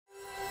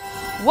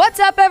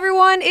What's up,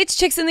 everyone? It's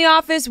Chicks in the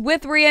Office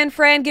with Rhea and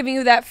Fran, giving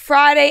you that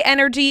Friday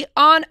energy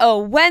on a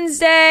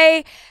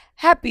Wednesday.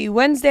 Happy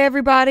Wednesday,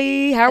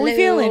 everybody. How are we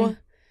feeling?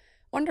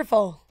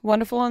 Wonderful.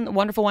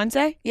 Wonderful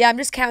Wednesday? Yeah, I'm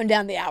just counting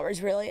down the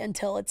hours, really,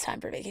 until it's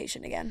time for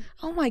vacation again.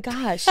 Oh, my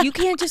gosh. You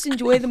can't just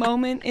enjoy the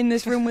moment in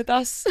this room with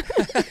us?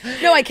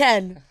 No, I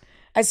can.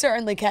 I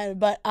certainly can,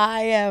 but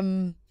I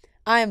am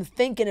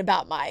thinking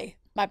about my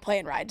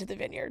plane ride to the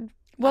vineyard.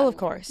 Well, of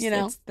course. You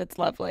know? That's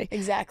lovely.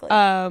 Exactly.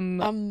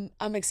 I'm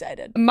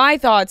excited. My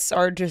thoughts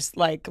are just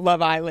like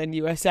Love Island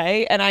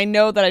USA, and I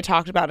know that I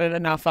talked about it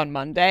enough on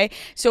Monday.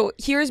 So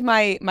here's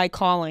my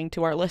calling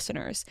to our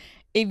listeners.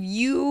 If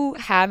you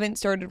haven't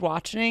started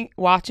watching,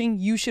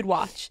 you should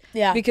watch.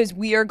 Yeah. Because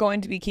we are going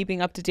to be keeping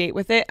up to date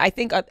with it. I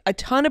think a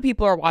ton of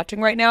people are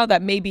watching right now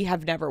that maybe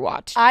have never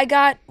watched. I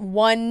got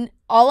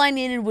all I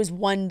needed was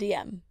one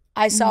DM.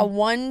 I saw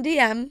one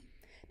DM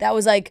that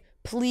was like,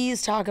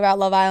 please talk about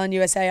Love Island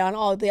USA on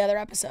all the other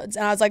episodes.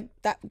 And I was like,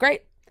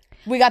 great.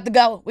 We got the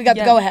go. We got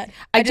the go ahead.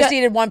 I just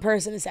needed one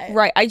person to say it.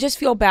 Right. I just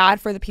feel bad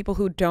for the people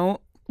who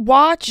don't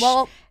watch.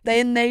 Well,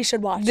 they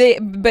should watch.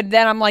 But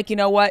then I'm like, you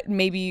know what?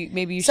 Maybe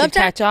you should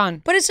catch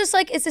on. But it's just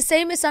like, it's the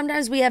same as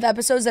sometimes we have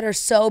episodes that are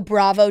so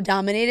Bravo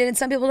dominated and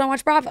some people don't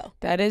watch Bravo.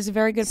 That is a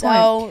very good point.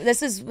 So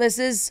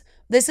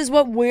this is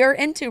what we're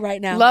into right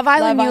now. Love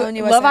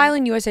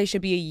Island USA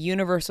should be a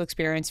universal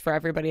experience for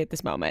everybody at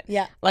this moment.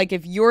 Yeah. Like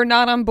if you're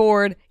not on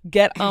board,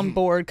 get on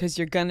board because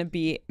you're going to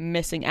be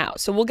missing out.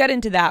 So we'll get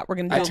into that. We're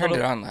going to do I turned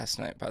it on last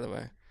night, by the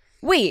way.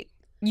 Wait,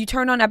 you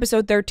turned on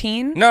episode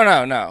 13? No.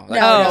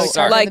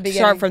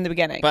 Start from the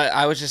beginning. But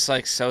I was just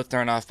like so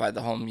thrown off by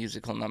the whole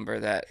musical number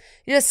that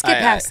you just skip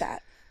past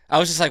that. I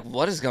was just like,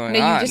 what is going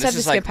on? You just have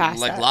to skip past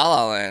like that. La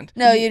La Land.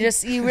 No, you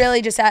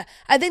really just had.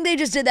 I think they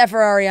just did that for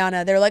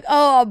Ariana. They're like,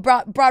 oh,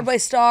 a Broadway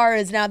star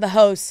is now the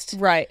host,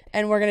 right?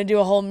 And we're gonna do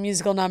a whole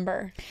musical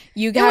number.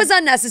 It was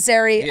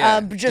unnecessary.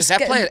 Yeah. Does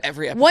that play at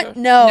every episode? What?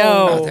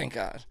 No. Oh, thank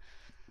God.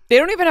 They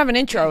don't even have an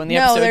intro in the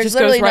episode. It just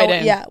goes right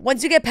in. Yeah.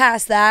 Once you get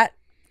past that,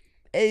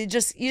 you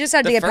just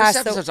have to get past. The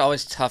first episode's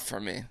always tough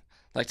for me.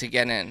 Like to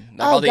get in.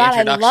 Like oh all the God,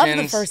 I introductions. love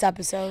the first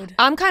episode.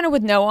 I'm kind of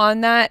with no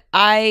on that.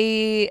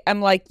 I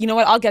am like, you know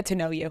what? I'll get to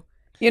know you.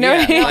 You know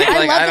what I mean?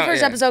 I love the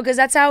first episode because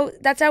that's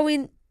how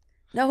we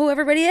know who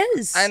everybody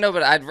is. I know,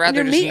 but I'd rather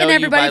you're just meeting know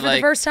everybody you by for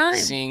the first time.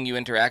 Seeing you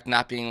interact,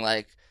 not being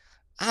like,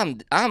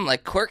 I'm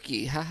like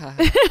quirky. Ha ha.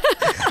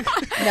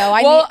 No,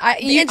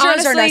 the intros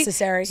honestly, are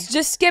necessary.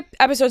 Just skip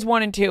episodes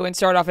 1 and 2 and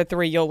start off at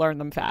 3. You'll learn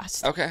them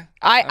fast. Okay.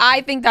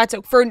 I think that's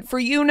for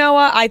you,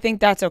 Noah. I think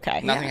that's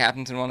okay. Nothing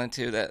happens in 1 and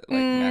 2 that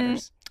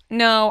matters.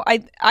 No,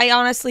 I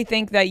honestly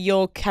think that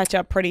you'll catch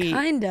up pretty.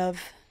 Kind of.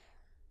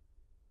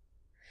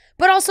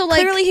 But also,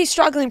 like, clearly he's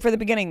struggling for the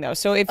beginning though.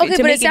 So if okay, to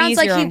but make it sounds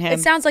easier like on him, it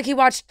sounds like he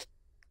watched.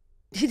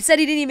 He said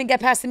he didn't even get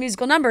past the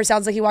musical number. It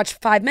sounds like he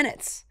watched 5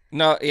 minutes.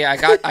 No, yeah,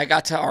 I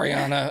got to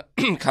Ariana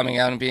coming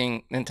out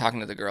and talking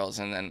to the girls,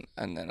 and then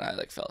I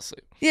like fell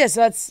asleep. Yeah,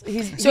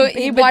 so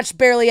he watched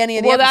barely any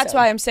of the episodes. That's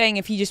why I'm saying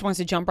if he just wants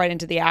to jump right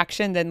into the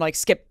action, then like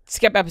skip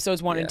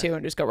episodes 1 and 2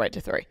 and just go right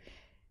to 3.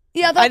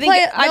 Yeah, I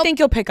think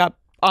you'll pick up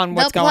on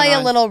what's going on. They'll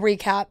play a little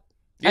recap.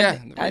 Yeah,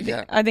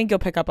 I think you'll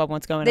pick up on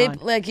what's going on.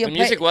 The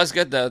music was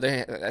good though.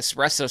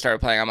 Espresso started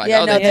playing. I'm like,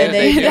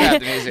 they do have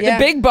the music. The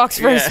big bucks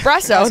for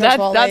Espresso.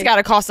 That's got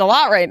to cost a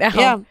lot right now.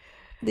 Yeah,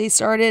 they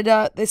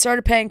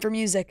started paying for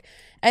music,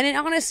 and it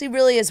honestly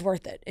really is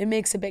worth it. It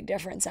makes a big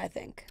difference. I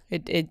think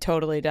it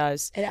totally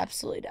does. It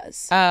absolutely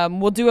does.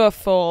 We'll do a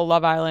full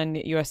Love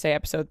Island USA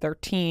episode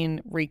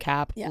 13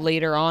 recap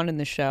later on in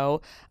the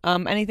show.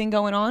 Anything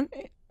going on?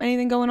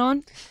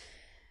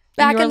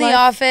 Back in the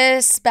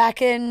office,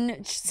 back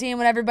in seeing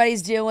what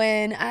everybody's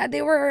doing.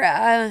 They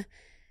were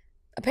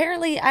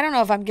apparently, I don't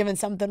know if I'm giving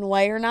something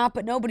away or not,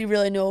 but nobody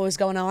really knew what was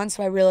going on,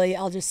 so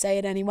I'll just say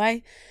it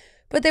anyway.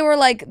 But they were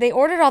like, they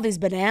ordered all these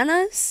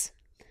bananas,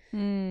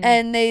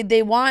 and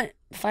they want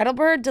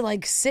Feidelberg to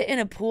like sit in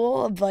a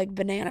pool of like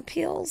banana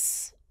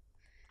peels.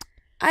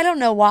 I don't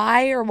know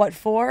why or what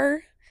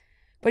for,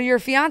 but your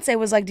fiance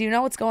was like, do you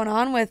know what's going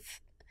on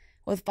with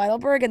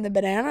Feidelberg and the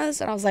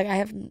bananas? And I was like, I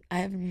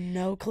have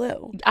no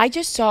clue. I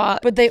just saw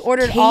but they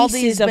ordered all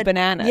these of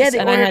bananas. Yeah, they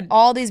ordered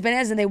all these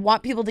bananas, and they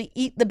want people to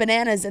eat the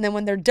bananas, and then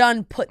when they're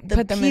done, put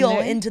the peel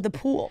into the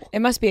pool. It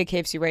must be a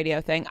KFC radio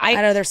thing. I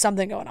know there's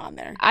something going on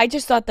there. I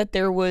just thought that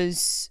there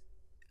was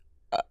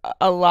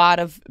a lot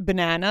of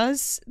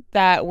bananas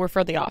that were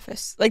for the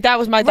office. Like that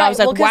was my thought. I was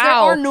like,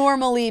 wow. There are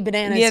normally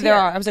bananas. Yeah, there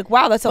are. I was like,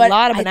 wow, that's a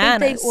lot of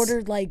bananas. I think they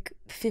ordered like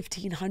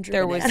 1,500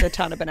 There was a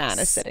ton of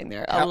bananas sitting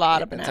there. A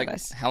lot of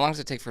bananas. Like, how long does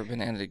it take for a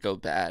banana to go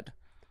bad?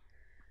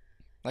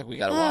 Like we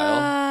got a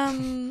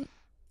while?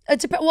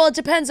 It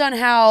depends on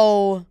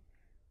how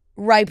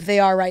ripe they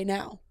are right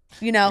now.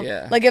 You know?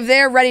 Yeah. Like if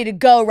they're ready to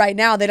go right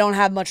now, they don't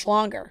have much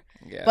longer.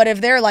 Yeah. But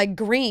if they're like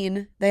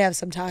green, they have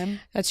some time.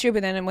 That's true.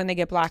 But then when they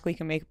get black, we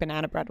can make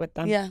banana bread with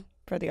them. Yeah.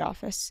 For the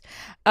office.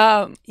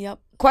 Yep.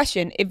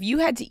 Question: if you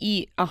had to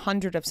eat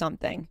 100 of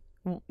something,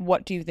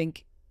 what do you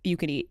think you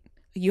could eat?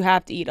 You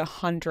have to eat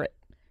 100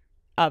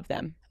 of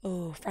them.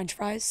 Oh, French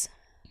fries.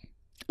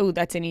 Oh,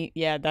 that's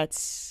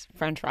that's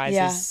French fries.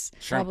 Yeah. Is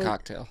Shrimp Probably.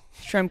 cocktail.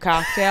 shrimp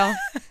cocktail.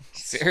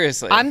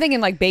 Seriously. I'm thinking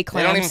like baked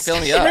they clams. don't even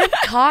fill me up.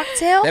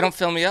 Cocktail? They don't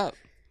fill me up.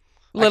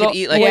 I Little could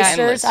eat like yeah. Oysters?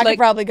 endless. I could Like-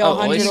 probably go Oh,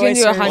 100 oysters. You can do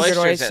oysters. 100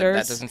 That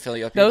oysters. doesn't fill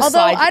you up. Those either.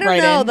 Although slide I don't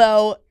right know in.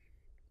 though,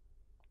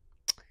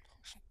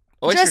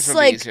 Oysters just would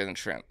like- be easier than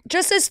shrimp.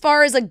 just as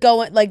far as like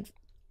going like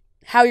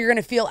how you're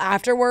gonna feel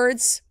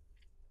afterwards,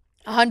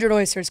 100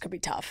 oysters could be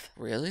tough.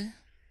 Really?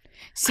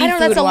 I know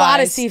that's a lot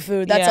of Seafood-wise.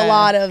 seafood. That's Yeah. a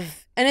lot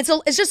of, and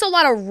it's just a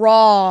lot of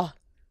raw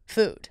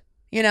food.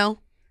 You know,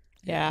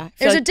 Yeah. I feel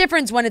there's a like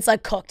difference when it's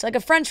like cooked. Like a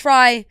French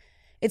fry,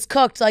 it's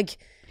cooked. Like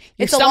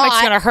your it's a stomach's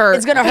lot. gonna hurt.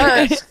 It's gonna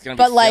hurt. It's gonna be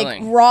But like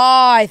filling.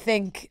 raw, I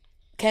think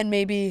can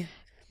maybe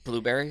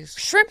Blueberries?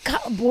 shrimp.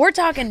 We're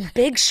talking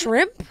big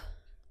shrimp.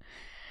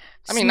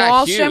 I mean, Small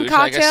not huge. shrimp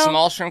Like a cocktail?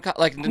 small shrimp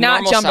like the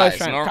Not normal jumbo size.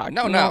 shrimp No,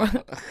 cocktail.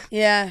 no.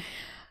 Yeah,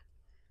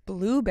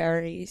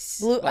 Blueberries.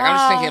 Blue, Like, I'm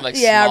just thinking of, like,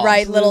 yeah, small.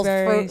 right, little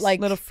Blueberries, fruit, like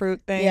little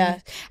fruit things. yeah.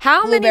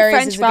 How many Blueberries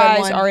French is a good fries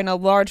one. are in a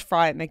large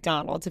fry at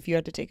McDonald's? If you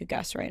had to take a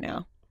guess right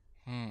now.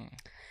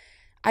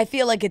 I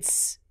feel like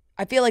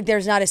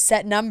there's not a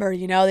set number.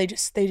 You know, they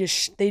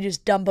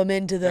just dump them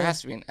into There the.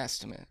 has to be an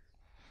estimate.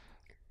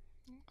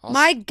 Also-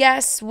 My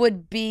guess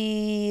would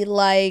be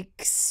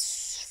like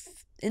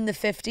in the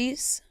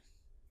 50s.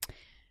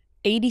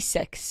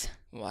 86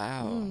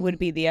 Wow. would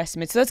be the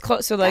estimate. So that's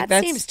close. So like that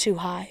that's. seems too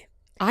high.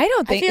 I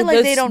don't I think. feel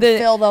like they don't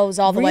fill those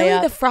all the really, way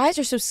up. the fries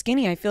are so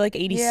skinny. I feel like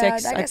 86. I I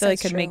guess feel like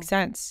that's could make true.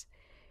 sense.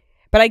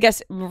 But I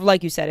guess,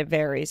 like you said, it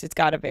varies. It's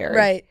got to vary.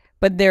 Right.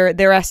 But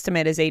their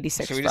estimate is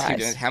 86 Should we just keep doing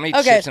fries. this? How many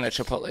Okay. chips in a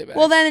Chipotle bag?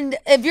 Well, then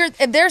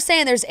if they're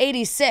saying there's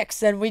 86,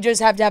 then we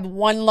just have to have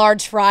one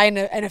large fry and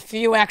a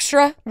few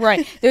extra.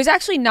 Right. There's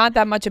actually not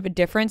that much of a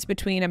difference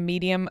between a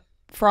medium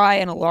fry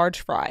and a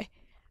large fry,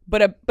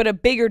 but a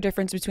bigger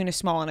difference between a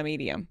small and a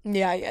medium.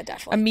 Yeah, A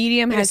definitely.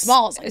 medium And a has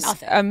small is like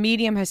nothing. A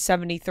medium has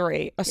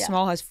 73. A Yeah.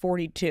 small has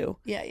 42.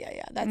 Yeah.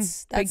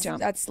 That's big jump.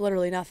 That's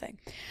literally nothing.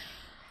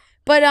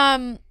 But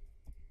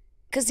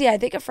cause I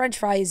think a French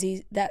fry is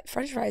easy. That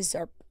French fries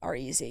are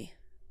easy.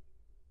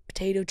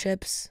 Potato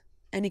chips,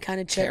 any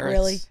kind of chip, Carrots.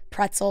 really.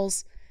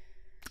 Pretzels.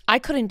 I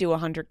couldn't do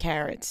 100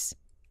 carrots.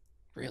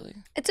 Really?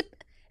 It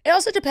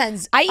also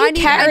depends. I eat need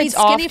carrots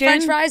skinny often.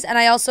 French fries, and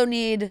I also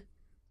need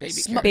Baby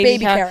Sm- carrots.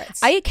 baby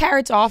carrots. I eat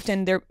carrots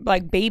often. They're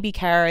like baby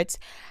carrots,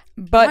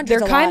 but 100's they're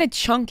a kind lot. of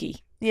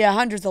chunky. Yeah,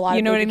 100's a lot. You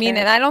of know what I baby mean?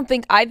 And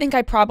carrots. I think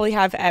I probably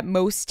have at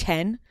most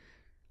 10.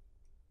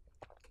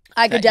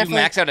 I could You definitely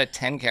max out at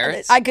 10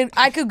 carrots? I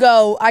could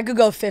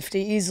go 50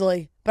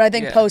 easily, but I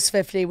think Yeah. post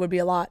 50 would be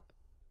a lot,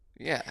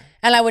 Yeah.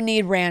 and I would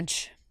need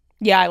ranch.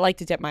 Yeah, I like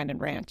to dip mine in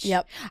ranch.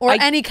 Yep, or I-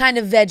 any kind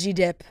of veggie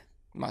dip.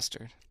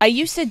 Mustard. I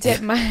used to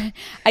dip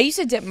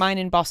mine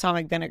in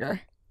balsamic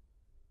vinegar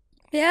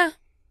Yeah,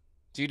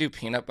 Do you do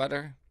peanut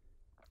butter?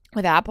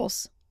 with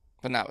apples.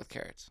 But not with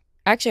carrots.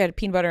 Actually, I had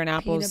peanut butter and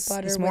apples peanut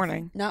butter this with-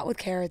 morning. not with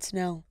carrots.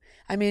 No,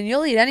 I mean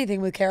you'll eat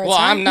anything with carrots. Well,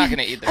 huh? I'm not going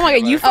to eat the Oh my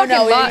peanut god, you butter.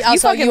 fucking no, love, you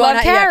also fucking you love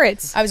wanna- yeah.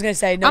 carrots. I was gonna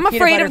say no. I'm peanut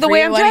afraid butter of the for way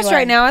you I'm dressed anyway.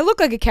 right now. I look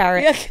like a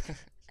carrot. Yeah.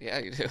 Yeah,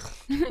 you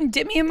do.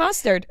 Dip me in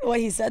mustard. Well,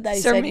 he said that.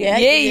 He Serve said, me- yeah,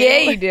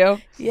 you do.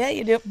 Yeah,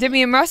 you do. Dip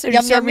me in mustard.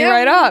 Yum, You serve yum, me yum.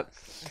 right up.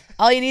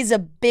 All you need is a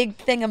big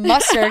thing of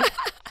mustard.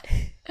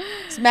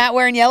 Is Matt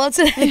wearing yellow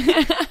today?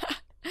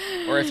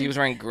 Or if he was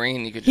wearing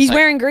green, you could just He's like,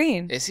 wearing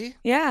green. Is he?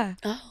 Yeah.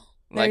 Oh,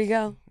 there you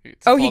go.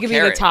 It's a Oh, he full could be the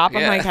carrot. top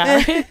of Yeah. my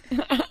carrot.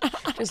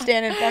 Just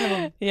stand in front of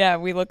him. Yeah,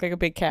 we look like a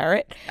big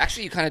carrot.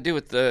 Actually, you kind of do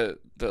with the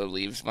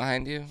leaves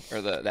behind you, or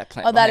that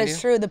plant. Oh, that behind is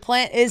you. true. The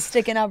plant is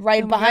sticking up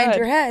right Oh my behind God.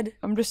 your head.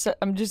 I'm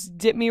just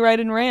dip me right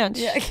in ranch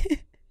Yeah.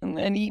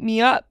 and eat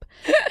me up.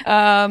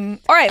 All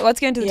right, let's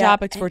get into the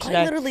topics for And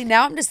today. I literally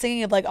now I'm just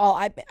thinking of like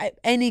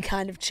any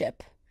kind of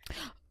chip.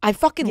 I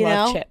fucking You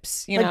love know?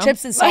 chips. You Like know?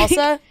 chips and Like,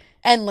 salsa,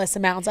 endless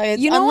amounts.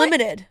 It's You know what?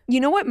 unlimited. you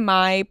know what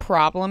my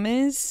problem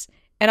is?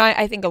 And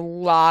I think a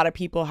lot of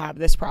people have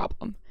this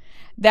problem.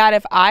 That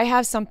if I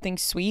have something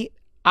sweet,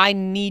 I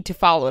need to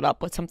follow it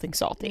up with something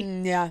salty.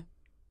 Yeah.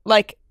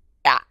 Like,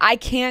 I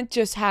can't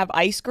just have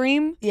ice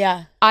cream.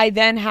 Yeah. I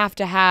then have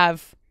to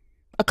have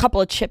a couple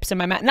of chips in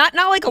my mouth. Not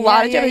like a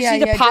lot of chips. I just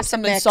need to pop just a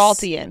something mix.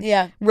 salty in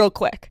Yeah. real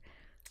quick.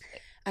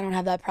 I don't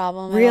have that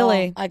problem. At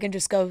Really? all. I can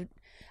just go.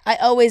 I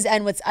always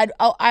end with.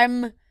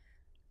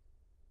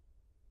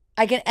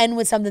 I can end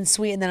with something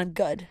sweet and then I'm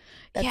good.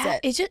 That's yeah, it.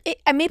 It's just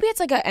maybe it's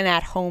like an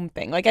at-home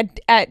thing. Like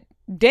at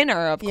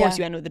dinner, of course, Yeah.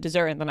 you end with a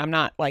dessert, and then I'm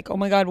not like, oh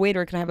my god,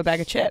 waiter, can I have a bag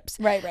of chips?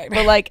 Right. Right.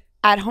 But like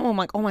at home,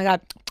 like, oh my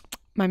god,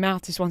 my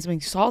mouth just wants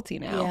something salty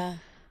now. Yeah.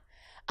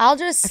 I'll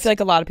just. I feel like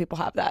a lot of people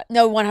have that.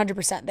 No,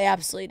 100%. They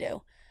absolutely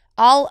do.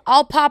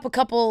 I'll pop a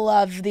couple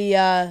of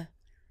the.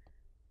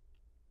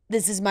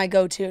 This is my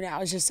go-to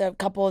now. It's just a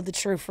couple of the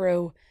True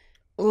Fruit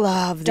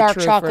Love the dark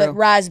True chocolate Fruit.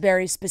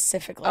 raspberries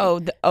specifically.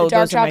 The dark those are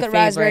my chocolate favorite.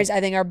 raspberries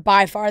I think are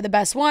by far the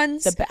best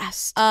ones. The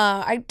best.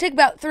 I take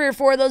about 3 or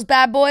 4 of those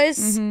bad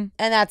boys, Mhm.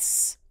 and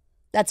that's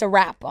a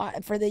wrap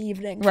for the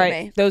evening for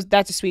Right. me.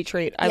 That's a sweet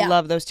treat. I Yeah.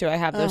 love those too. I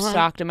have those Uh-huh.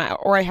 stocked in my,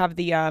 or I have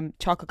the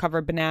chocolate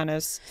covered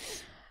bananas.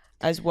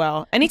 as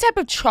well. Any type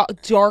of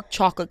dark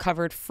chocolate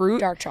covered fruit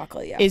Dark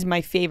chocolate, yeah. is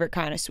my favorite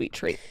kind of sweet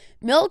treat.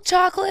 Milk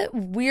chocolate,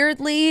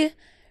 weirdly,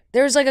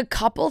 there's like a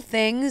couple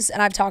things,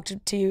 and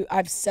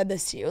I've said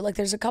this to you, like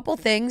there's a couple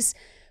things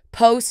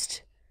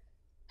post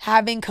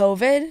having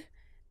COVID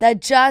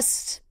that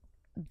just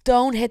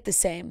don't hit the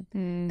same.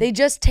 They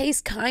just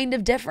taste kind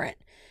of different.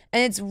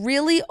 And it's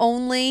really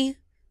only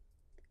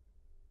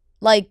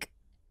like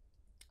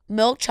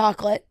milk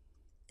chocolate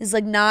is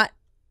like not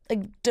like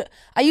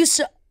I used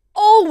to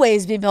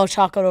always be milk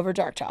chocolate over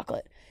dark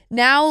chocolate.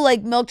 Now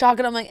like milk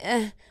chocolate I'm like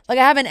like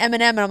I have an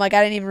M&M and I'm like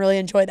I didn't even really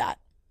enjoy that.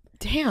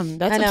 Damn,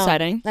 that's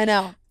upsetting. I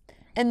know.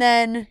 And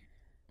then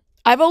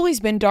I've always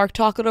been dark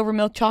chocolate over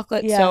milk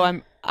chocolate,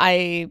 so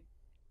I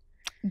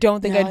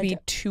don't think I'd be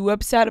too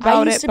upset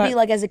about it. I used to be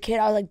like as a kid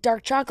I was like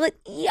dark chocolate,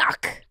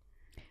 yuck.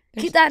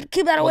 Keep that away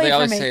from me. They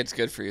always say it's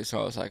good for you, so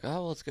I was like, oh,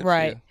 well, it's good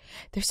for you.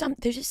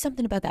 There's just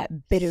something about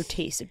that bitter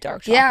taste of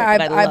dark chocolate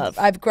that I love.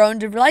 I've grown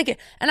to like it.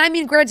 And I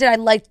mean, granted, I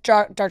liked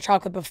dark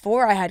chocolate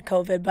before I had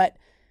COVID, but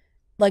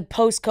like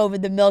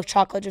post-COVID, the milk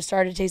chocolate just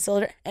started to taste a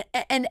little.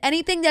 And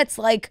anything that's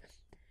like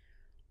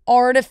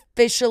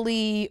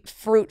artificially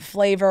fruit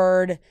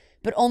flavored,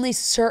 but only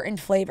certain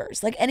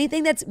flavors, like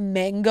anything that's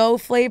mango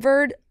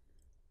flavored.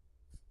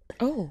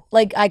 Oh,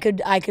 like I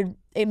could.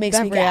 It makes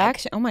me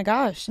reaction. gag. Oh my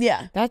gosh.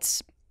 Yeah,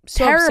 that's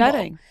so terrible.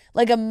 upsetting.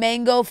 Like a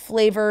mango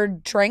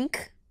flavored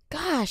drink.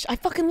 Gosh, I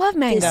fucking love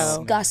mango.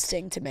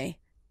 Disgusting to me.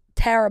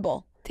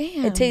 Terrible.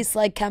 Damn. It tastes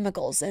like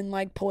chemicals and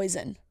like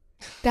poison.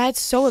 That's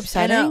so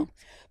upsetting. I know.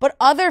 But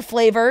other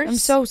flavors. I'm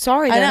so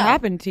sorry that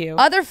happened to you.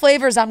 Other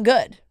flavors, I'm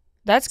good.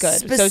 That's good.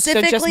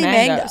 Specifically so just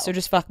mango. So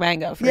just fuck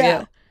mango for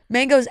you.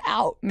 Mango's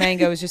out.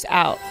 Mango is just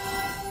out.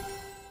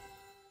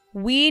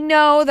 We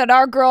know that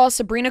our girl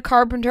Sabrina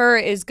Carpenter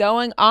is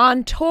going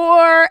on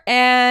tour,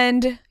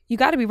 and you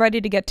got to be ready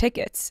to get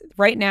tickets.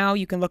 Right now,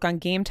 you can look on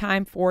Game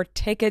Time for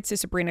tickets to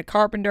Sabrina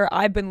Carpenter.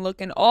 I've been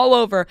looking all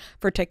over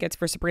for tickets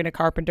for Sabrina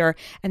Carpenter,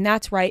 and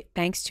that's right,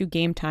 thanks to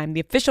Game Time, the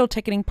official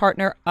ticketing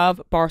partner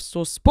of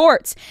Barstool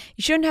Sports.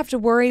 You shouldn't have to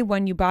worry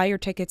when you buy your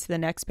tickets to the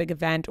next big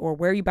event or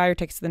where you buy your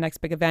tickets to the next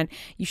big event.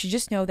 You should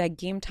just know that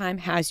Game Time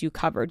has you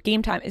covered.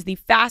 Game Time is the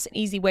fast and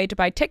easy way to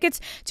buy tickets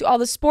to all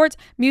the sports,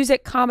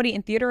 music, comedy,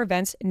 and theater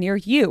events near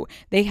you.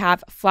 They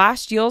have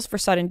flash deals for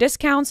sudden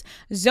discounts,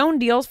 zone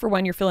deals for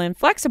when you're feeling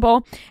flexible,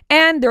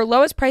 and their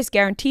lowest price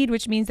guaranteed,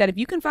 which means that if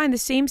you can find the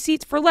same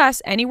seats for less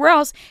anywhere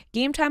else,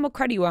 Game Time will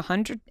credit you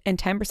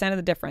 110% of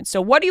the difference. So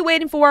what are you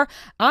waiting for?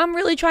 I'm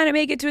really trying to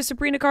make it to a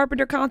Sabrina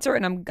Carpenter concert,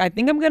 and I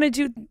think I'm going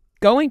to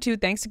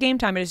thanks to Game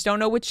Time. I just don't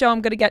know which show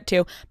I'm going to get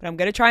to, but I'm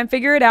going to try and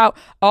figure it out,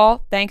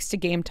 all thanks to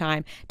Game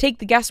Time. Take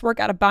the guesswork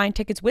out of buying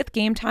tickets with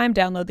Game Time.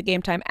 Download the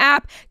Game Time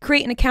app,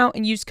 create an account,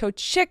 and use code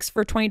CHICKS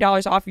for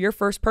 $20 off your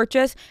first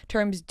purchase.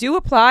 Terms do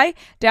apply.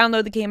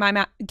 Download the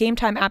Game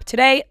Time app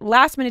today.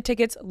 Last minute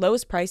tickets,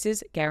 lowest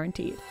prices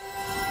guaranteed.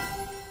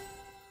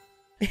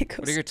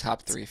 What are your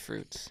top 3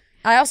 fruits?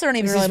 I also don't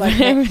even really like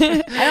mango.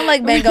 I don't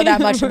like mango that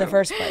much in the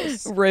first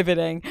place.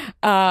 Riveting.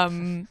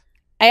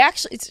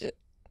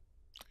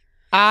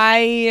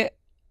 I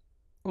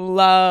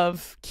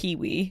love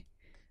kiwi.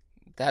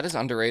 That is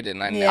underrated,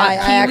 and I know. I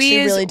actually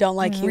really don't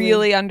like kiwi.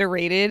 Really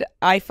underrated.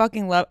 I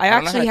fucking love. I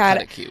actually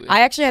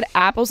had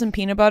apples and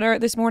peanut butter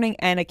this morning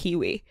and a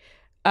kiwi.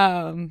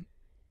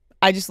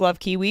 I just love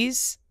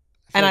kiwis,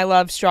 and I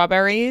love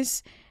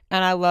strawberries,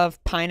 and I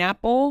love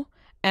pineapple,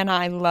 and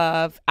I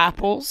love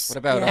apples. What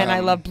about and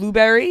I love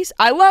blueberries.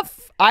 I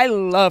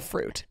love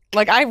fruit.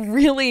 Like I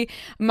really,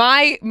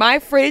 my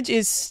fridge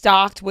is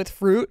stocked with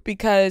fruit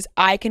because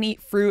I can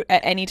eat fruit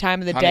at any time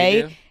of the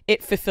day.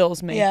 It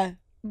fulfills me. Yeah.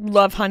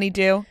 Love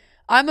honeydew.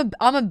 I'm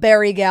a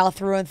berry gal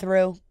through and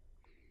through.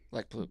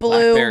 Like blue,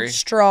 blackberry,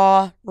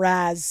 straw,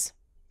 raz.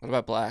 What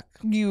about black?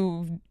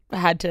 You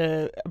had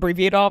to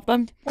abbreviate all of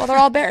them? Well, they're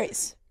all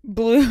berries.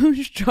 Blue,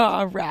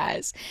 straw,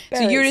 raz.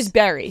 Berries. So you're just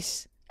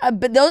berries.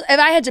 But those, if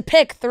I had to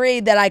pick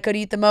 3 that I could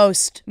eat the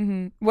most.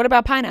 Mm-hmm. What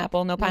about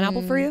pineapple? No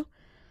pineapple for you?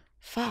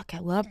 Fuck, I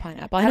love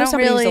pineapple. I know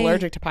somebody who's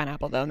allergic to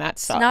pineapple though, and that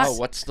sucks.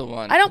 What's the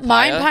one? I don't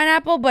mind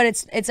pineapple, but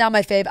it's not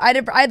my fave.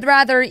 I'd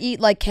rather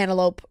eat like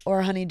cantaloupe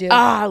or honeydew.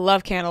 I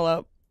love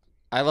cantaloupe.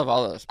 I love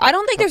all those. I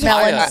don't think there's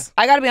melons.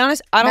 I gotta be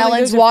honest. I don't think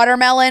there's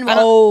watermelon. I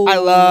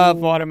love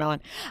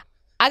watermelon.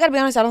 I gotta be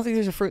honest. I don't think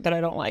there's a fruit that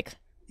I don't like.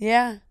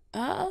 Yeah,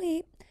 I'll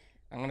eat.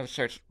 I'm gonna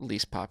search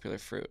least popular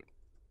fruit.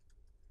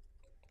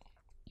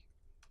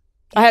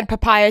 I had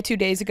papaya 2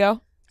 days ago.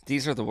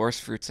 These are the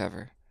worst fruits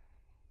ever.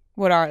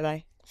 What are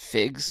they?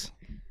 Figs.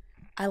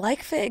 I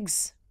like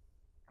figs.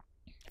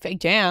 Fig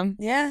jam.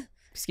 Yeah.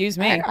 Excuse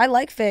me. I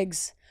like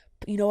figs.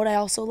 But you know what I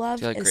also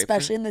love? Like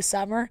especially in the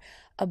summer?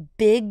 A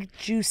big,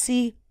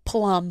 juicy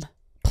plum.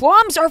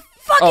 Plums are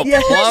fucking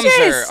delicious.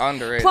 Plums are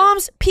underrated.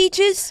 Plums,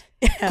 peaches,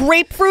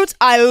 grapefruits.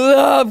 I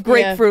love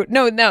grapefruit.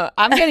 Yeah. No,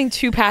 I'm getting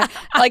too past.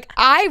 Like,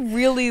 I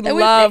really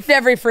love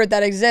every fruit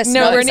that exists.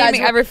 No, we're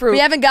naming every fruit. We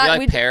haven't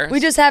gotten pears?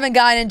 We just haven't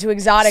gotten into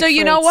exotic So fruits.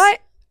 You know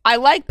what? I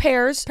like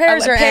pears.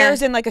 Pears are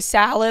pears in like a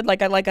salad,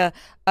 like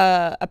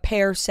a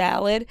pear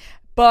salad,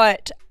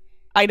 but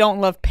I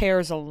don't love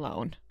pears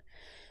alone.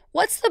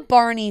 What's the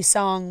Barney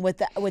song with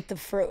the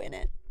fruit in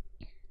it?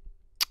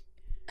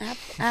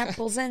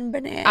 Apples and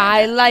bananas.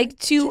 I like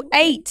to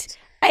eat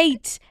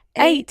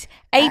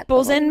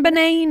apples and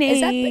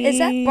bananas. Is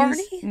that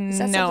Barney? Is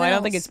that No, something I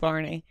don't think else? it's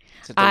Barney.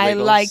 Is it the I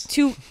Wiggles? like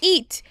to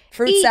eat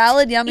Fruit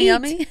salad, yummy,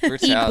 yummy.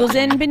 Fruit salad. apples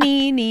and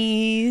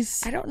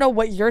bananas. I don't know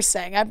what you're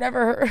saying. I've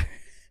never heard.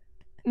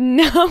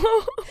 No.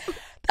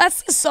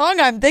 That's the song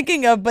I'm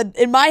thinking of, but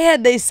in my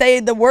head they say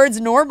the words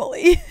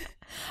normally.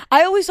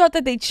 I always thought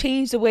that they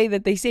changed the way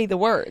that they say the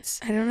words.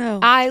 I don't know.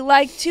 I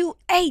like to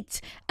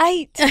eat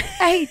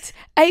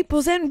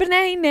apples and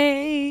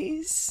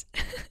bananas.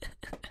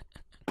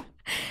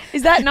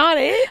 Is that not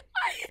it?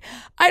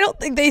 I don't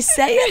think they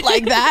say it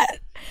like that.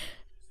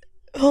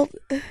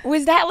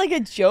 Was that like a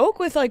joke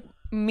with like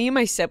me and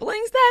my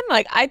siblings then?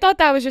 Like I thought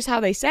that was just how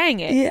they sang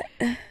it.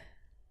 Yeah.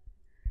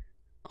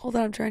 Hold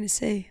on, I'm trying to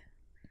see.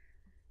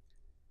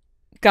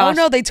 Gosh, Oh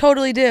no, they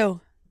totally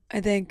do.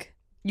 I think.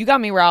 you got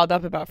me riled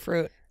up about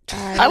fruit.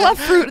 I love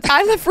fruit.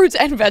 I love fruits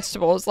and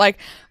vegetables. Like,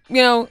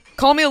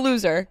 call me a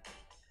loser.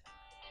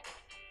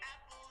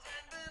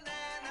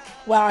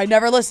 Wow, I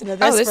never listened to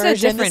this This is a version. This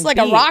is different like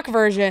a beat. rock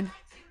version.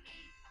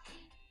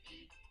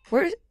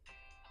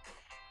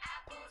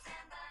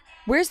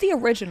 Where's the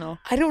original?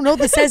 I don't know.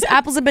 This says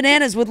apples and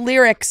bananas with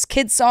lyrics,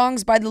 kids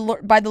songs by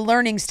the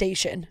Learning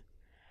Station.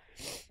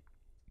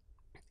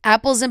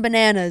 Apples and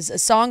Bananas, a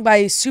song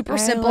by Super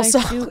Simple I like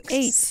Songs.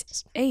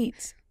 to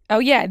eight. Oh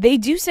yeah, they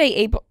do say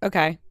April.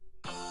 Okay.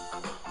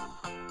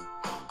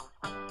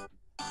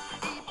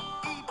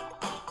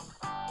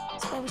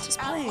 That's what I was just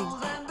playing.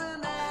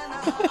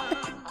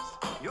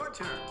 Your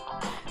turn.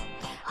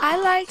 I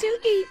like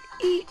to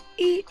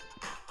eat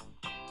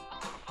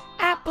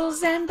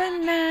apples and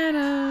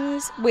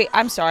bananas. Wait,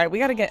 I'm sorry.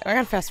 I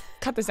gotta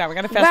cut this out. We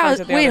gotta fast forward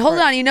to the Wait, other hold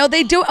part. on.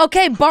 They do.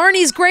 Okay,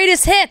 Barney's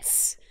Greatest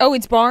Hits. Oh,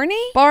 it's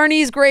Barney?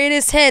 Barney's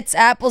Greatest Hits,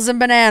 Apples and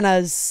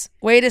Bananas.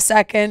 Wait a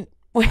second.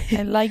 Wait.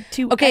 I like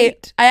to Okay,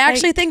 eat. I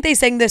actually think they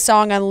sing this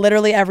song on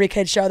literally every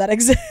kid show that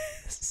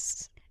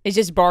exists. It's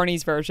just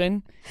Barney's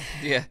version.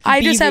 Yeah.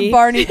 I just have BB.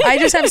 Barney. I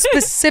just have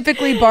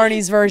specifically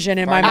Barney's version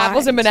in my mind.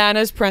 Apples and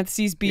bananas,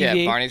 parentheses, BB.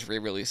 Yeah, Barney's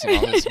re-releasing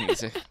all his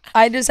music.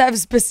 I just have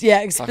Fucking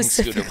Scooter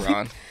specifically.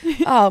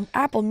 Braun.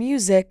 Apple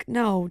Music.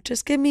 No,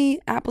 just give me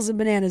Apples and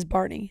Bananas,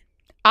 Barney.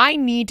 I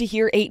need to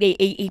hear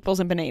 888 apples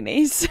and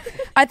bananas.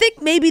 I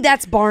think maybe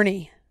that's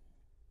Barney.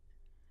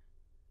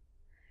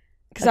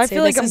 Because I Let's see,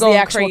 feel like this I'm is going the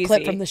actual crazy.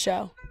 clip from the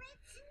show.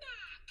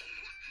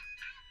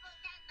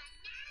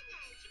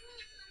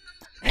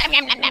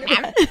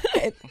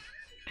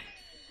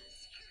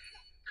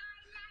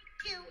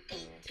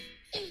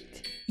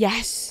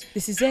 Yes,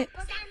 this is it.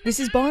 This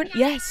is Barney.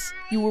 Yes,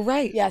 you were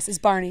right. Yes, it's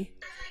Barney.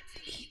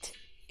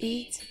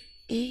 Eat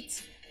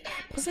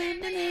apples and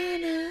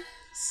bananas.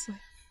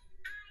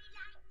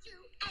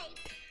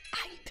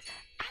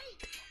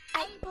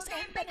 Apples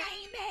and bananas.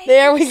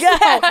 There we go.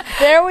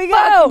 There we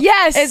go.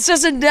 Yes. It's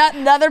just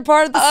another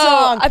part of the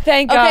song.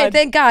 Thank Okay, God.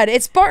 thank God.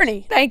 It's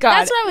Barney. Thank God.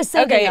 That's what I was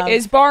thinking Okay, of.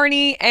 it's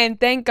Barney, and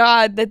thank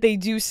God that they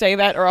do say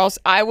that, or else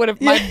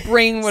my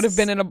brain would have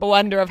been in a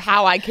blender of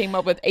how I came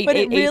up with eight. But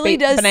it really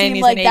does seem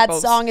like that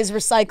song is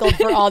recycled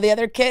for all the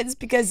other kids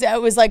because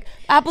it was like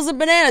apples and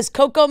bananas,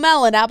 Coco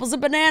Melon, apples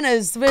and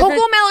bananas.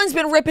 Coco Melon's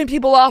been ripping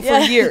people off for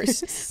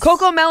years.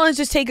 Coco Melon's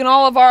just taking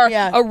all of our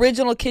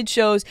original kid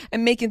shows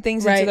and making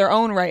things into their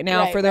own right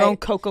now for their own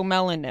Coco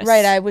Melonness.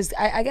 Right,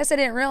 I guess I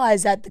didn't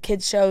realize that the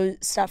kids show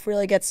stuff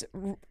really gets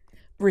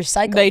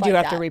recycled. They do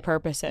like have to that.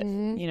 repurpose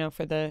it,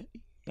 for the,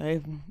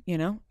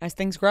 as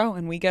things grow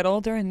and we get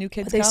older and new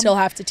kids But they come. still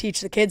have to teach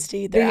the kids to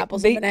eat their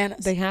apples and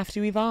bananas. They have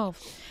to evolve.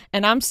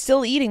 And I'm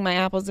still eating my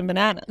apples and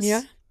bananas.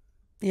 Yeah.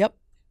 Yep.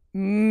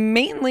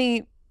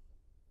 Mainly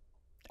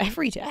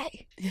every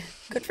day.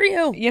 Good for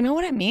you. You know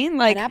what I mean?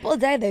 Like, An apple a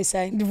day, they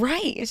say.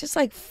 right. It's just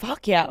like,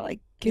 fuck yeah. Like,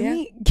 give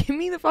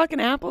me the fucking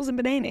apples and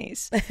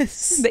bananas.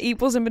 The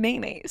apples and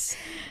bananas.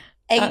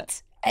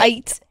 Eight.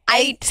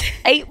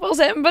 Apples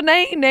and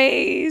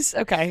bananas.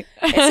 Okay.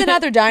 It's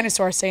another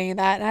dinosaur saying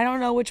that, and I don't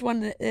know which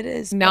one it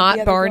is. but Not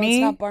the other girl, Barney.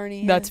 It's not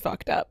Barney. That's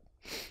fucked up.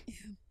 Yeah.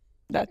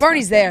 That's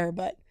Barney's fucked up. there,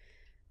 but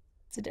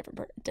it's a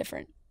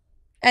different.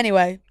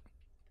 Anyway,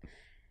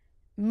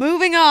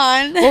 moving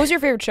on. What was your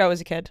favorite show as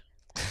a kid?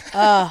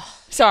 Uh,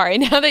 Sorry.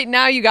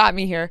 Now you got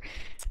me here.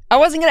 I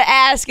wasn't gonna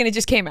ask, and it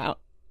just came out.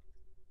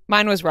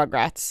 Mine was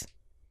Rugrats.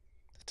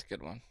 That's a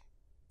good one.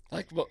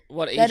 Like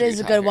what age? That are is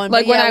you a good talking? one.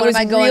 Like But when yeah, I what was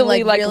am I going,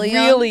 really, like, really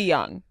young? really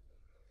young.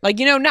 Like,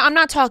 no, I'm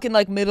not talking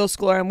like middle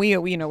schooler, and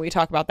we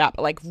talk about that,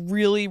 but like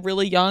really,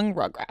 really young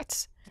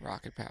Rugrats.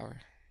 Rocket Power.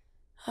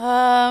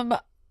 I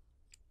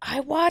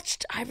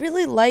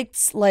really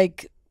liked,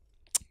 like,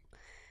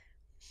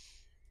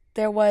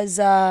 there was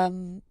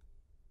the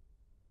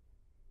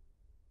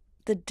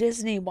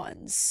Disney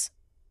ones.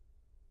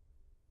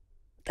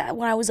 That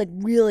when I was like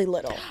really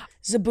little.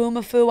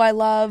 Zaboomafoo I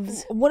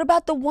loved. What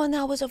about the one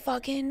that was a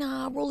fucking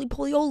roly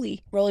poly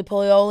oly? Roly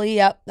Poly Oly,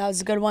 yep, that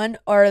was a good one.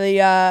 Or the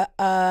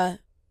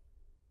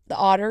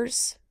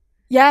Otters.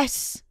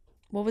 Yes.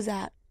 What was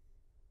that?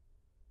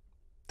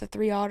 The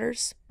Three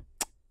Otters?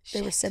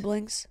 They were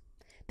siblings.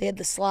 They had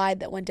the slide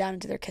that went down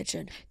into their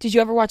kitchen. Did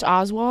you ever watch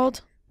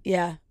Oswald?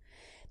 Yeah.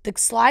 The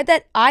slide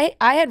that I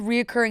had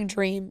reoccurring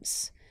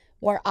dreams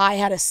where I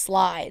had a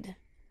slide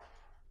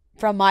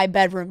from my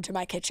bedroom to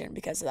my kitchen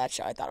because of that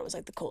show. I thought it was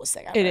like the coolest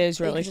thing ever. It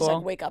is really you could cool. Just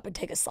like wake up and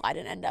take a slide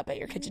and end up at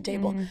your kitchen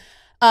table.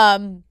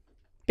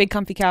 Big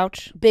comfy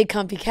couch. Big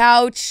comfy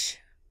couch.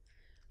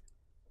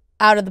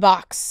 Out of the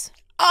box.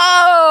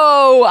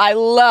 Oh, I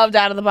loved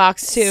Out of the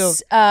Box too.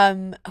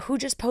 Who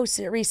just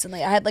posted it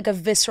recently? I had like a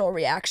visceral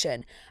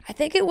reaction. I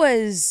think it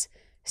was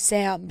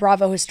Sam,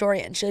 Bravo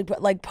historian. She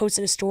like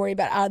posted a story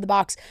about Out of the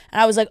Box, and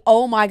I was like,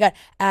 oh my god,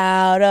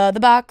 Out of the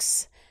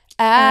Box.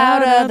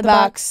 Out of the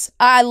box.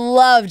 I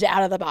loved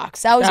Out of the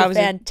Box. That was a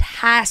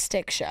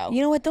fantastic show.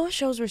 You know what? Those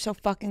shows were so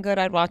fucking good.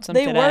 I'd watch them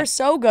They today. were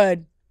so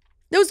good.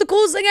 It was the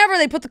coolest thing ever.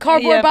 They put the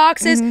cardboard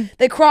boxes.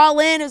 They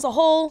crawl in. It was a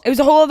whole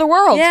other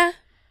world. Yeah.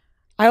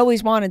 I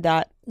always wanted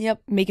that.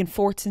 Yep. Making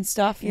forts and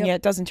stuff. And yet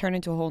it doesn't turn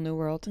into a whole new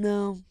world.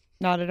 No.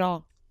 Not at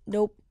all.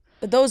 Nope.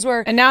 But those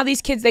were. And now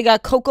these kids, they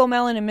got Coco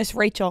Melon and Miss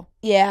Rachel.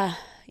 Yeah.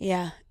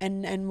 Yeah.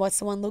 And what's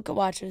the one Luca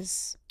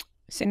watches?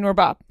 Senor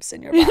Bob.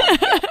 Senor Bob.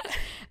 Yeah.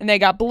 And they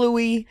got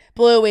Bluey.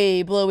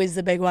 Bluey's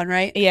the big one,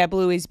 right? Yeah,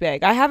 Bluey's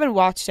big. I haven't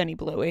watched any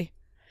Bluey.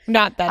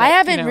 Not that I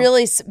haven't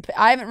really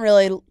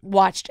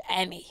watched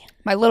any.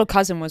 My little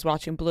cousin was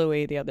watching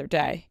Bluey the other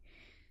day.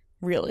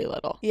 Really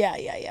little.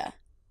 Yeah.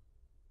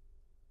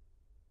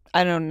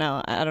 I don't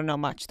know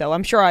much though.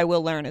 I'm sure I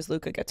will learn as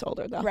Luca gets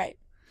older though. Right.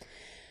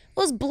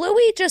 Well, is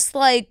Bluey just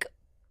like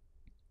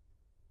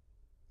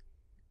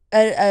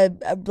a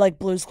like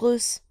Blue's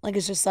Clues? Like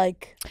it's just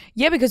like.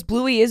 Yeah, because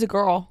Bluey is a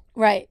girl.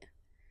 Right.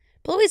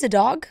 Bluey's a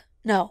dog?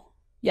 No.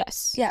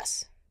 Yes.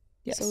 Yes.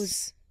 Yes. So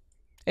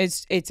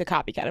it's a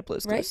copycat of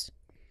Blue's Clues.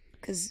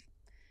 Because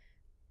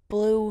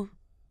Bluey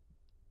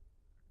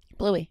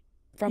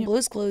from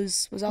Blue's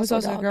Clues was also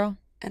a girl.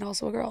 And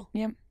also a girl.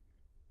 Yep.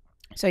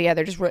 So yeah,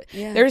 they're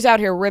just out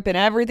here ripping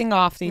everything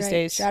off these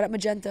days. Shout out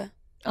Magenta.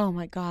 Oh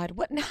my God.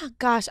 What? Nah,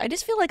 gosh, I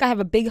just feel like I have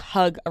a big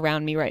hug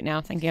around me right now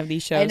thinking of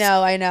these shows.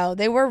 I know.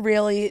 They were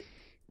really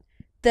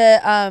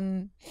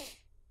I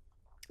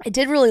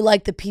did really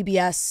like the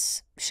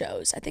PBS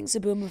shows. I think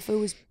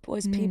Zaboomafoo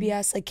was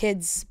PBS, like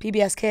kids,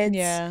 PBS Kids.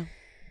 Yeah.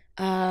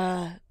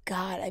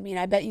 God, I mean,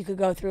 I bet you could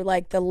go through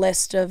like the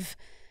list of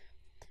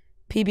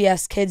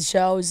PBS Kids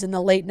shows in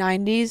the late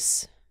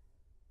 90s.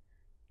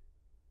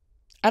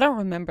 I don't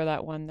remember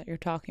that one that you're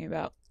talking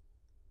about.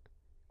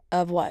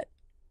 Of what?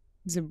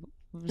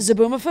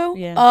 Zaboomafoo?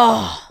 Yeah.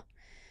 Oh,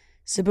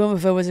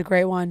 Zaboomafoo was a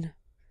great one.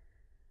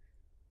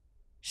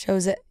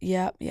 Shows it.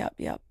 Yep.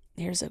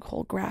 Here's a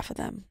whole graph of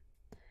them.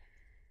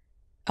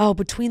 Oh,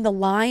 Between the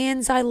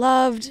Lions, I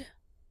loved.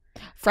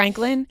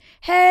 Franklin.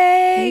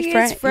 Hey,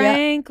 it's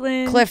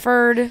Franklin.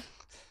 Yeah.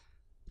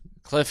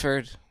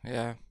 Clifford,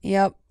 yeah.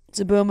 Yep.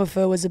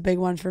 Zaboomafoo was a big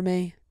one for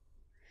me.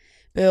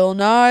 Bill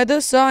Nye the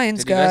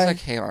Science Guy. Did you guys like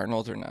Hey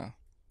Arnold or no?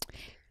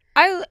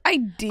 I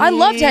did. I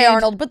loved Hey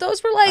Arnold, but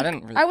those were like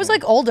I was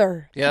like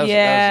older. Yeah.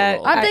 Yeah.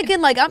 That was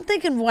I'm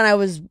thinking when I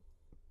was.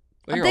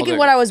 Well, I'm thinking older.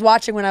 what I was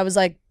watching when I was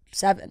like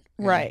 7.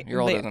 Yeah, Right.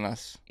 You're older than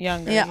us.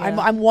 Younger. Yeah,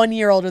 I'm 1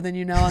 year older than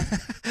you, Noah.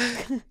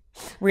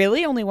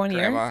 Really? Only 1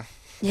 year? Grandma.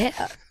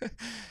 Yeah.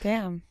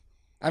 Damn.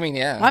 I mean,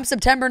 yeah. I'm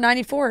September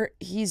 94.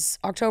 He's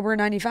October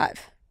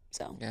 95.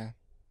 So Yeah.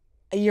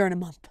 a year and a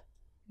month.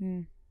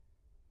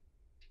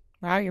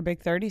 Wow, your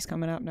big 30s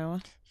coming up,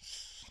 Noah.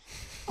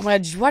 I'm gonna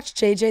just watch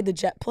JJ the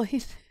Jet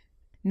Plane.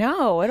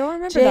 No, I don't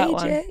remember that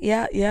one.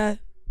 Yeah.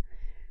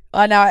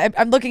 Now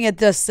I'm looking at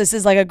this. This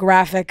is like a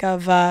graphic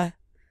of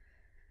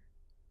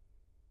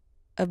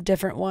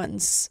different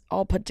ones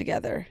all put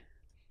together.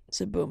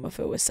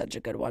 Zaboomafoo was such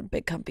a good one.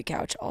 Big Comfy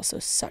Couch, also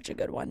such a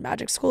good one.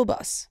 Magic School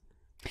Bus.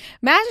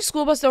 Magic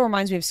School Bus though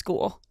reminds me of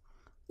school.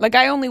 Like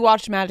I only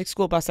watched Magic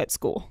School Bus at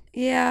school.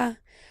 Yeah.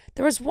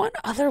 There was one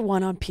other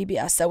one on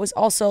PBS that was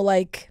also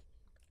like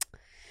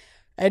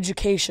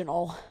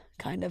educational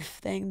kind of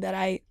thing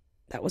that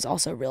was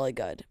also really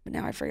good. But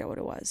now I forget what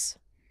it was.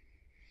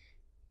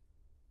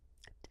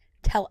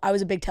 I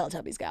was a big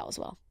Teletubbies gal as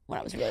well when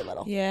I was really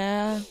little.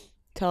 Yeah.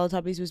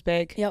 Teletubbies was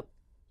big. Yep.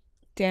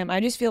 Damn, I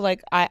just feel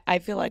like I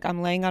feel like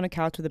I'm laying on a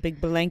couch with a big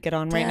blanket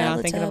on right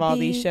now thinking of all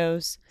these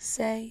shows.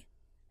 Say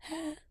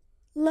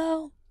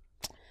hello.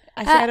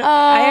 I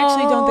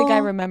actually don't think I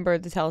remember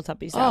the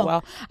Teletubbies that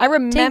well. I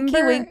remember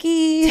Tinky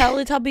Winky.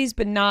 Teletubbies,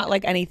 but not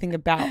like anything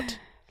about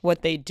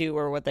what they do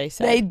or what they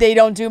say. They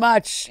don't do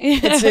much.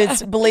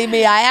 It's believe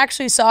me, I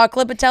actually saw a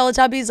clip of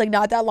Teletubbies like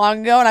not that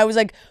long ago, and I was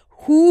like,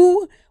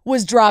 who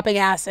was dropping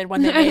acid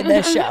when they made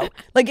this show?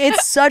 Like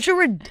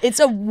it's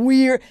a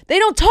weird. They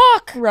don't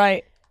talk.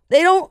 Right.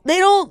 They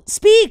don't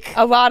speak.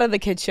 A lot of the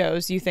kid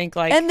shows, you think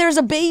like, and there's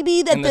a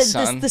baby that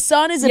the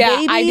son is a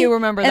baby. Yeah, I do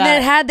remember that. And then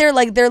it had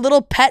their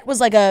little pet was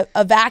like a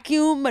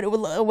vacuum, but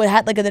it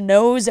had like the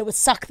nose that would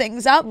suck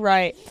things up.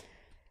 Right.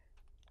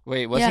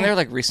 Wait, wasn't there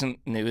like recent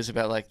news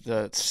about like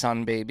the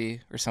sun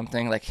baby or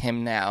something, like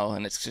him now,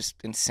 and it's just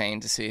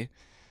insane to see.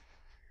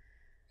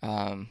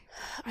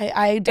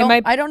 I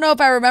don't know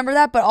if I remember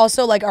that, but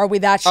also like, are we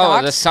that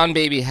shocked? Oh, the Sun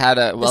Baby had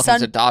a welcome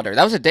to daughter.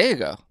 That was a day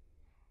ago.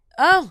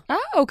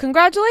 Oh,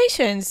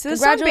 congratulations to the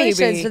Sun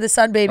Baby. To the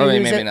Sun Baby,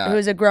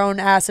 who's a grown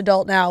ass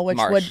adult now, which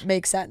would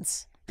make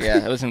sense.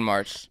 Yeah, it was in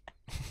March.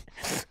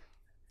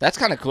 That's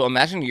kind of cool.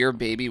 Imagine your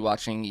baby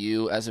watching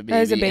you as a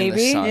baby. In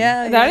the sun.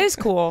 Yeah, that is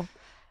cool.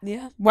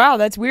 Yeah. Wow,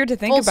 that's weird to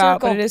think Full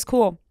about, circle. but it is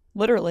cool.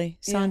 Literally,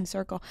 sun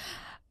circle.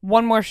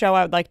 One more show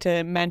I would like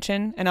to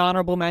mention, an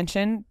honorable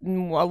mention,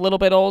 a little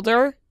bit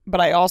older,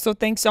 but I also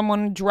think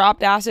someone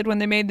dropped acid when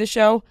they made the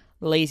show,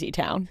 Lazy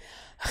Town.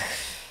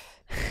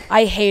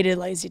 I hated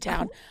Lazy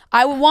Town.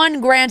 I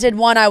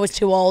was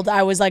too old.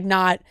 I was like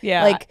not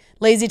like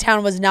Lazy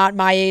Town was not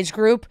my age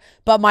group,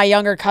 but my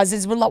younger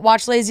cousins would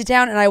watch Lazy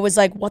Town, and I was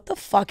like, what the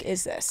fuck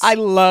is this? I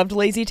loved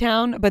Lazy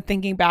Town, but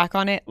thinking back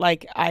on it,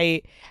 like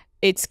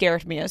it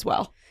scared me as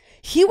well.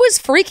 He was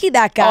freaky,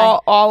 that guy.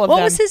 All of them.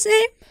 What was his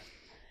name?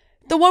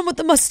 The one with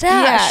the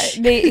mustache.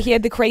 Yeah, he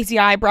had the crazy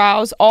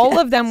eyebrows. All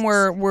of them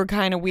were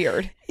kind of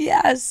weird.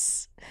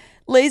 Yes.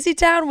 Lazy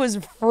Town was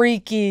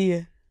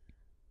freaky.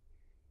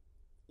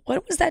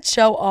 What was that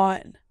show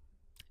on?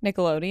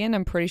 Nickelodeon,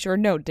 I'm pretty sure.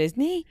 No,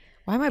 Disney?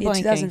 Why am I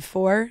blanking?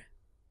 2004.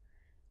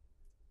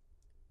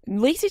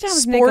 Lazy Town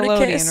was Sporticus.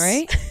 Nickelodeon,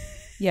 right?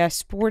 Yeah,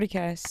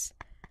 Sporticus.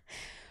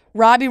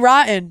 Robbie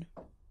Rotten.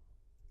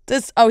 He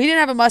didn't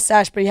have a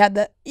mustache, but he had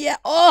the Yes,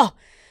 oh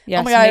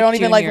my god, Nick I don't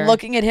even like Jr.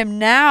 looking at him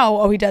now.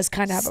 Oh, he does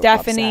kind of have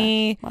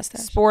Stephanie, a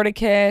mustache.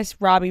 Sporticus,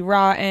 Robbie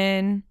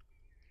Rotten.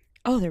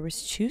 Oh, there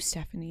was two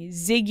Stephanies.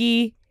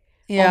 Ziggy.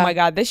 Yeah. Oh my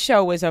god, this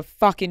show was a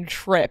fucking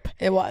trip.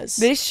 It was.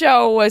 This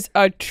show was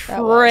a trip.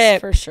 That was,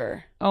 for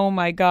sure. Oh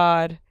my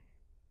god.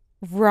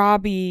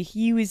 Robbie,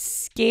 he was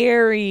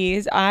scary.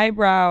 His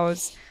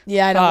eyebrows.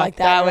 Yeah, I don't like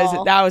that.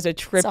 That was a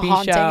trippy it's a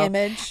haunting show.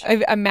 Image.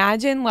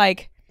 Imagine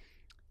like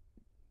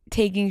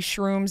taking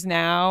shrooms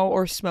now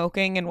or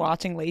smoking and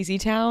watching Lazy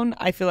Town.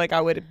 I feel like I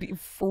would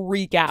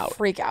freak out.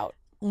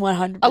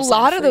 100%. A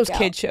lot of those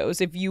kid shows,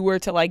 if you were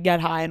to like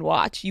get high and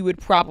watch, you would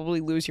probably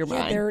lose your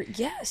mind.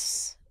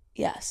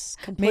 Yes,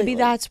 completely. Maybe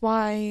that's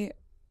why,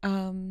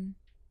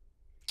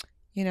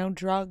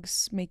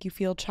 drugs make you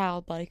feel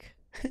childlike.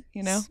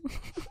 You know,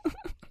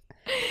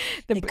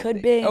 it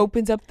could be.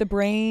 Opens up the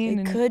brain.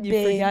 It could you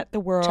be. Forget the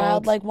world.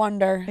 Childlike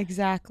wonder.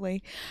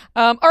 Exactly.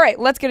 All right,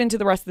 let's get into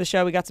the rest of the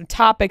show. We got some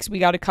topics we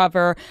got to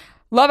cover.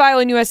 Love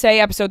Island USA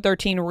episode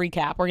 13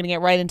 recap. We're going to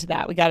get right into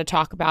that. We got to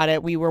talk about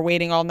it. We were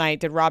waiting all night.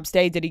 Did Rob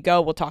stay? Did he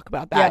go? We'll talk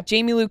about that. Yep.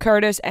 Jamie Lee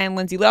Curtis and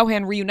Lindsay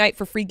Lohan reunite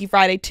for Freaky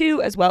Friday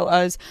 2, as well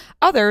as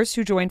others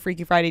who joined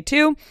Freaky Friday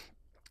 2.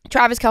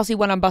 Travis Kelce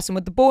went on Bussin'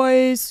 with the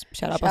Boys.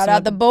 Shout out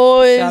the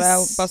boys. Shout out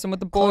Bussin' with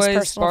the Boys.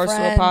 Barstool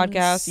friends.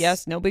 Podcast.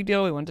 Yes, no big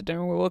deal. We went to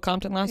dinner with Will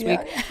Compton last week.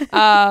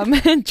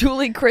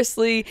 Julie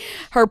Chrisley,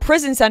 her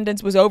prison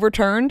sentence was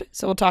overturned.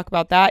 So we'll talk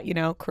about that. You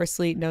know,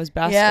 Chrisley knows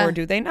best, or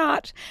do they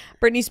not?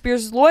 Britney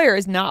Spears' lawyer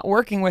is not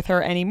working with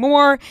her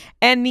anymore.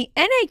 And the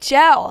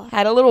NHL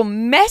had a little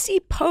messy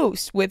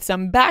post with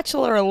some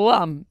Bachelor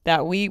alum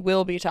that we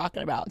will be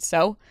talking about.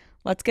 So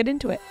let's get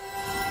into it.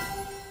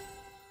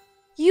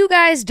 You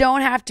guys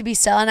don't have to be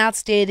selling out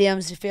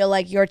stadiums to feel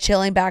like you're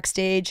chilling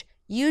backstage.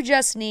 You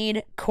just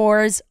need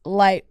Coors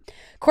Light.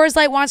 Coors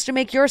Light wants to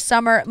make your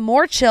summer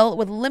more chill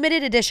with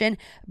limited edition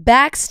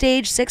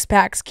backstage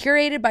six-packs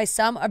curated by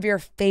some of your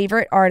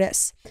favorite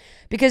artists.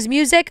 Because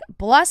music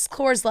plus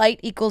Coors Light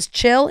equals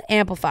chill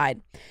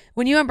amplified.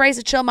 When you embrace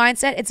a chill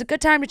mindset, it's a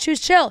good time to choose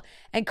chill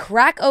and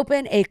crack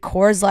open a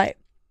Coors Light.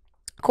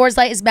 Coors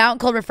Light is mountain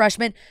cold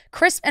refreshment,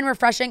 crisp and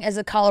refreshing as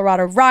the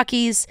Colorado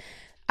Rockies.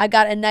 I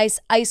got a nice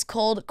ice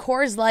cold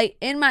Coors Light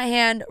in my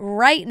hand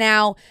right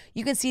now.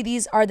 You can see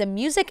these are the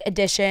music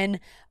edition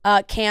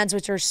cans,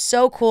 which are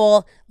so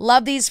cool.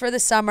 Love these for the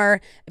summer.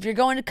 If you're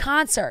going to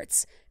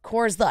concerts,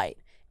 Coors Light.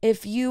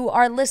 If you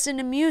are listening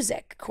to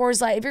music,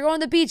 Coors Light. If you're going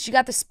to the beach, you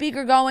got the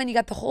speaker going, you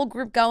got the whole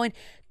group going,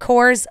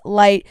 Coors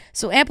Light.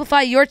 So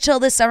amplify your chill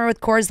this summer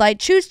with Coors Light.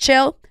 Choose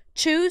chill.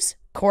 Choose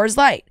Coors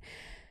Light.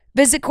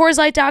 Visit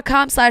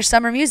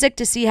CoorsLight.com/summermusic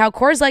to see how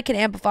Coors Light can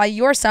amplify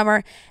your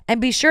summer, and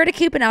be sure to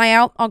keep an eye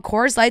out on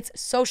Coors Light's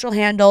social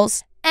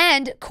handles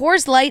and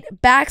Coors Light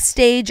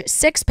Backstage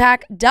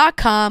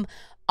Sixpack.com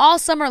all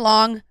summer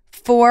long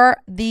for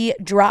the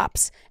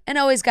drops. And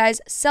always,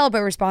 guys,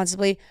 celebrate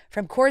responsibly.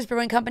 From Coors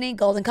Brewing Company,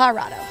 Golden,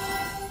 Colorado.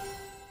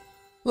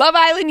 Love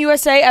Island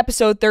USA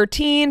episode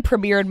 13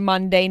 premiered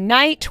Monday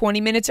night, 20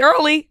 minutes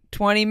early.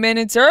 20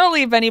 minutes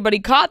early, if anybody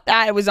caught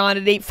that. It was on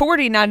at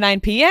 8:40, not 9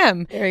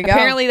 p.m. There you go.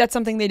 Apparently, that's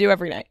something they do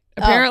every night.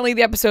 Apparently,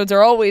 the episodes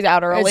are always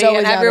out early,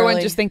 and everyone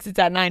just thinks it's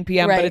at 9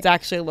 p.m., but it's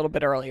actually a little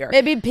bit earlier.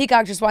 Maybe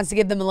Peacock just wants to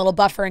give them a little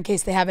buffer in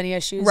case they have any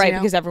issues. Right, you know?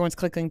 because everyone's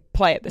clicking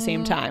play at the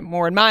same time.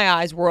 Or in my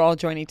eyes, we're all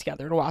joining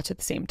together to watch at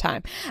the same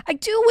time. I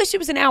do wish it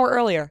was an hour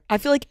earlier. I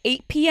feel like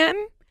 8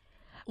 p.m.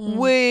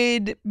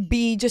 would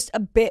be just a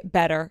bit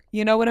better.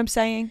 You know what I'm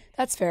saying?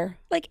 That's fair.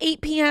 Like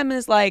 8 p.m.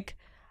 is like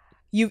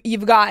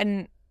you've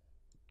gotten,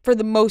 for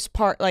the most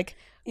part, like,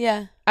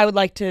 yeah, I would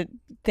like to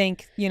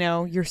think,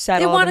 you're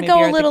settled. They want to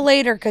go a little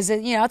later because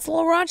it's a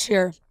little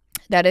raunchier.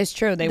 That is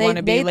true. They want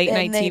to be late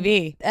night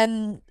TV.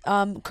 And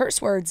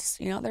curse words,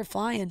 they're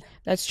flying.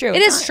 That's true.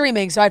 It is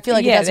streaming, so I feel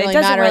like it doesn't really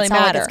matter. It's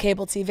not like it's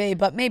cable TV,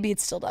 but maybe it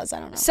still does. I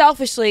don't know.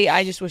 Selfishly,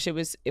 I just wish it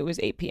was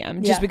 8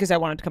 p.m. just because I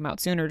wanted to come out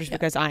sooner, just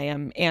because I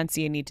am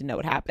antsy and need to know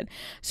what happened.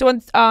 So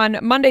on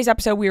Monday's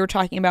episode, we were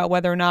talking about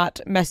whether or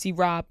not Messy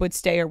Rob would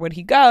stay or would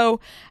he go,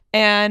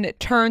 and it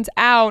turns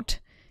out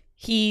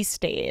he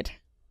stayed.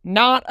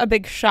 Not a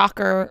big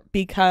shocker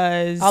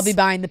because I'll be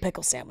buying the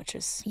pickle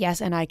sandwiches. Yes,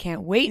 and I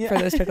can't wait for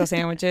those pickle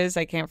sandwiches.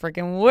 I can't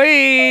freaking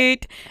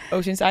wait.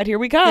 Oceanside, here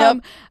we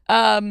come.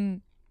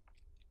 Yep.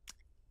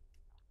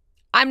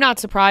 I'm not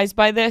surprised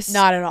by this.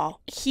 Not at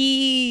all.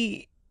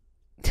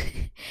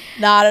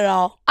 Not at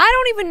all. I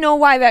don't even know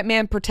why that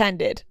man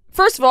pretended.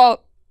 First of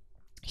all,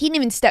 he didn't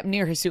even step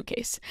near his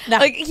suitcase. No.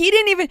 Like, he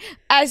didn't even,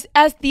 as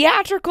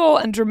theatrical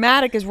and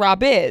dramatic as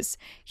Rob is,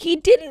 he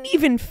didn't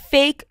even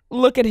fake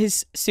look at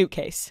his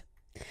suitcase.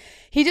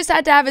 He just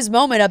had to have his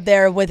moment up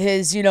there with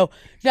his,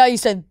 now you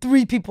send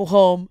 3 people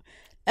home.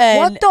 And,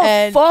 what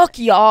the fuck,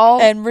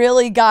 y'all? And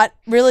really got,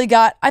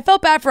 I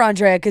felt bad for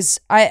Andrea because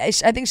I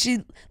think she,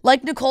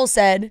 like Nicole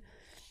said,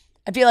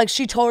 I feel like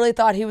she totally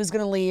thought he was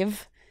going to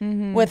leave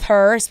with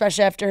her,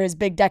 especially after his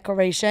big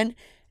declaration.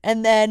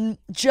 And then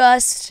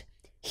just...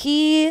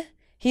 He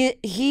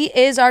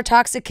is our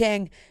toxic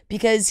king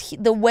because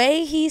the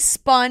way he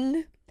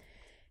spun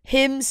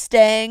him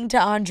staying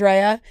to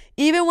Andrea,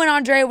 even when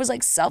Andrea was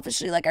like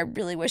selfishly like, I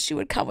really wish you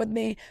would come with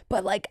me,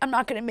 but like, I'm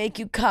not going to make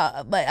you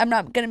come. Like, I'm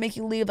not going to make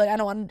you leave. Like, I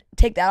don't want to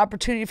take that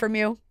opportunity from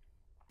you.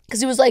 Because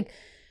he was like,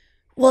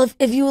 well,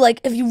 if you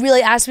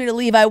really ask me to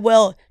leave, I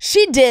will.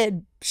 She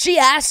did. She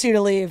asked you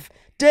to leave.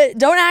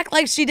 Don't act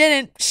like she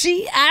didn't.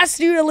 She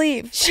asked you to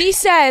leave. She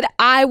said,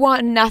 I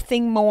want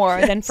nothing more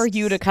than for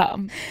you to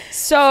come.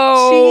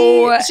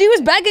 So she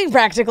was begging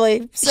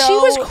practically. So. She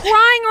was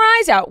crying her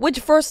eyes out, which,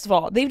 first of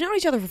all, they've known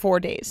each other for 4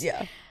 days.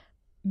 Yeah.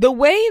 The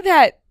way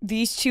that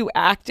these two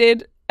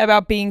acted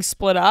about being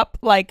split up,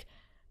 like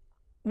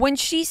when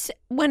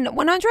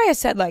Andrea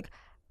said, like,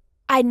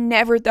 I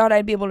never thought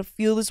I'd be able to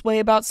feel this way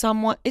about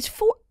someone. It's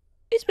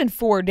been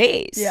 4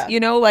 days. Yeah.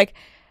 Like,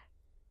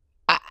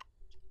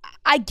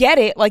 I get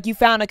it. Like, you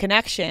found a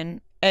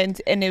connection,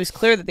 and it was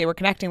clear that they were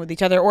connecting with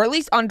each other, or at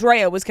least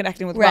Andrea was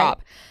connecting with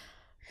Rob.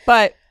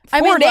 But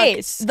 4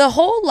 days. Look, the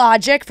whole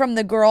logic from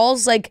the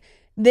girls, like,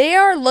 they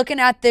are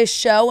looking at this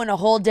show in a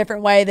whole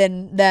different way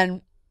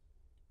than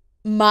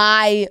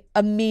my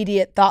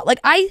immediate thought. Like,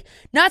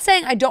 not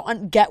saying I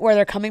don't get where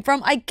they're coming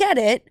from. I get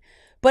it,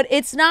 but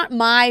it's not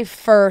my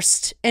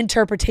first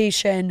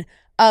interpretation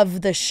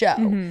of the show.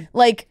 Mm-hmm.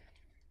 Like,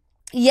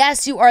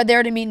 yes, you are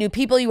there to meet new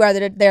people. You are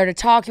there to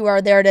talk. You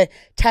are there to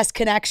test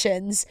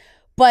connections.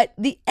 But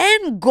the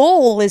end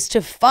goal is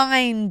to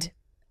find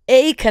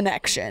a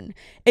connection.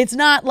 It's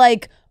not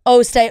like,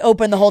 oh, stay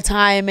open the whole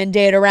time and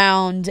date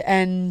around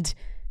and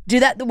do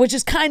that, which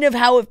is kind of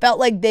how it felt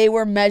like they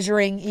were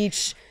measuring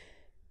each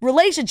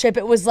relationship.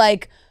 It was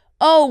like,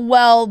 oh,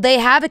 well, they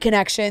have a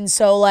connection,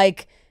 so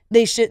like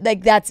they should,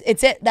 like, that's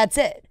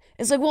it.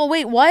 It's like, well,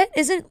 wait, what?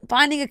 Isn't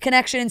finding a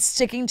connection and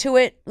sticking to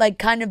it like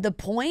kind of the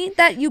point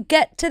that you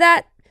get to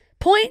that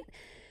point?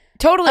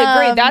 Totally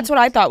agree. That's what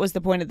I thought was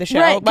the point of the show.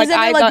 Right, because then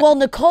they're like, well,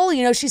 Nicole,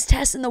 she's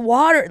testing the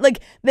water. Like,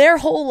 their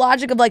whole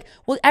logic of like,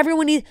 well,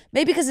 everyone needs,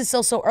 maybe because it's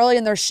still so early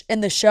in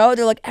the show,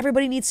 they're like,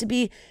 everybody needs to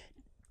be,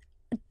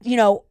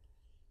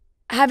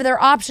 have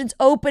their options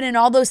open and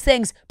all those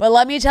things. But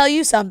let me tell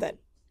you something.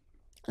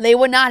 They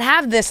would not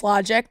have this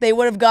logic. They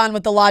would have gone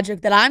with the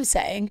logic that I'm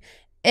saying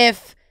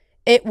if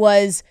it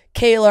was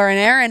Kayla and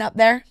Aaron up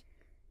there.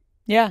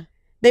 Yeah.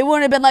 They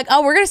wouldn't have been like,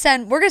 oh, we're gonna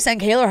send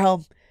Kayla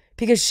home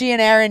because she and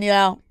Aaron,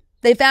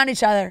 they found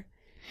each other.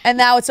 And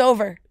now it's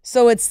over.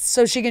 So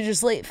she can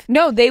just leave.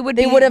 No, they would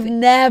have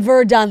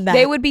never done that.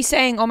 They would be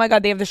saying, oh my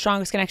God, they have the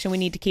strongest connection. We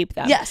need to keep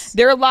them. Yes.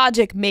 Their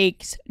logic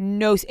makes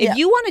no sense. If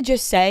you want to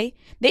just say,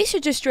 they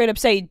should just straight up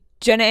say,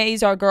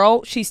 Janae's our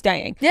girl, she's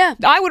staying. Yeah.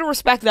 I would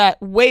respect that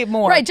way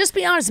more. Right, just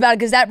be honest about it,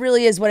 because that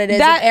really is what it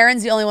is. If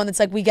Aaron's the only one that's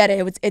like, we get it.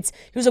 He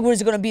was like, what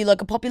is it going to be, like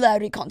a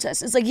popularity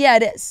contest? It's like, yeah,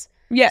 it is.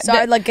 Yeah. So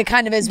it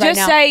kind of is right now.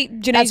 Just say,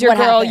 Janae's your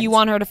girl, happened. You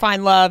want her to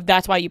find love,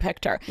 that's why you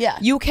picked her. Yeah.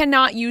 You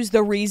cannot use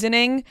the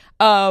reasoning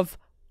of,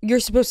 you're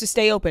supposed to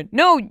stay open.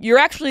 No, you're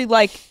actually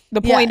like,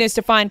 the point is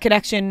to find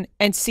connection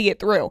and see it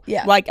through.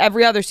 Yeah. Like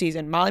every other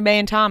season, Molly May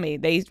and Tommy,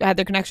 they had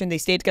their connection. They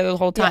stayed together the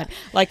whole time. Yeah.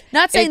 Like,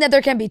 not saying that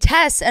there can be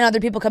tests and other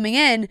people coming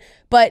in,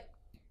 but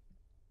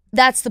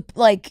that's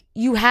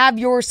you have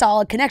your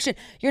solid connection.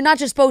 You're not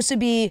just supposed to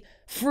be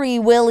free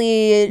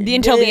willy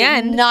until the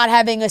end, not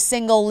having a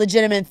single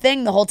legitimate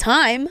thing the whole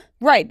time.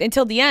 Right.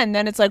 Until the end.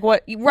 Then it's like,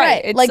 what?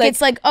 Right.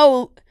 It's like,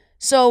 oh,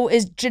 so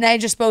is Janae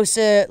just supposed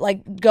to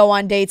like go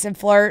on dates and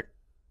flirt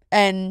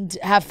and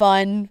have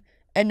fun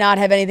and not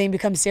have anything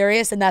become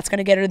serious, and that's going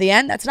to get her to the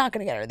end? That's not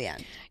going to get her to the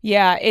end.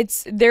 Yeah,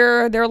 it's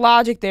their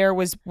logic there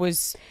was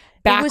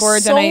backwards. It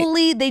was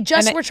solely, they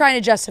were trying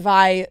to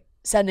justify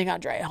sending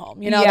Andrea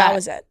home. You know, that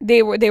was it.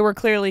 They were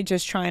clearly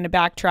just trying to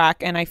backtrack,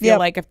 and I feel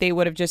like if they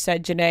would have just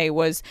said Janae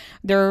was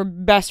their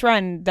best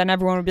friend, then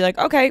everyone would be like,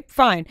 okay,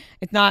 fine.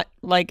 It's not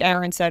like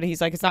Aaron said,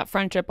 he's like, it's not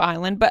Friendship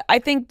Island, but I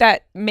think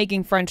that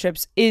making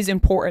friendships is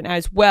important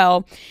as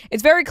well.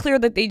 It's very clear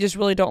that they just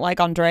really don't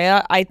like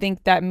Andrea. I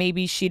think that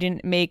maybe she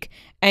didn't make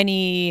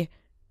any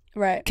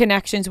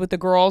connections with the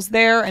girls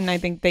there, and I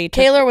think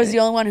Taylor was the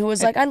only one who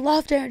was like, I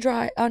loved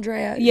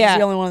Andrea. Yeah,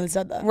 the only one that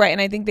said that, right? And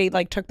I think they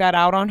like took that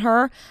out on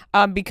her,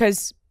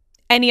 because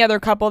any other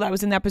couple that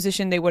was in that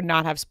position, they would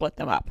not have split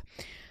them up.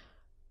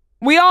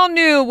 We all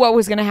knew what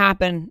was going to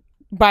happen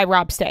by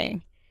Rob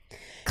staying.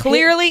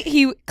 Clearly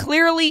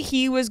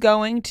he was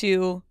going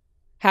to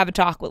have a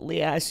talk with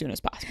Leah as soon as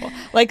possible.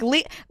 Like,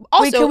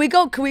 also, Wait,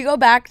 can we go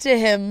back to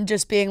him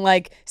just being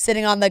like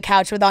sitting on the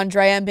couch with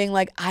Andrea and being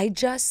like, I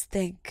just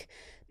think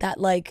that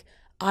like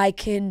I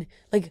can,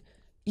 like,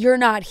 you're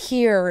not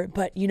here,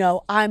 but you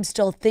know, I'm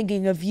still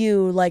thinking of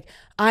you. Like,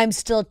 I'm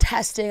still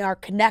testing our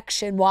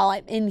connection while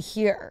I'm in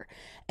here.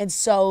 And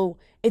so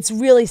it's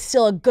really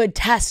still a good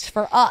test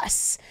for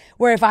us,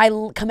 where if I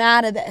come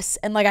out of this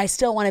and like I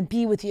still want to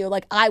be with you,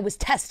 like I was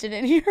tested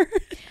in here.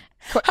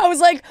 I was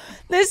like,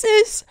 this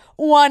is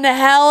one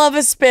hell of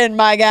a spin,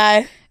 my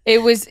guy.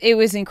 It was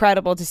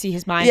incredible to see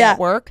his mind at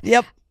work.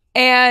 Yep.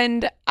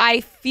 And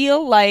I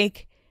feel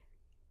like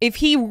if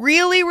he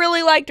really,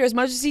 really liked her as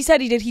much as he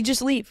said he did, he'd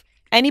just leave.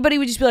 Anybody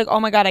would just be like, oh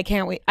my God, I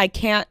can't wait. I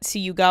can't see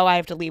you go. I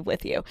have to leave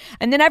with you.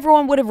 And then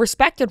everyone would have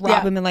respected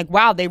Rob and been like,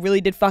 wow, they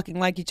really did fucking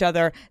like each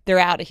other. They're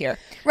out of here.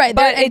 Right.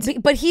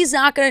 But he's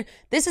not going to,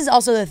 this is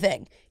also the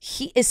thing.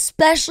 He,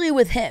 especially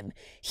with him,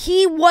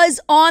 he was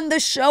on the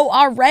show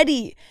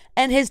already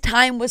and his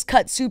time was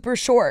cut super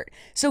short.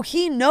 So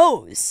he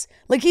knows,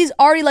 like, he's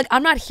already like,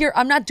 I'm not here.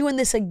 I'm not doing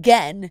this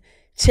again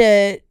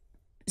to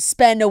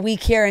spend a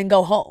week here and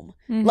go home.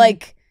 Mm-hmm.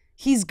 Like,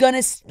 he's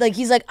gonna, like,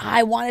 he's like,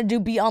 I wanted to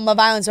be on Love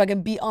Island so I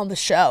can be on the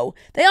show.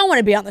 They all want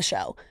to be on the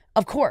show,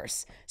 of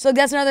course. So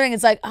that's another thing.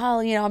 It's like,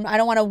 oh, you know, I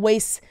don't want to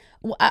waste,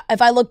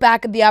 if I look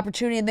back at the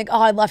opportunity and think,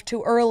 oh, I left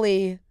too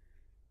early.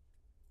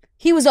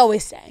 He was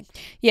always staying.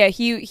 Yeah,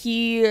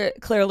 he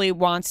clearly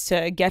wants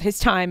to get his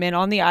time in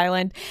on the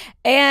island.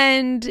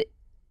 And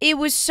it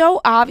was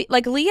so obvious.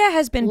 Like, Leah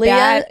has been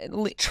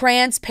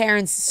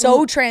transparent,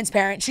 so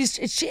transparent.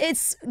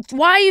 It's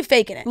why are you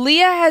faking it?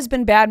 Leah has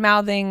been bad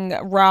mouthing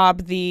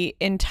Rob the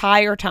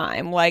entire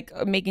time, like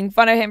making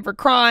fun of him for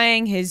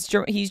crying. He's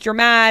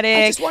dramatic.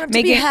 I just want him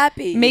to be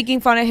happy. Making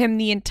fun of him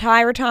the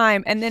entire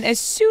time, and then as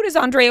soon as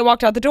Andrea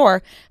walked out the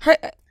door,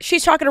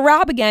 she's talking to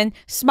Rob again,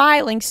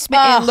 smiling,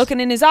 smitten,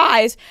 looking in his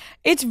eyes.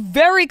 It's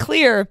very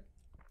clear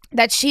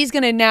that she's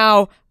gonna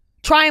now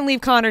try and leave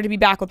Connor to be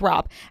back with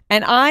Rob.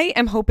 And I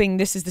am hoping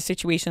this is the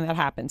situation that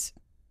happens.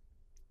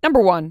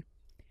 Number one,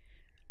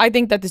 I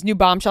think that this new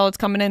bombshell that's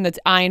coming in that's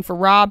eyeing for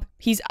Rob,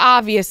 he's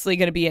obviously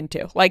going to be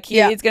into. Like,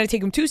 it's going to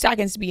take him 2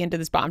 seconds to be into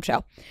this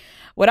bombshell.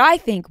 What I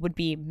think would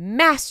be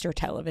master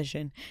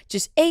television,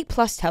 just A+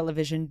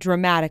 television,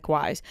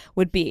 dramatic-wise,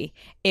 would be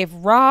if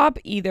Rob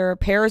either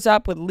pairs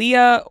up with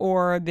Leah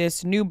or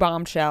this new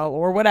bombshell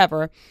or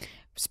whatever,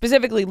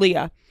 specifically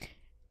Leah,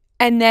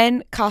 and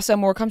then Casa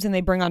Amor comes and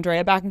they bring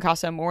Andrea back in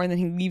Casa Amor, and then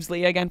he leaves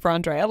Leah again for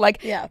Andrea.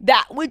 Like,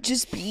 that would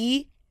just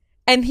be,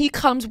 and he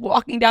comes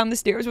walking down the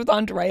stairs with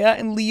Andrea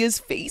and Leah's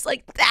face.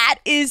 Like, that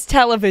is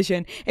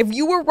television. If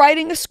you were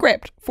writing a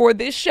script for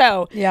this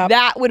show,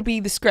 that would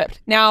be the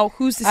script. Now,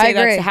 who's to say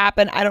that's to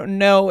happen? I don't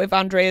know if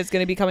Andrea is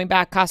going to be coming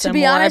back Casa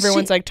Amor.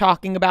 Everyone's like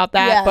talking about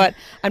that, but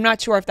I'm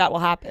not sure if that will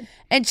happen.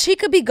 And she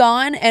could be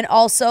gone, and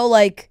also,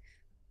 like,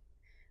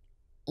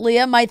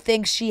 Leah might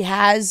think she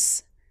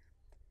has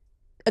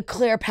a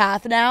clear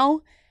path now,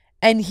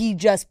 and he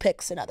just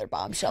picks another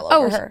bombshell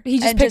over her. He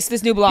just picks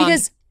this new blonde.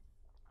 Because,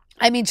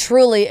 I mean,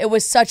 truly, it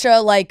was such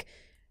a, like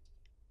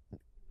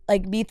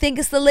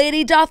methinketh the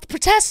lady doth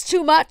protest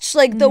too much.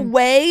 Like, the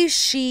way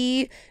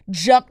she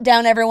jumped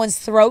down everyone's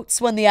throats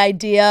when the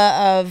idea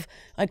of,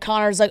 like,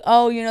 Connor's like,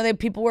 oh, you know,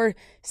 people were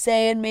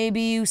saying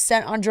maybe you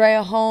sent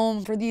Andrea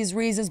home for these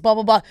reasons, blah,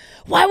 blah, blah.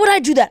 Why would I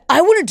do that?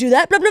 I wouldn't do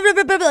that. Blah, blah,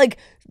 blah, blah, blah. Like,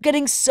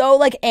 getting so,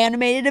 like,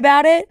 animated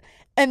about it.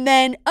 And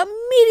then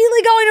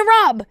immediately going to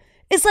Rob.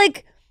 It's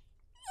like,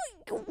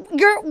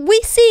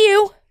 we see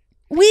you.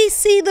 We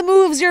see the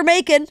moves you're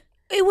making.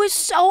 It was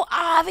so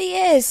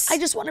obvious. I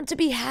just want him to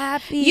be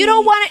happy. You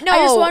don't want it. No. I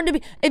just want him to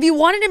be. If you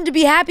wanted him to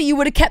be happy, you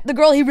would have kept the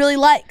girl he really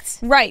liked.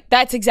 Right.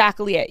 That's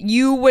exactly it.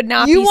 You would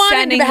not be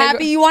sending him to be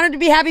happy. You want him to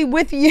be happy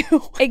with you.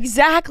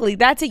 Exactly.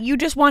 That's it. You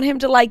just want him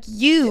to like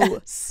you.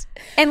 Yes.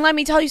 And let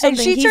me tell you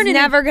something. He's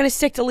never going to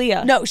stick to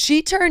Leah. No,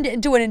 she turned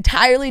into an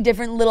entirely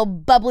different little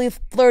bubbly,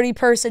 flirty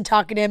person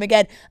talking to him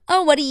again.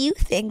 Oh, what are you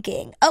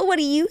thinking? Oh, what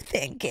are you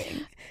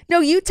thinking? No,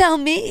 you tell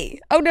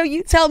me. Oh, no,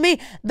 you tell me.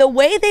 The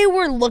way they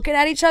were looking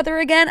at each other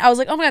again, I was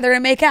like, oh my God, they're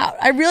going to make out.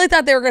 I really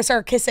thought they were going to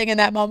start kissing in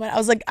that moment. I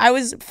was like, I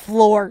was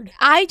floored.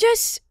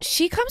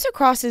 She comes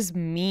across as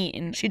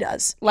mean. She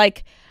does.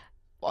 Like,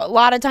 a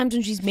lot of times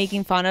when she's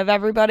making fun of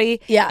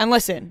everybody. Yeah. And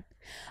listen,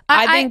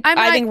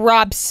 I think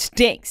Rob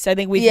stinks. I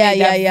think we've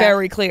made that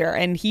very clear,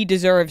 and he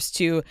deserves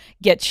to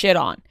get shit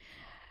on.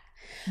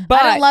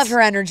 But I don't love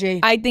her energy.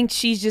 I think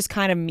she's just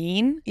kind of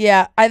mean.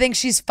 Yeah, I think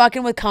she's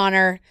fucking with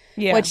Connor.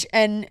 Yeah.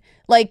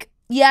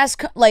 Yes,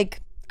 like,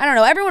 I don't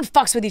know, everyone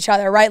fucks with each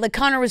other, right? Like,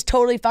 Connor was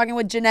totally fucking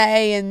with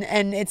Janae,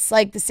 and it's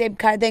like the same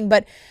kind of thing.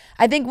 But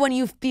I think when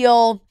you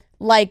feel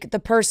like the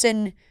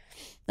person,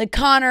 like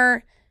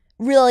Connor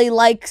really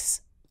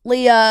likes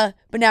Leah,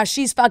 but now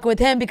she's fucking with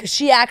him because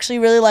she actually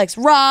really likes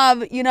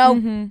Rob, you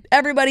know?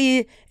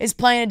 Everybody is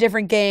playing a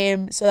different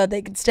game so that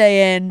they can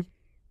stay in.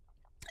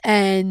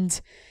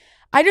 And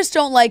I just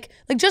don't like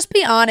just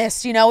be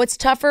honest, you know? It's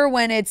tougher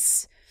when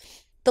it's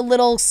the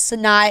little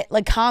snide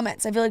like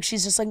comments. I feel like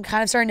she's just like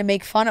kind of starting to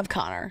make fun of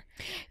Connor.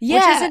 Yeah.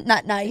 Which isn't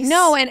not nice.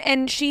 No,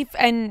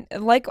 and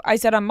like I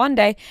said on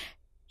Monday,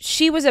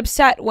 she was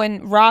upset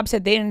when Rob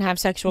said they didn't have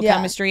sexual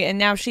chemistry, and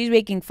now she's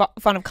making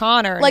fun of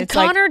Connor. And like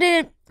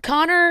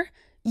Connor,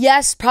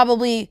 yes,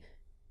 probably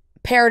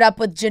paired up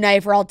with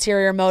Janae for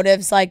ulterior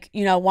motives, like,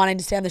 you know, wanting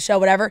to stay on the show,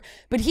 whatever.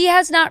 But he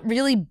has not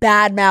really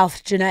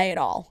bad-mouthed Janae at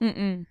all.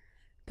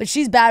 But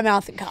she's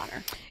bad-mouthing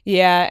Connor.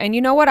 Yeah, and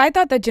you know what? I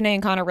thought that Janae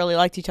and Connor really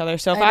liked each other.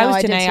 So if I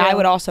was Janae, I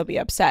would also be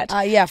upset.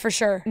 Yeah, for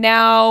sure.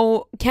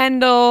 Now,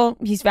 Kendall,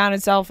 he's found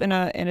himself in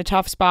a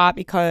tough spot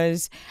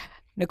because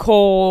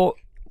Nicole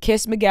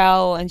kissed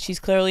Miguel, and she's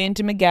clearly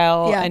into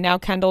Miguel. Yeah. And now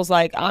Kendall's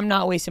like, I'm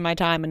not wasting my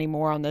time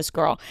anymore on this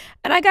girl.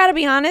 And I gotta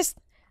be honest,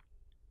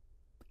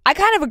 I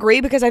kind of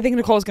agree because I think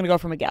Nicole's gonna go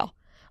for Miguel.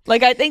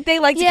 Like, I think they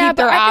like to keep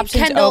their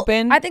options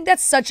open. I think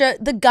that's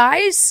the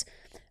guys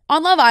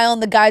on Love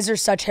Island, the guys are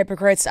such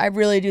hypocrites. I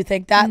really do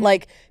think that.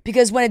 Like,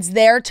 because when it's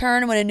their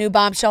turn, when a new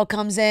bombshell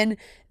comes in,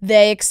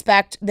 they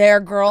expect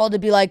their girl to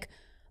be like,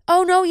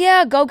 oh no,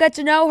 yeah, go get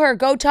to know her,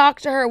 go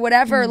talk to her,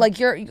 whatever. Like,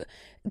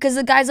 because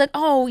the guy's like,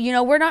 oh, you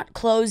know, we're not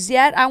closed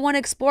yet. I want to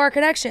explore our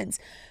connections.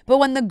 But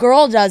when the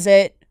girl does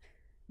it,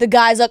 the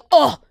guy's like,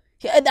 oh,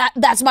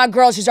 that's my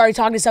girl. She's already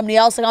talking to somebody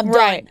else. Like, I'm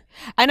done.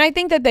 And I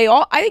think that they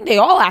all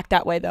act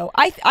that way, though.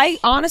 I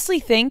honestly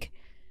think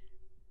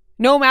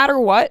no matter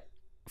what,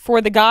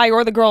 for the guy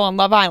or the girl on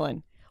Love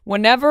Island,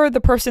 whenever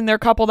the person they're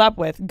coupled up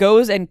with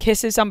goes and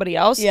kisses somebody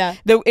else,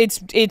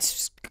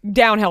 it's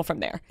downhill from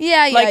there.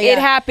 It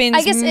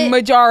happens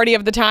majority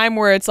of the time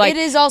where it's like, it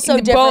is also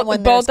different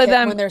when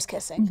there's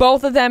kissing.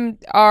 Both of them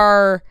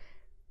are.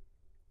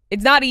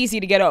 It's not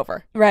easy to get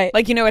over, right?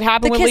 Like, you know, it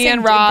happened with Lee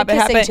and Rob. The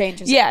kissing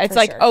changes. Yeah, it's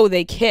like, oh,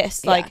 they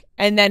kissed, like,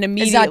 and then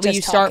immediately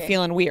you start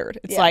feeling weird.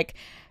 It's like,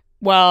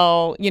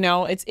 well, you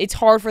know, it's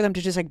hard for them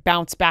to just like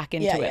bounce back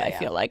into it. I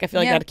feel like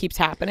that keeps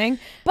happening.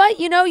 But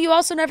you know, you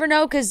also never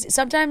know, because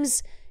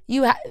sometimes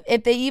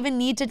if they even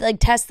need to like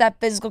test that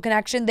physical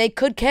connection, they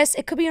could kiss.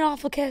 It could be an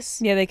awful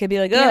kiss. Yeah, they could be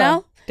like, oh, you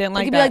know, didn't like that.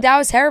 They could be like, that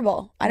was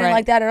terrible. I didn't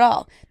like that at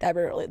all. That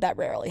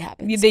rarely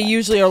happens. They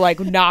usually are like,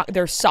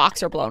 their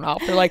socks are blown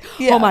off. They're like,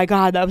 oh my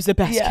God, that was the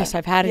best kiss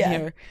I've had in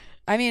here.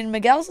 I mean,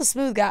 Miguel's a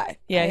smooth guy.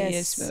 Yeah, he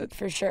is smooth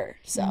for sure.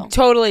 So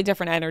totally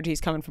different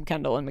energies coming from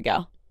Kendall and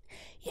Miguel.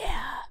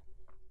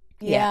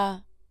 Yeah.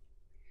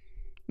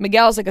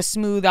 Miguel's like a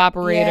smooth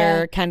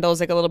operator. Kendall's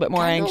like a little bit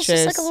more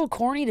anxious. Just like a little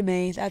corny to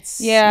me. That's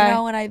you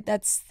know, and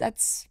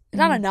that's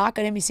not a knock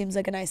on him. He seems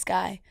like a nice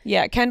guy.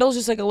 Yeah, Kendall's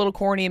just like a little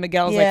corny, and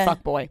Miguel's like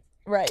fuck boy.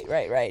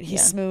 Right.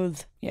 He's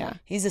smooth. Yeah.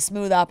 He's a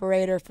smooth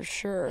operator for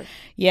sure.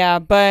 Yeah,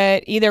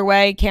 but either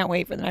way, can't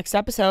wait for the next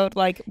episode.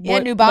 Like,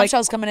 new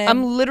bombshells coming in.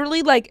 I'm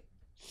literally like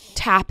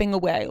tapping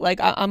away. Like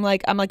I'm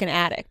like an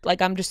addict.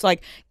 Like, I'm just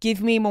like,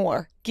 give me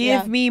more.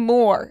 Give me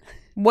more.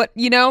 What,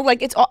 you know,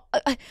 like, it's all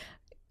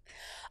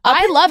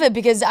I love it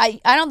because I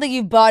don't think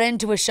you've bought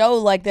into a show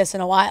like this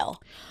in a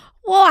while.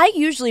 Well, I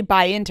usually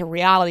buy into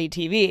reality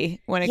TV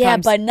when it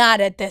comes. Yeah, but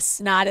not at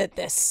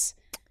this.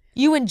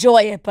 You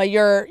enjoy it, but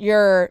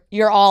you're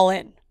all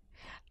in.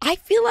 I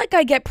feel like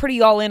I get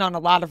pretty all in on a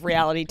lot of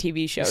reality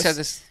TV shows. You said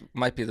this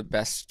might be the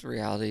best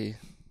reality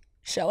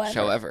show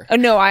ever. Oh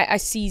no, I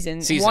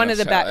season one of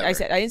the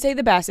best. I didn't say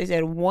the best. I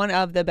said one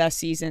of the best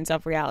seasons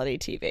of reality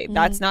TV.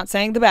 That's not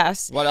saying the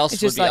best. What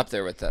else would be up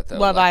there with that though?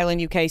 Love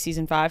Island UK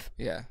season 5.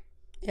 Yeah.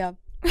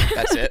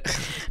 That's it.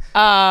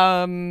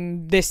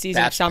 This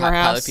season of Summer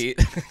House.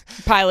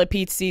 Pilot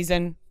Pete's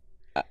season.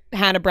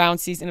 Hannah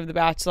Brown's season of The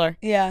Bachelor.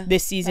 Yeah.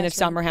 This season of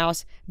Summer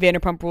House.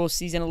 Vanderpump Rules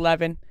season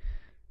 11.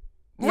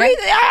 Yeah.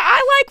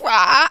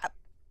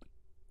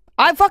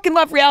 I fucking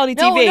love reality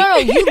TV. No,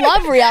 you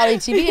love reality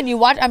TV and you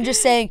watch. I'm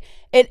just saying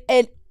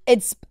I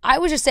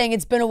was just saying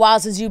it's been a while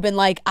since you've been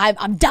like,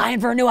 I'm dying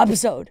for a new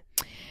episode.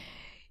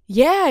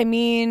 Yeah, I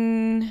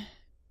mean,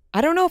 I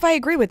don't know if I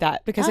agree with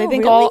that because I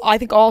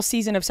think all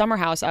season of Summer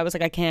House, I was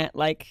like, I can't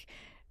like.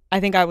 I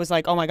think I was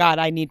like, oh my God,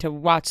 I need to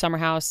watch Summer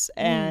House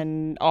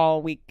and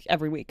all week,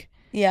 every week.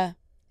 Yeah.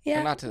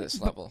 But not to this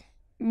level.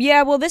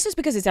 Yeah, well, this is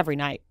because it's every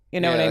night.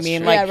 You know what I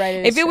mean? True. Like,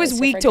 if it was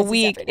week to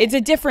week, it's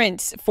a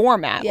different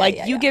format.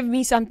 You give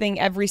me something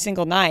every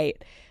single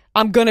night,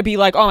 I'm gonna be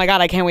like, oh my God,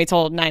 I can't wait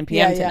till 9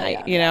 p.m.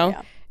 tonight. You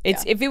know,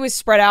 if it was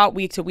spread out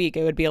week to week,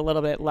 it would be a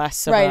little bit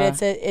less.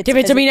 Give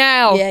it to me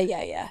now.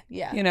 Yeah.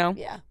 You know.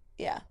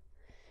 Yeah.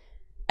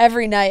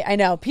 Every night, I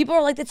know. People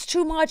are like, it's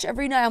too much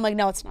every night. I'm like,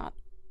 no, it's not.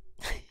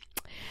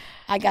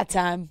 I got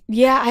time.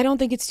 Yeah, I don't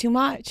think it's too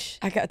much.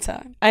 I got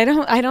time.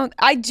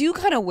 I do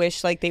kind of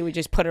wish like they would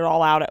just put it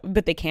all out,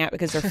 but they can't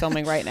because they're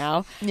filming right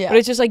now. Yeah. But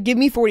it's just like, give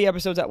me 40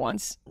 episodes at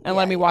once and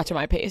let me watch at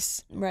my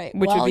pace. Right.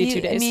 Which would be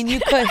 2 days. I mean,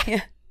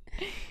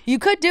 you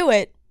could do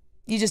it.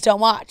 You just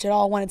don't watch it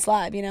all when it's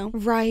live, you know?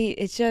 Right.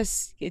 It's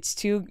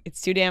too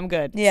damn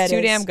good. Yeah, it's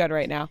too damn good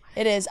right now.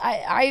 It is.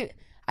 I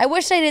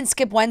wish I didn't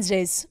skip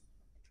Wednesdays.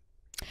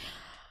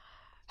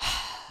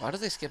 Why do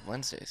they skip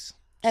Wednesdays?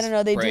 I don't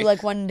know. They Break. do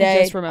like one day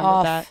I just remembered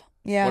off. that.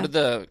 Yeah. What do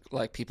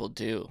the people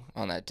do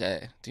on that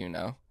day? Do you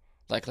know?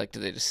 Like do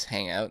they just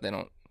hang out?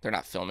 They're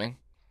not filming?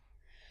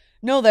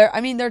 No,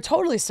 they're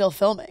totally still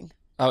filming.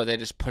 Oh, they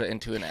just put it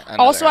into an another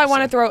Also, I want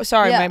to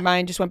episode. throw. My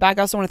mind just went back.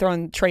 I also want to throw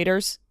in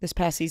Traitors. This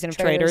past season of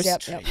Traitors.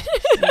 Yep.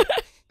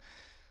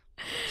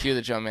 Cue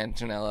the Joe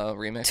Manganiello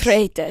remix.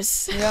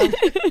 Traitors. Yeah.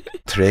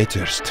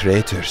 Traitors.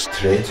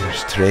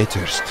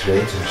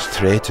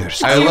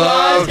 I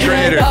love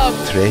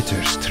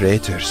Traitors.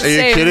 Traitors. Are you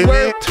Say kidding me?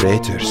 word.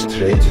 Traitors. Love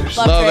Traitors.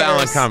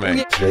 Alan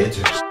Cumming.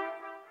 Traitors.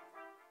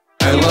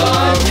 I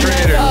love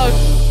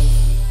Traitors.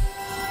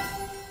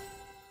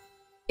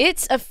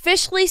 It's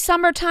officially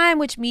summertime,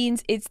 which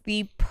means it's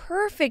the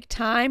perfect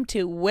time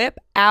to whip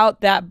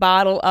out that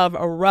bottle of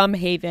Rum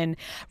Haven.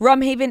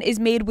 Rum Haven is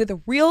made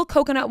with real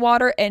coconut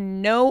water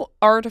and no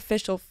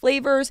artificial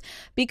flavors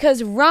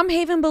because Rum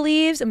Haven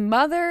believes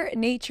Mother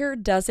Nature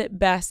does it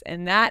best,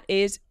 and that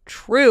is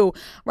true.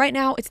 Right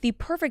now, it's the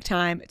perfect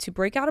time to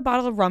break out a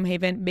bottle of Rum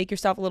Haven, make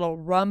yourself a little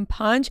rum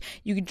punch.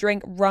 You can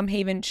drink Rum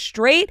Haven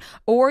straight,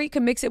 or you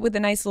can mix it with a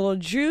nice little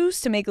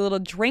juice to make a little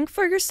drink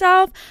for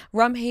yourself.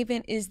 Rum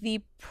Haven is the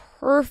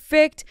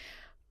perfect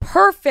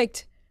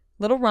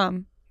little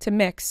rum to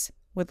mix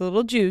with a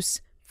little juice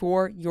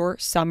for your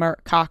summer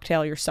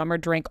cocktail, your summer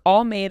drink,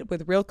 all made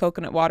with real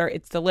coconut water.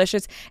 It's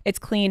delicious, it's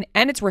clean,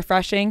 and it's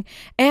refreshing.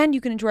 And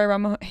you can enjoy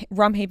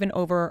Rum Haven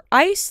over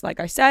ice, like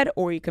I said,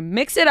 or you can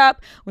mix it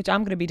up, which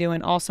I'm going to be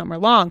doing all summer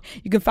long.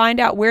 You can find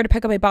out where to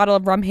pick up a bottle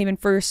of Rum Haven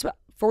for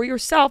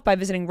yourself by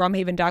visiting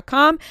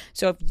rumhaven.com.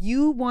 So if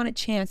you want a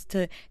chance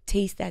to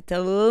taste that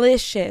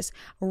delicious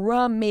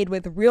rum made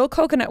with real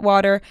coconut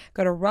water,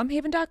 go to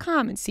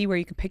rumhaven.com and see where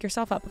you can pick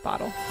yourself up a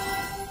bottle.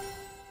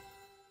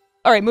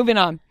 All right, moving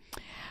on.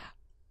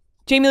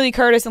 Jamie Lee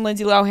Curtis and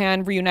Lindsay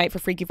Lohan reunite for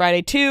Freaky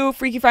Friday 2.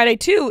 Freaky Friday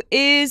 2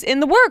 is in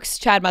the works.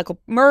 Chad Michael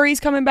Murray's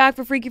coming back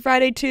for Freaky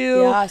Friday 2.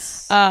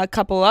 Yes. A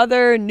couple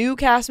other new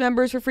cast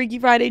members for Freaky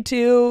Friday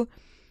 2.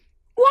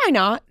 Why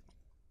not?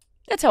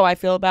 That's how I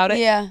feel about it.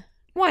 Yeah.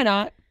 Why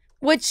not?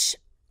 Which,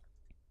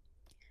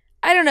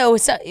 I don't know.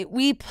 It's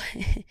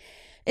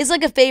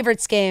like a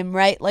favorites game,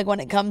 right? Like when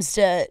it comes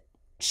to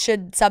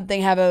should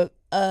something have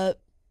a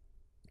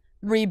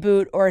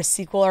reboot or a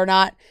sequel or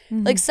not.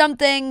 Mm-hmm. Like some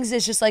things,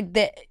 it's just like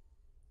that,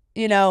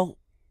 you know,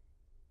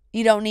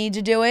 you don't need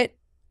to do it.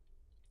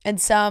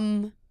 And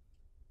some,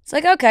 it's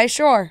like, okay,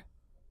 sure.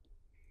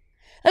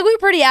 Like we were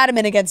pretty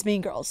adamant against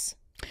Mean Girls.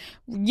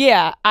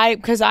 Yeah,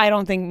 because I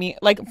don't think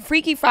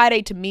Freaky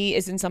Friday to me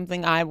isn't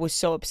something I was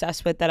so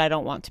obsessed with that I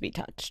don't want to be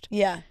touched.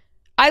 Yeah.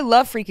 I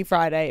love Freaky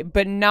Friday,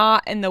 but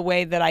not in the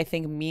way that I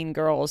think Mean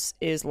Girls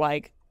is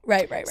like.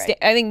 Right.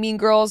 I think Mean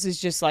Girls is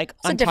just like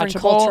It's untouchable. a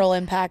different cultural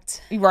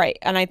impact. Right,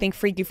 and I think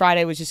Freaky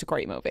Friday was just a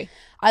great movie.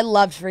 I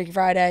loved Freaky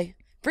Friday.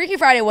 Freaky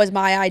Friday was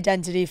my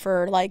identity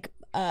for like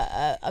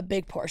a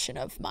big portion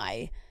of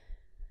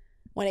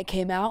when it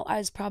came out. I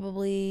was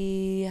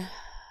probably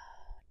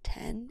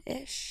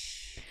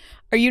 10-ish.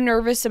 Are you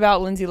nervous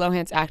about Lindsay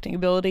Lohan's acting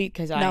ability?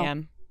 Because I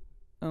am.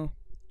 Oh.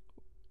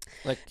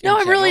 No,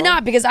 I'm really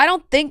not, because I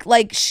don't think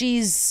like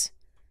she's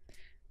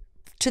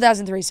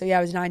 2003. So yeah,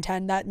 I was 9,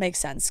 10. That makes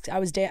sense. I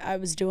was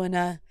doing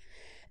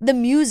the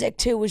music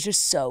too was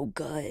just so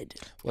good.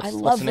 I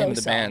love what's the name of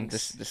the those band?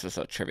 songs. This was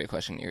a trivia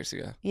question years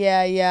ago.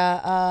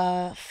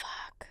 Yeah.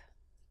 Fuck.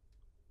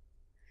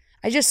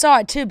 I just saw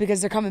it too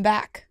because they're coming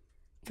back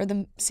for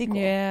the sequel.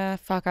 Yeah,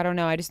 fuck, I don't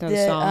know. I just know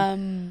the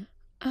song.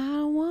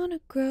 I wanna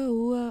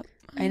grow up.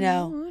 I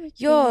know.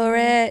 You're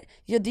it.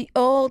 You're the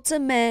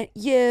ultimate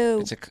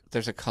you.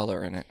 There's a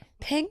color in it.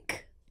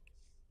 Pink?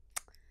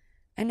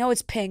 I know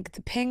it's pink.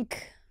 The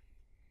pink.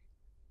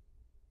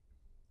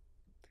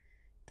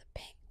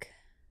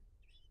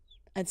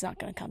 It's not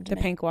going to come to The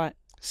me. pink what?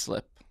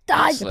 Slip.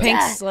 The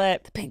Pink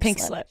slip. The pink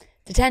slip.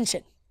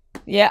 Detention.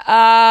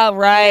 Yeah.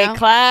 Right. You know?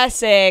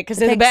 Classic. Because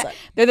The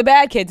they're the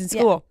bad kids in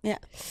school. Yeah.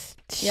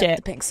 Shit. Yep,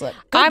 the pink slip.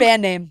 Good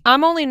band name.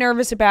 I'm only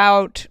nervous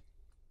about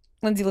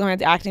Lindsay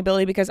Lohan's acting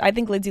ability because I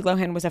think Lindsay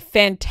Lohan was a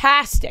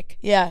fantastic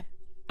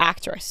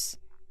actress.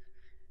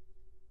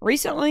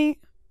 Recently,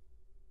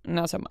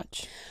 not so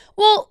much.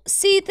 Well,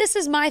 see, this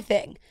is my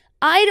thing.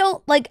 I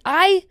don't like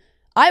I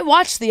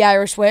watched The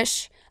Irish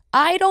Wish.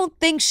 I don't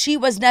think she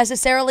was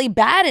necessarily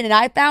bad in it.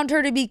 I found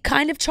her to be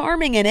kind of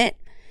charming in it.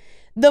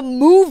 The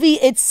movie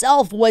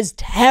itself was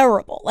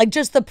terrible. Like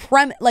just the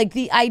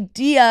the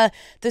idea,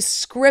 the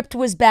script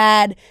was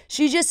bad.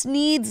 She just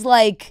needs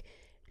like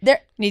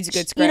there needs a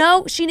good script. You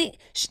know,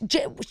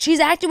 she's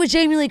acting with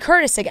Jamie Lee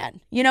Curtis again.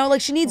 You know,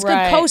 like she needs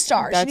good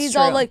co-stars. She needs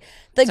all like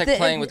it's like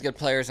playing with good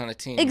players on a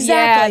team.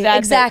 Exactly,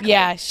 exactly.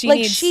 Yeah, she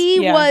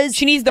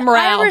needs the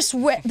morale.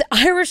 The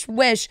Irish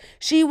Wish.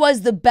 She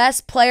was the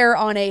best player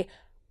on a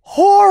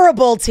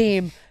horrible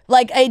team,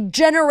 like a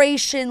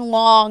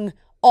generation-long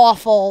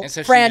awful and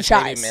so franchise. She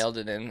just maybe mailed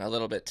it in a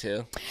little bit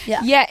too.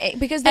 Yeah,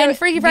 because and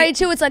Freaky Friday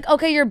 2, it's like,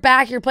 okay, you're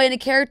back, you're playing a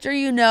character,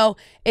 you know,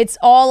 it's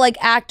all like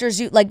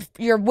actors,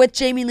 you're with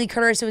Jamie Lee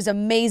Curtis, who is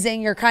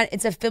amazing.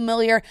 It's a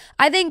familiar.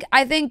 I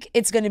think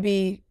it's gonna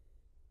be.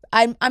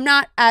 I'm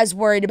not as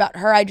worried about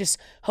her. I just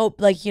hope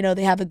they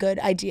have a good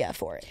idea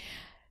for it.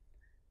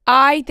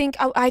 I think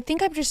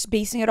I'm just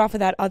basing it off of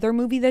that other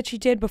movie that she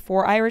did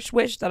before Irish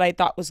Witch that I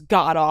thought was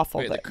god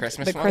awful. The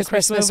Christmas the one?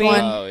 Christmas Christmas movie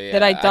one. Oh, yeah.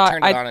 that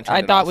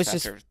I thought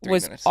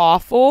was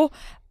awful.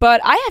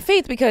 But I have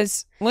faith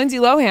because Lindsay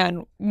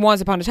Lohan,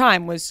 once upon a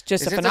time, was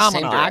just a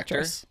phenomenal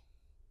actress.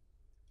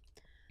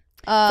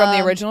 From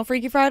the original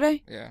Freaky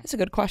Friday? Yeah. That's a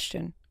good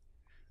question.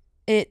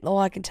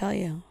 I can tell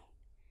you.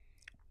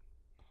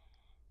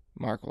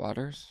 Mark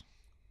Waters.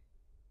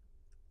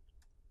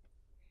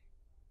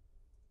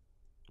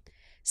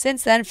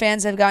 Since then,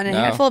 fans have gotten a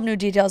handful of new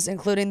details,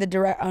 including the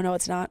direct. Oh no,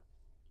 it's not.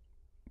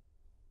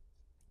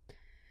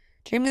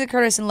 Jamie Lee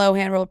Curtis and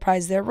Lohan will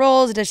reprise their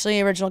roles.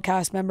 Additionally, original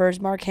cast members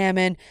Mark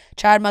Hamill,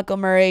 Chad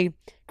Michael-Murray,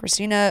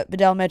 Christina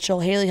Bedell Mitchell,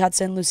 Haley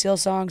Hudson, Lucille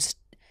Songs,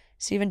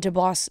 Stephen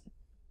Tobolowsky.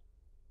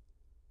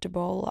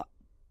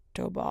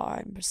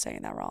 I'm just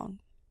saying that wrong.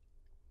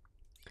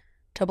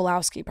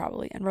 Tobolowsky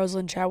probably, and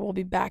Rosalind Chow will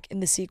be back in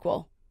the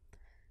sequel.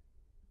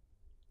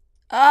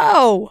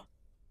 Oh.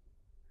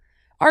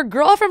 Our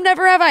girl from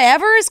Never Have I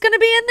Ever is going to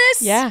be in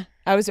this? Yeah.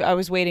 I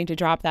was waiting to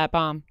drop that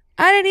bomb.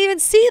 I didn't even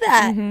see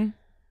that. Mm-hmm.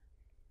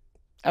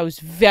 I was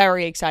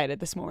very excited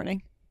this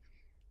morning.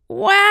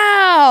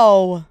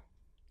 Wow.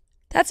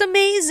 That's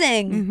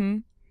amazing. Mm-hmm.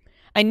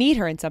 I need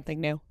her in something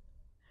new.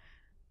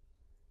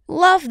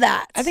 Love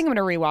that. I think I'm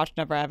going to rewatch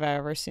Never Have I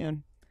Ever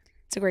soon.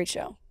 It's a great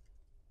show.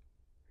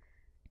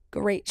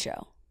 Great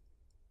show.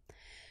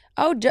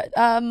 Oh,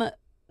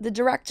 the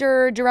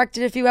director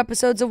directed a few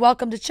episodes of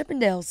Welcome to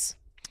Chippendales.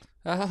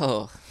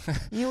 Oh.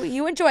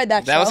 You enjoyed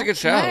that show. That was a good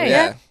show. Right.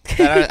 Yeah.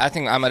 I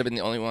think I might have been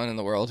the only one in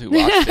the world who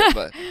watched it,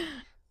 but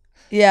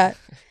yeah.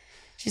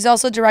 She's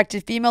also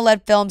directed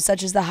female-led films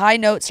such as The High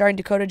Note starring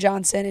Dakota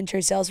Johnson and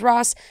Tracee Ellis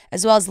Ross,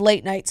 as well as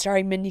Late Night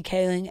starring Mindy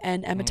Kaling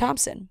and Emma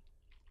Thompson.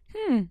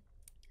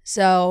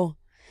 So,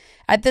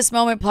 at this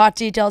moment, plot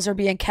details are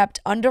being kept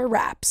under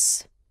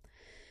wraps.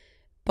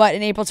 But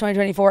in April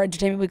 2024,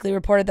 Entertainment Weekly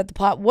reported that the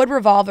plot would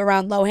revolve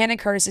around Lohan and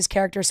Curtis's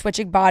characters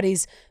switching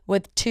bodies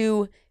with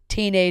two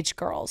teenage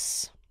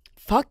girls.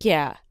 Fuck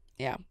yeah.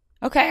 Yeah.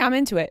 Okay, I'm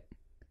into it.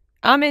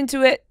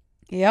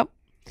 Yep.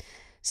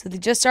 So they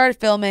just started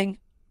filming,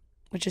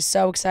 which is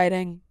so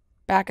exciting.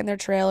 Back in their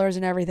trailers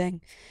and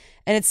everything.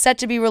 And it's set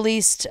to be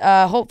released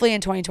hopefully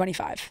in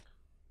 2025.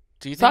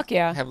 Do you think, fuck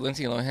yeah. Have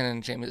Lindsay Lohan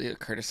and Jamie Lee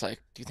Curtis, do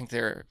you think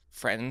they're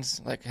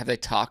friends? Like, have they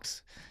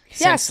talked yes.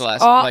 since the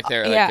last,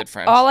 they're good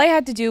friends? All I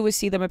had to do was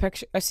see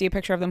a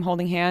picture of them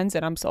holding hands,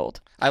 and I'm sold.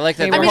 I like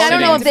that. I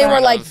don't know if they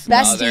were like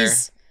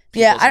besties.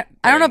 Yeah,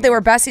 I don't know if they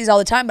were besties all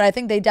the time, but I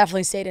think they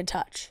definitely stayed in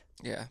touch.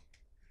 Yeah.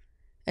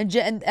 And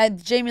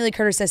Jamie Lee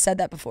Curtis has said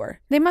that before.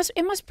 It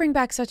must bring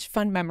back such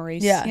fun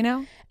memories. Yeah. You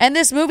know? And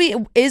this movie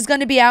is going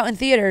to be out in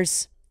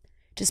theaters,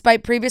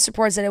 despite previous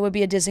reports that it would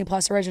be a Disney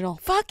Plus original.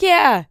 Fuck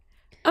yeah.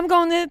 I'm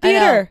going to the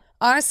theater.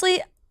 Honestly,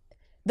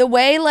 the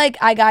way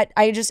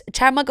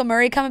Chad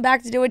Michael-Murray coming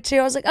back to do it too,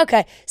 I was like,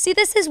 okay, see,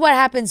 this is what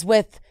happens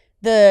with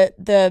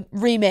the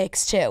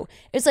remakes too.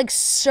 It's like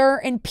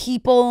certain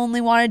people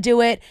only want to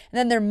do it, and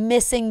then they're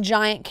missing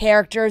giant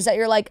characters that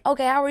you're like,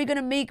 okay, how are you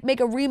gonna make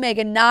a remake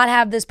and not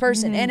have this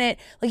person in it?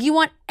 Like, you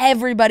want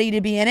everybody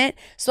to be in it.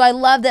 So I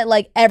love that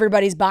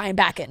everybody's buying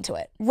back into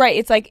it. Right.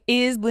 It's like,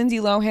 is Lindsay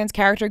Lohan's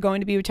character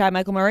going to be with Chad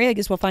Michael-Murray? I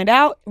guess we'll find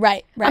out.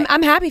 Right.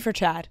 I'm happy for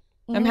Chad.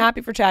 I'm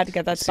happy for Chad to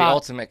get that it's spot. The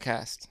ultimate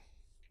cast.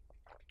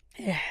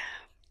 Yeah.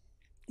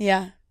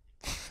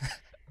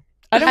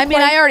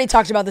 I already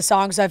talked about the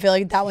song, so I feel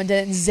like that one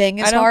didn't zing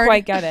as hard. I don't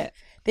quite get it.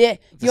 The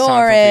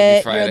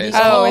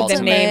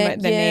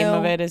name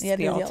of it is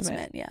the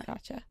ultimate. Yeah.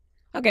 Gotcha.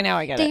 Okay, now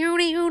I get it.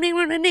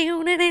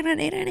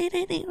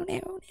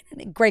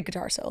 Great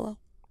guitar solo.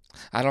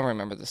 I don't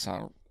remember the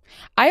song.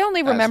 I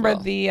only remember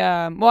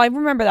I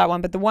remember that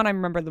one, but the one I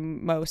remember the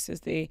most is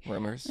the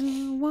Rumors.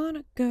 I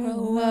wanna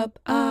grow up,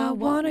 I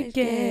wanna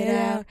get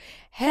out.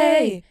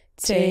 Hey,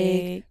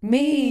 take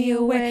me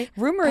away.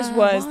 Rumors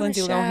was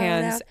Lindsay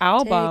Lohan's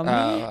album,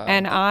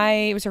 and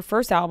it was her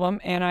first album,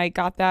 and I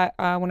got that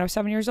when I was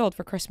 7 years old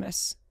for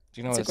Christmas.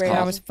 Do you know what it's called?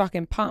 I was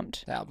fucking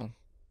pumped. The album.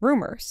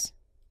 Rumors.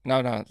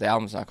 No, the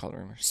album's not called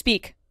Rumors.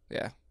 Speak.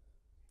 Yeah.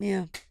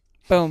 Yeah.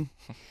 Boom.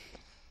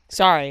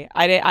 Sorry,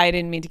 I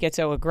didn't mean to get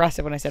so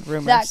aggressive when I said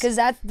Rumors. Because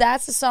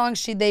that's the song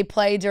they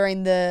play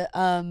during the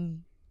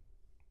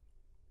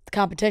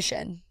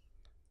competition.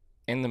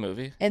 In the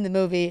movie? In the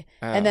movie.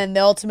 And then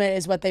the ultimate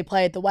is what they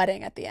play at the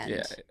wedding at the end.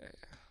 Yeah.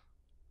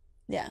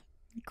 Yeah.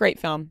 Great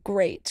film.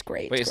 Great.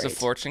 Wait, is the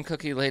fortune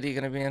cookie lady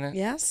going to be in it?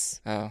 Yes.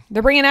 Oh.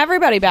 They're bringing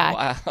everybody back.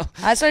 Wow.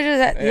 That's what I just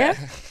said. Yeah.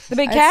 The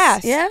big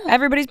cast. Yeah.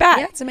 Everybody's back.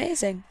 Yeah, it's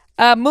amazing.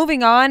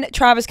 Moving on,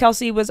 Travis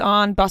Kelce was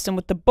on Bustin'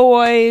 with the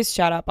Boys.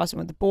 Shout out Bustin'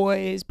 with the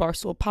Boys,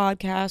 Barstool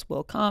Podcast,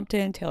 Will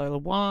Compton, Taylor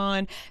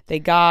Lewan. They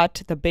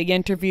got the big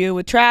interview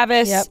with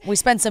Travis. Yep. We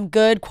spent some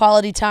good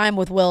quality time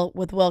with Will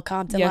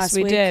Compton last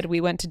week. Yes, we did.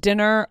 We went to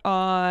dinner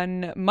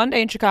on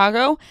Monday in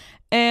Chicago,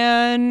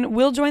 and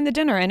Will joined the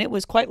dinner, and it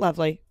was quite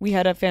lovely. We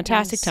had a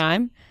fantastic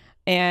time,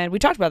 and we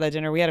talked about that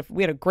dinner. We had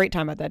a great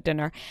time at that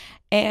dinner,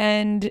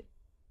 and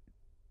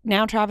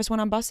now Travis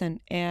went on Bussin',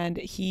 and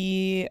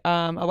he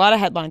a lot of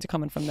headlines are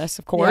coming from this,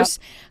 of course.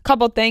 A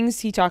couple things.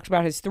 He talked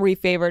about his 3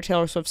 favorite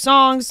Taylor Swift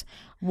songs: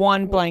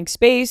 1, Blank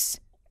Space;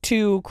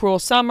 2, Cruel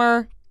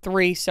Summer;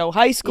 3, So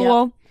High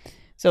School.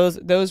 So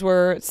those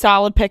were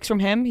solid picks from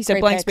him. He said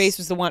Great Blank picks. Space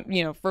was the one,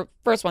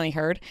 first one he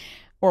heard,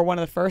 or one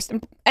of the first.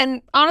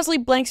 And honestly,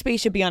 Blank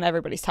Space should be on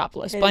everybody's top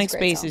list. Blank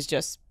Space is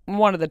just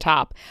one of the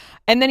top.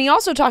 And then he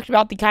also talked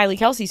about the Kylie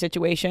Kelce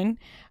situation,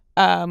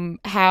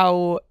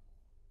 how,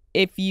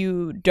 if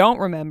you don't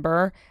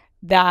remember,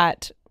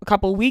 that a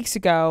couple weeks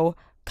ago,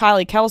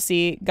 Kylie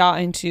Kelce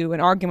got into an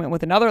argument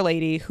with another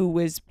lady who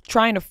was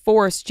trying to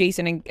force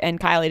Jason and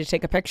Kylie to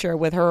take a picture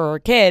with her or her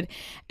kid.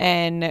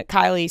 And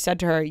Kylie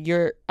said to her,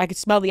 I could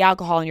smell the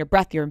alcohol in your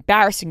breath. You're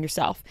embarrassing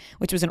yourself,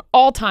 which was an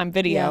all-time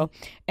video.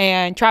 Yeah.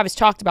 And Travis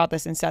talked about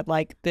this and said,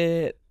 like,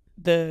 the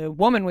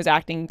woman was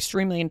acting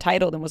extremely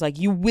entitled and was like,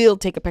 you will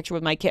take a picture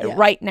with my kid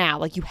right now.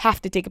 Like, you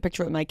have to take a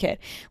picture with my kid,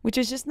 which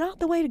is just not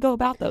the way to go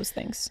about those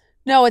things.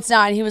 No, it's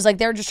not. And he was like,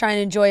 they're just trying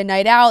to enjoy a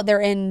night out.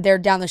 They're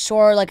down the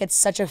shore. Like, it's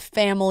such a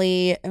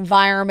family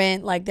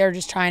environment. Like, they're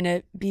just trying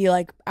to be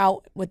like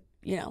out with,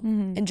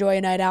 enjoy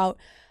a night out.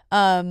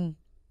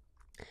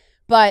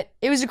 But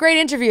it was a great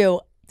interview.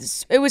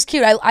 It was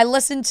cute. I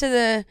listened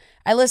to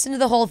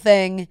the whole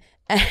thing,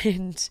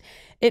 and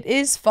it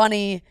is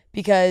funny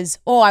because,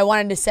 I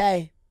wanted to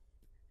say,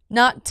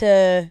 not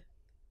to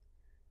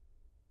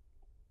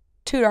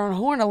toot our own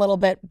horn a little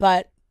bit,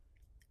 but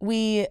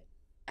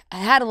I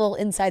had a little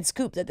inside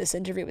scoop that this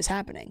interview was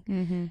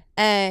happening.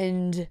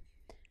 And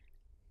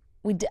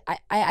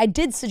I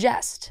did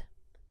suggest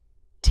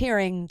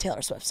tiering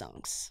Taylor Swift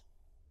songs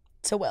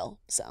to Will.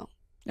 So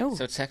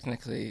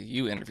technically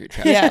you interviewed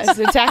Travis. Yeah,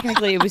 so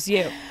technically it was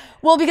you.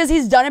 Well, because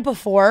he's done it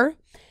before.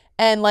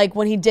 And like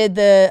when he did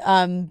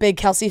the big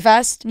Kelce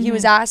Fest, he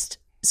was asked.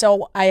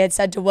 So I had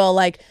said to Will,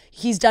 like,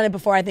 he's done it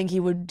before. I think he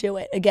would do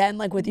it again,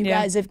 like with you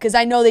guys, because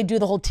I know they do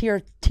the whole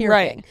tier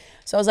thing.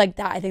 So I was like,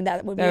 I think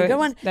that would be a good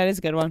one. That is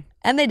a good one.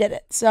 And they did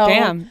it. So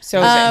damn.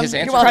 So his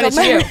answers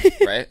were you,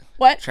 right?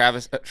 What?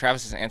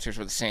 Travis's answers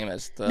were the same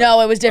as the. No,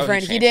 it was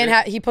different. He didn't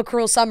have. He put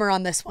Cruel Summer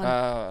on this one.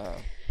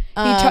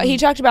 He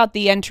talked about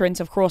the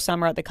entrance of Cruel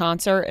Summer at the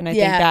concert, and I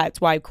think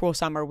that's why Cruel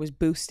Summer was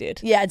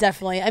boosted. Yeah,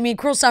 definitely. I mean,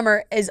 Cruel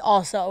Summer is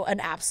also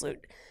an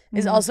absolute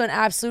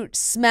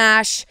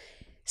smash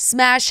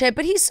hit.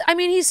 But he's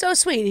so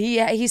sweet.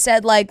 He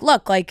said, like,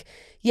 look, like,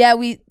 yeah,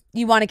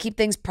 you want to keep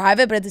things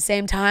private, but at the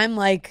same time,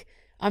 like,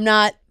 I'm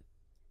not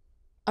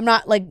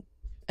like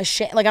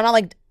ashamed. Like, I'm not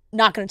like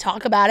not going to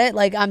talk about it.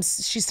 Like,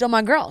 she's still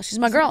my girl. She's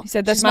my girl. He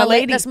said, that's my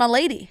lady. That's my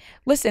lady.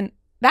 Listen,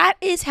 that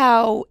is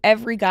how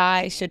every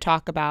guy should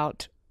talk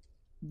about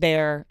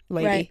their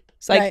lady. Right.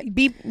 It's like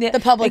be the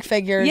public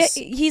figures.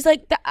 Yeah, he's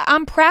like,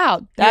 I'm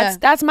proud.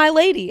 That's my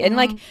lady, and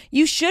like,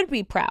 you should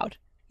be proud.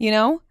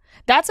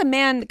 That's a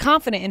man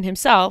confident in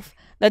himself.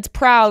 That's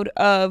proud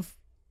of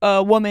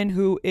a woman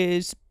who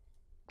is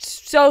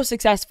so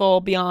successful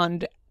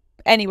beyond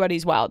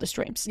anybody's wildest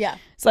dreams. Yeah,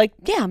 it's like,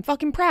 I'm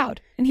fucking proud,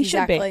 and he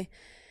should be.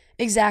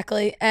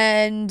 Exactly.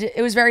 And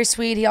it was very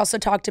sweet. He also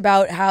talked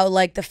about how,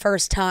 like, the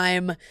first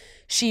time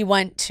she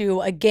went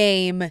to a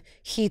game,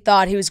 he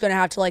thought he was going to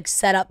have to, like,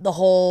 set up the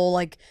whole,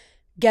 like,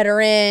 get her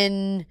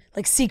in,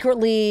 like,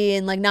 secretly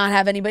and, like, not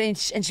have anybody.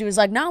 And she was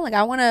like, no, like,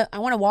 I want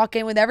to walk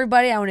in with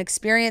everybody. I want to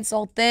experience the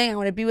whole thing. I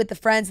want to be with the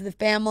friends and the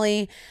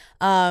family.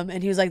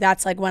 And he was like,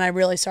 that's, like, when I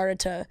really started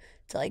to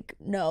like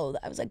know.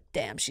 I was like,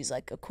 damn, she's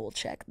like a cool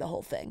chick, the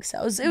whole thing.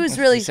 So it was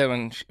really. He said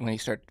when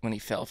he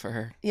fell for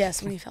her.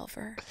 Yes, when he fell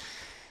for her.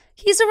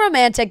 He's a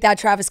romantic, that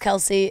Travis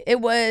Kelce.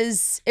 It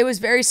was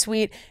very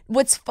sweet.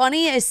 What's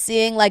funny is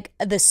seeing, like,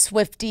 the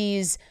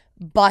Swifties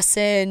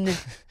bussin'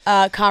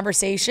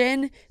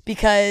 conversation,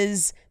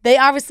 because they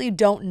obviously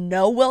don't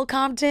know Will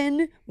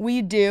Compton.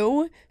 We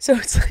do. So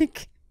it's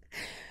like,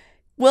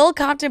 Will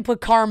Compton put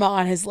Karma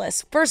on his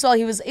list. First of all,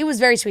 it was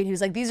very sweet. He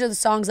was like, these are the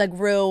songs, like,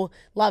 Rue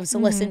loves to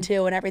listen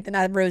to and everything.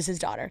 That Rue's his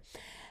daughter.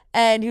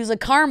 And he was like,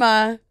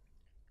 Karma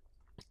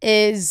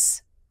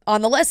is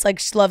on the list. Like,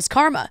 she loves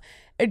Karma.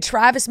 And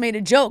Travis made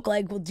a joke,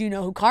 like, well, do you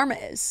know who Karma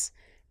is?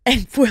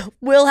 And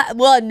Will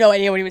had no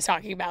idea what he was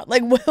talking about.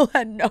 Like, Will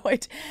had no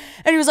idea.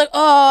 And he was like,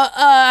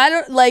 I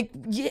don't, like,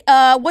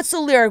 what's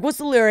the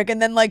lyric?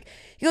 And then, like,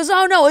 He goes,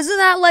 oh no, isn't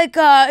that like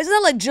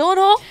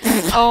Gyllenhaal?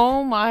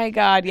 Oh my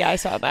God. Yeah, I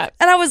saw that.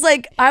 And I was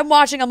like, I'm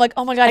watching. I'm like,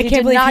 oh my God, I he can't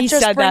did believe not he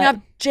just said bring that.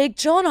 up Jake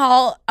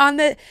Gyllenhaal on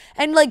the,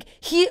 and like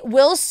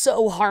Will's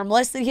so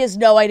harmless that he has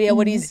no idea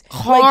what he's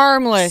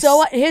harmless.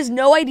 So he has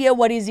no idea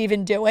what he's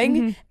even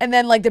doing. And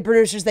then like the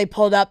producers, they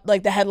pulled up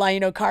like the headline, you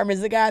know, Karma's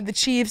the guy, the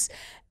Chiefs,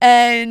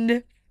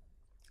 and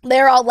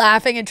they're all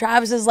laughing. And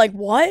Travis is like,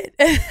 what?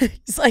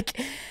 He's like,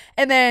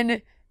 and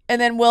then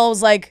Will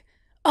was like,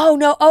 oh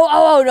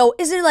no,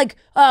 isn't it like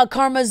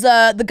Karma's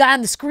the guy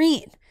on the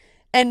screen?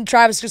 And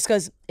Travis just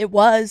goes, it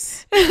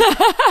was.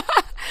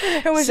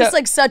 It was just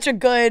like such a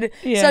good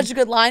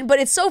line. But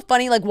it's so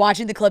funny like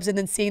watching the clips and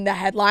then seeing the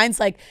headlines.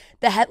 Like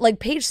like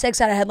page 6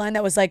 had a headline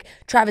that was like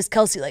Travis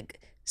Kelce like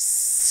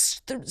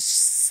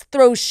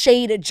throws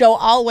shade at Joe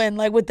Alwyn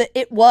like with the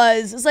it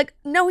was. It's like,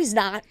 no, he's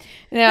not.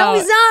 No,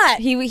 he's not.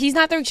 He's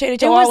not throwing shade at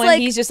Joe Alwyn. Like,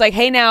 he's just like,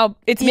 hey, now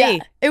it's me.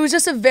 It was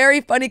just a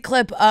very funny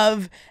clip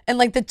of, and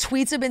like the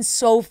tweets have been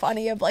so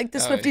funny of like the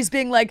Swifties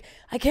being like,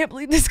 I can't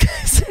believe this guy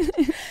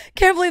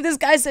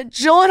said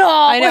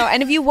Gyllenhaal. I know.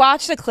 And if you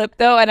watch the clip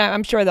though, and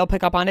I'm sure they'll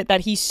pick up on it,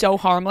 that he's so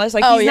harmless.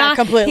 Like he's not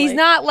completely. He's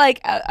not like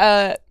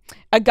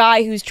a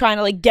guy who's trying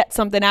to like get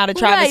something out of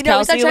Travis Kelce. No,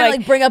 he's not trying to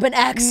like bring up an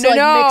ex, no, like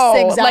mix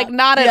things up. Like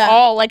not at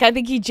all. Like I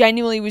think he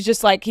genuinely was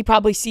just like, he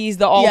probably sees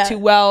the all too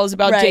wells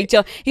about Jake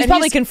Gyllenhaal. He's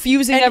probably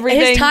confusing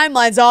everything. His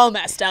timeline's all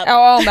messed up.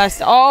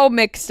 All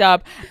mixed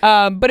up.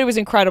 But it was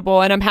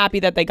incredible, and I'm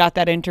happy that they got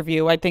that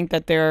interview. I think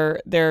that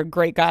they're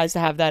great guys to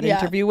have that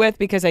interview with,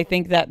 because I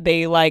think that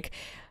they like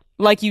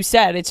you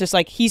said, it's just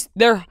like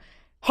they're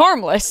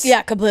harmless.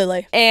 Yeah,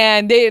 completely.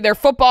 And they're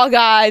football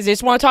guys. They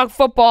just want to talk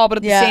football, but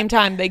at the same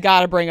time, they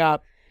got to bring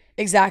up.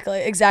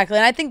 Exactly.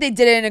 And I think they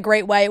did it in a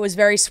great way. It was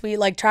very sweet.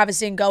 Like Travis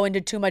didn't go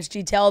into too much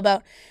detail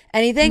about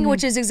anything,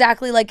 which is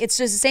exactly like, it's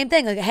just the same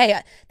thing. Like, hey,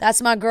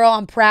 that's my girl.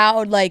 I'm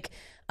proud. Like,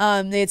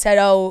 they had said,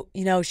 oh,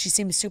 you know, she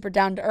seems super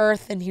down to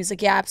earth. And he was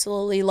like, yeah,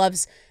 absolutely. He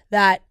loves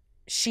that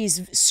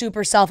she's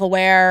super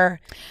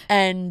self-aware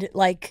and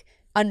like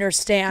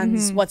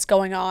understands what's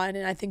going on.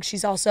 And I think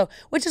she's also,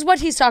 which is what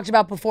he's talked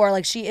about before,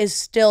 like she is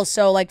still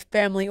so like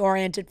family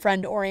oriented,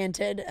 friend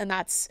oriented, and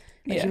that's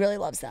like he really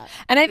loves that.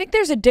 And I think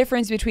there's a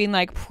difference between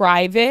like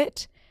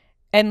private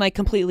and like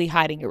completely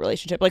hiding your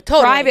relationship. Like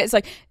totally. Private is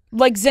like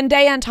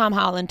Zendaya and Tom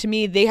Holland, to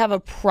me, they have a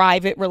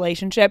private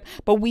relationship,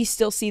 but we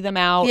still see them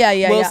out.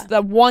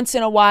 Once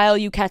in a while,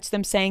 you catch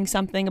them saying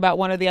something about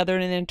one or the other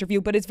in an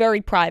interview, but it's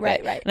very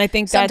private. Right. And I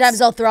think sometimes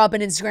they'll throw up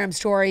an Instagram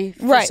story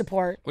for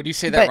support. Would you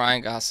say that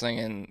Ryan Gosling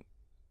and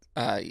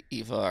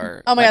Eva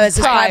are? Oh my God, that's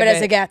as private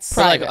as it gets.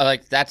 So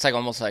like that's like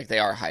almost like they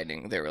are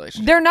hiding their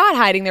relationship. They're not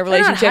hiding their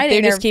relationship. They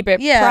just keep it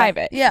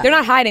private. Yeah. They're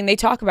not hiding. They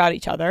talk about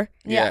each other.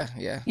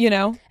 Yeah. You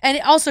know?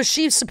 And also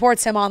she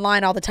supports him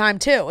online all the time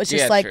too. It's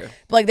just like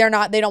they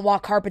don't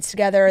walk carpets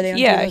together. They don't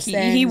do those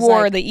things. He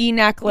wore the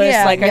e-necklace.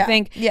 I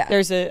think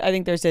there's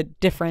a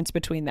difference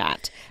between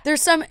that.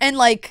 There's some, and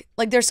like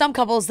there's some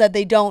couples that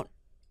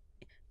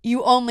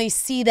you only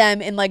see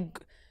them in like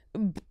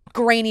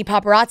grainy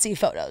paparazzi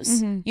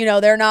photos. You know,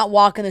 they're not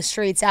walking the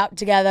streets out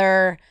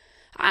together.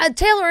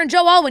 Taylor and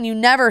Joe Alwyn, you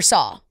never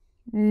saw.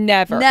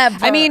 Never.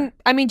 I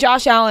mean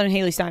Josh Allen and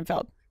Haley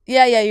Steinfeld.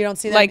 Yeah, you don't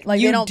see them.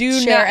 Like you they don't do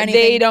share not,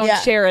 anything. They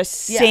don't share a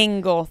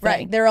single thing.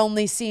 Right. They're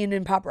only seen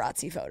in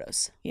paparazzi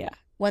photos. Yeah.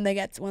 When they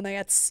get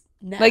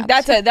snapped. Like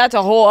that's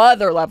a whole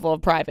other level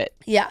of private.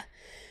 Yeah.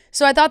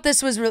 So I thought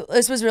this was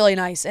really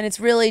nice, and it's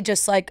really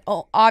just like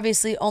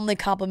obviously only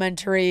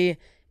complimentary.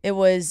 It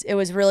was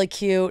really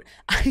cute.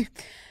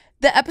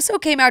 The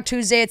episode came out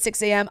Tuesday at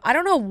 6 a.m. I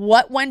don't know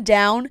what went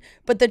down,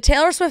 but the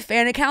Taylor Swift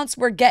fan accounts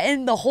were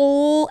getting the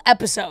whole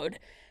episode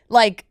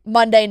like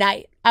Monday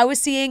night. I was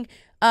seeing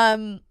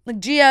like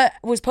Gia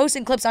was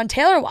posting clips on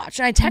Taylor Watch,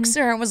 and I texted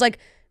her and was like,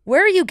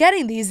 where are you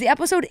getting these? The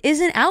episode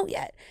isn't out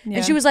yet. Yeah.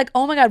 And she was like,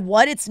 oh my God,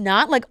 what? It's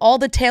not? Like all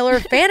the Taylor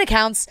fan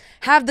accounts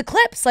have the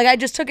clips. Like I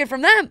just took it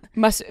from them.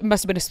 Must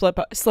have been a slip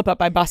up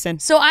by Bussin'.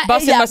 So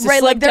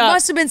like there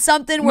must have been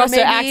something where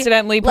maybe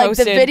accidentally like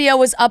posted. The video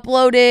was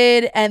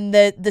uploaded and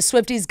the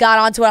Swifties got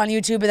onto it on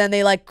YouTube, and then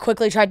they like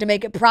quickly tried to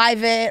make it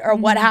private or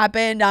what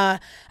happened. I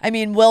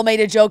mean, Will made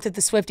a joke that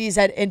the Swifties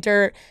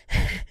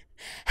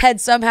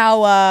had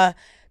somehow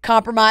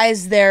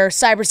compromised their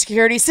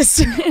cybersecurity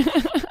system.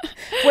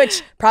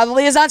 Which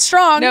probably is not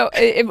strong. No,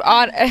 right. So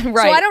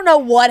I don't know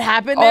what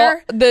happened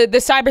there. The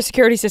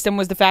cybersecurity system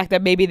was the fact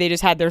that maybe they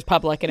just had theirs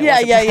public and it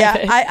wasn't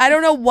private. I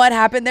don't know what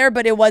happened there,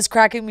 but it was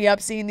cracking me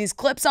up seeing these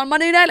clips on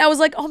Monday night. I was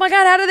like, oh my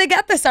God, how did they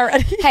get this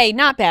already? Hey,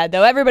 not bad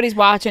though. Everybody's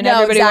watching.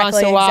 Everybody wants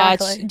to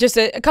watch. Exactly. Just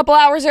a couple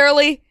hours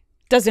early.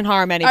 Doesn't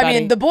harm anybody. I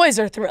mean, the boys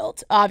are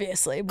thrilled,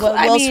 obviously.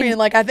 Will's tweeting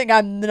like, I think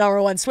I'm the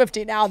 #1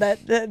 Swiftie now that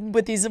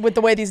with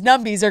the way these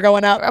numbies are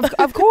going up.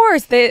 Of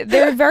course,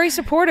 they're very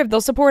supportive.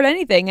 They'll support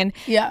anything,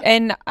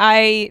 and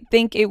I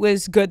think it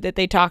was good that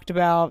they talked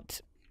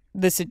about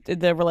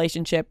the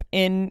relationship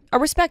in a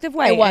respective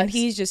way. And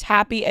he's just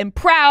happy and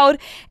proud,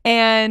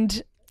 and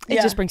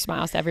it just brings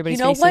smiles to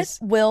everybody's faces.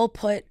 What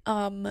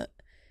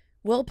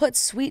Will put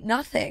 "Sweet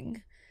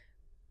Nothing,"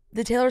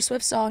 the Taylor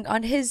Swift song,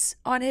 on his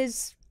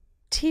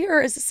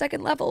tier is the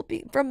second level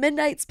from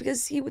Midnight's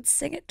because he would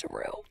sing it to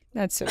Rue.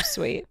 That's so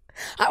sweet.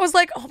 I was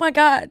like, oh my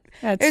God.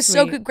 That's It's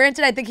so sweet. good.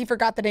 Granted, I think he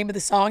forgot the name of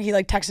the song. He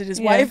like texted his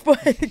wife, but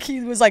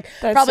he was like,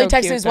 That's probably so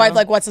texting cute, his wife, though.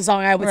 like, what's the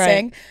song I would Right.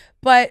 sing?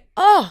 But,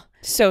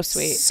 So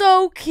sweet.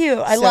 so cute.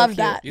 I So love cute.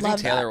 that. Do you think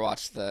Love Taylor that.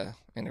 watched the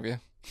interview?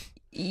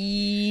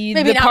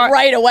 Maybe not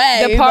right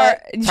away. The part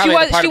but- Probably the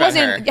part she about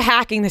wasn't her.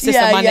 hacking the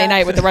system Yeah, Monday yeah.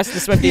 night with the rest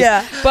of the Swifties.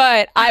 Yeah.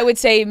 But I would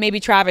say maybe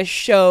Travis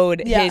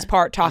showed Yeah. his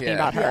part talking Yeah,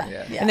 about her.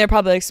 yeah. And they're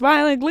probably like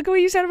smiling, look at what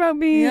you said about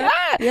me. Yeah.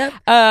 Ah! Yep.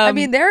 I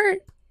mean,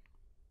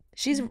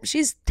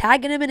 she's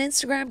tagging him in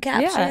Instagram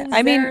captions.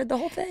 I mean, They're the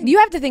whole thing. you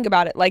have to think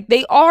about it. Like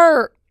they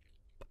are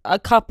a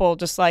couple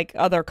just like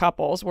other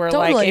couples where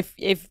Totally. like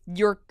if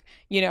your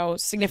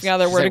significant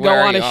other She's were like, to go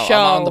 "Where are on you?" a "Oh,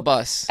 show I'm on the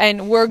bus.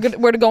 and we're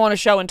to go on a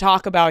show and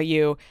talk about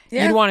you,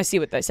 Yeah. you'd want to see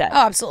what they said.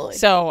 Oh, absolutely.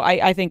 So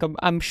I think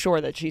I'm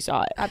sure that she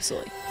saw it.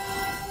 Absolutely.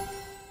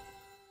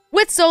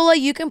 With Zola,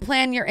 you can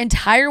plan your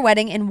entire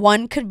wedding in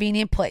one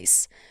convenient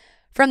place.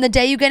 From the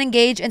day you get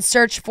engaged and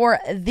search for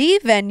the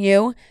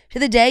venue to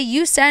the day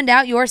you send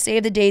out your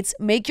save the dates,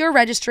 make your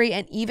registry,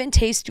 and even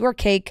taste your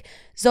cake,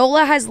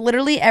 Zola has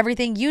literally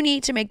everything you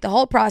need to make the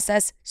whole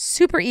process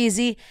super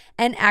easy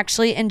and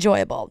actually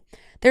enjoyable.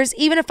 There's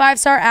even a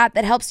 5-star app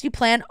that helps you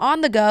plan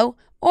on the go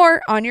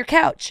or on your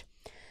couch.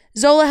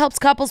 Zola helps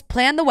couples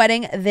plan the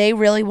wedding they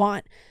really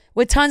want.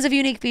 With tons of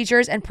unique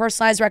features and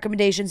personalized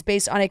recommendations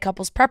based on a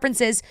couple's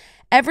preferences,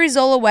 every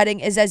Zola wedding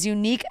is as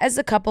unique as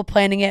the couple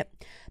planning it.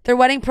 Their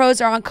wedding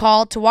pros are on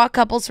call to walk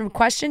couples from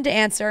question to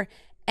answer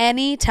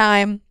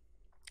anytime.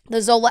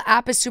 The Zola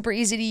app is super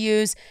easy to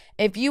use.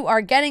 If you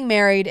are getting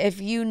married, if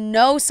you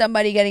know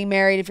somebody getting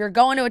married, if you're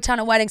going to a ton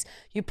of weddings,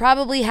 you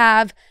probably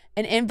have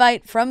an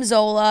invite from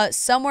Zola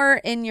somewhere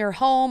in your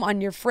home,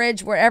 on your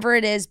fridge, wherever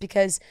it is,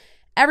 because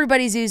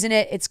everybody's using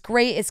it. It's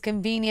great. It's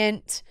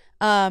convenient.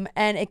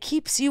 And it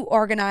keeps you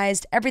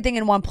organized, everything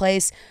in one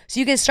place.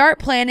 So you can start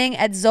planning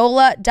at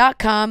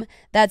Zola.com.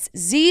 That's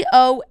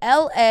ZOLA.com.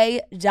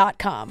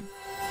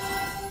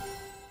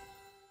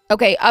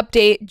 Okay,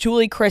 update.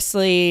 Julie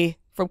Chrisley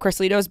from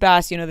Chrisley Knows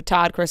Best, the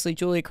Todd Chrisley,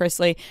 Julie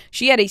Chrisley.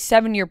 She had a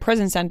 7-year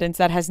prison sentence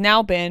that has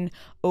now been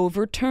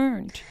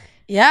overturned.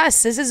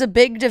 Yes, this is a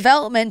big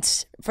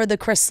development for the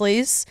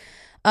Chrisleys.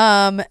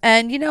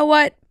 And you know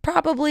what?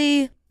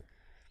 Probably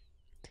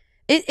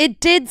it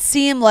did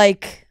seem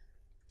like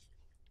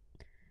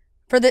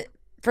for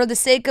the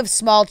sake of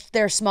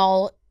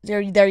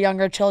their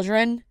younger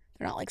children,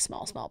 they're not like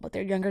small, but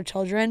they're younger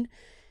children.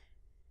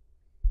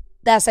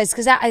 That's nice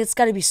because it's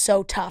got to be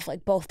so tough,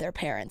 like both their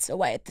parents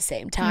away at the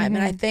same time.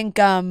 And I think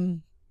The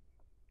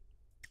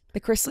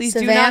Chrisleys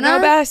do not Savannah? know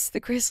best.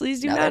 The Chrisleys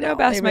do No, they not know don't.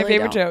 best. They My really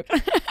favorite don't.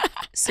 joke.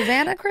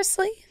 Savannah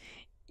Chrisley,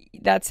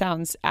 That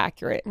sounds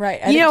accurate.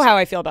 right? You know how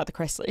I feel about the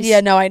Chrisleys.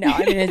 Yeah, no, I know.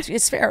 I mean,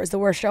 it's fair. It was the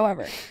worst show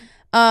ever.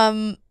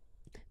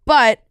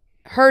 But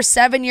her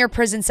 7-year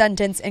prison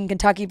sentence in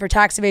Kentucky for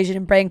tax evasion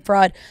and bank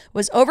fraud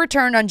was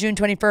overturned on June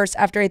 21st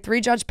after a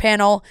 3-judge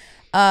panel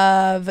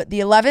of the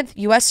 11th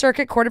U.S.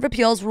 Circuit Court of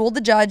Appeals ruled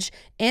the judge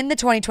in the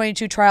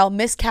 2022 trial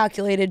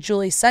miscalculated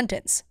Julie's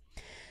sentence.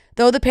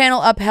 Though the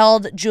panel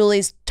upheld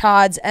Julie's,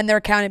 Todd's, and their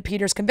accountant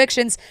Peter's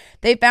convictions,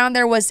 they found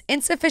there was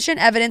insufficient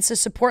evidence to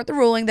support the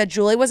ruling that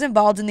Julie was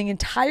involved in the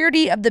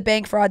entirety of the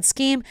bank fraud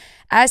scheme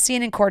as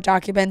seen in court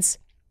documents.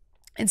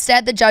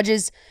 Instead, the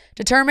judges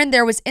determined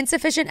there was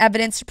insufficient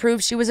evidence to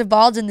prove she was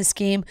involved in the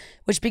scheme,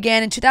 which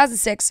began in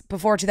 2006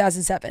 before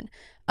 2007.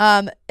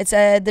 It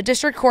said the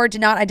district court did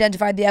not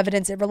identify the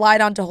evidence it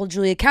relied on to hold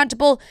Julie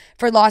accountable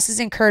for losses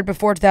incurred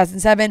before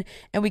 2007,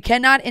 and we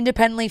cannot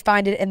independently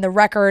find it in the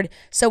record.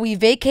 So we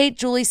vacate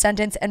Julie's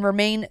sentence and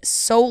remand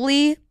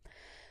solely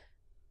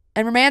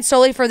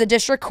for the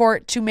district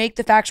court to make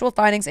the factual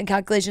findings and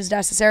calculations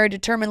necessary to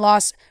determine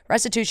loss,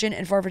 restitution,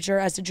 and forfeiture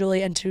as to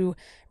Julie and to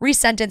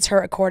resentence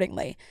her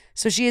accordingly.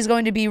 So she is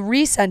going to be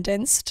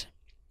resentenced.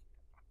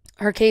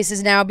 Her case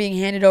is now being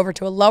handed over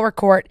to a lower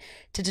court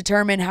to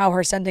determine how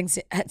her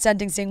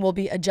sentencing will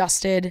be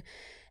adjusted.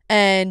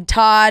 And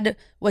Todd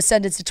was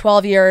sentenced to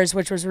 12 years,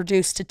 which was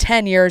reduced to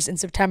 10 years in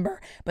September.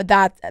 But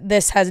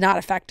this has not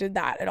affected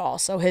that at all.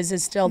 So his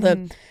is still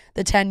the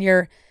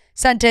 10-year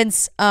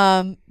sentence.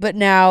 But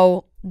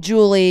now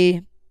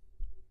Julie,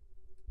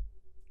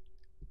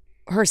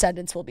 her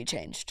sentence will be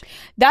changed.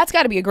 That's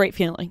got to be a great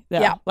feeling, though.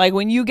 Yeah. Like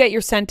when you get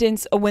your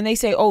sentence, when they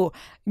say,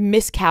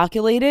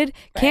 miscalculated,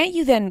 can't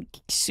you then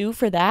sue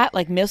for that?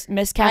 Like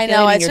miscalculating I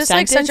know, it's your just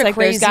like sentence? such a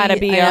there's got to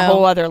crazy- be I a know.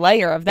 whole other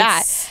layer of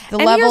that. It's the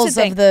And here's levels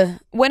thing. of the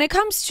When it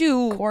comes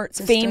to court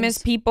systems. famous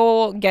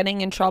people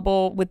getting in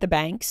trouble with the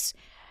banks,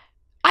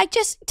 I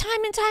just,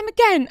 time and time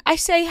again, I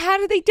say, how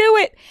do they do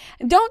it?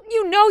 Don't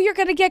you know you're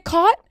going to get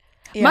caught?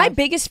 My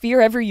biggest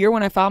fear every year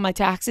when I file my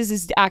taxes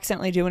is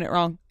accidentally doing it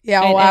wrong.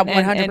 Yeah, and,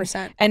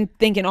 100%. And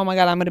thinking, oh my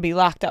God, I'm going to be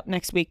locked up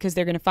next week because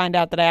they're going to find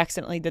out that I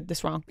accidentally did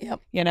this wrong. Yep.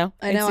 You know?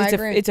 I know, I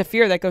agree. It's a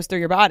fear that goes through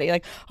your body.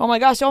 Like, oh my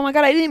God,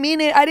 I didn't mean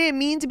it. I didn't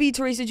mean to be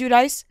Teresa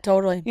Giudice.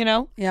 Totally. You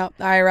know? Yeah,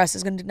 the IRS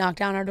is going to knock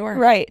down our door.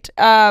 Right.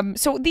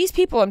 So these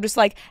people, I'm just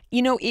like,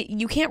 you know,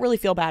 you can't really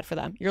feel bad for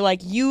them. You're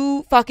like,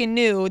 you fucking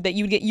knew that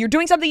you're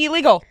doing something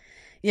illegal.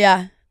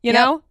 Yeah. You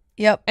know?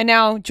 Yep. And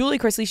now Julie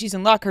Chrisley, she's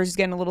in luck. Hers is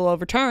getting a little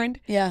overturned.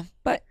 Yeah.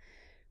 But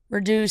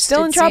reduced.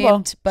 Still in trouble.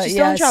 Seemed, but she's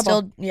yeah, still in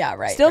trouble.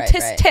 Right. Still right,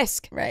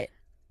 tisk.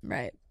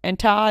 Right. And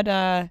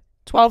Todd,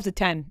 12 to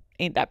 10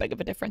 ain't that big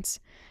of a difference.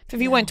 If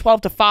you went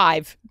 12 to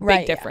 5,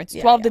 big difference.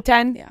 12 to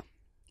 10,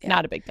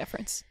 not a big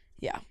difference.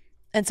 Yeah.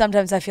 And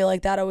sometimes I feel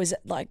like that always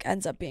like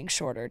ends up being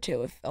shorter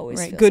too. If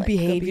always feels good like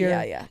behavior.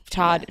 Yeah.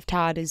 If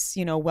Todd is,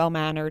 you know, well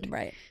mannered.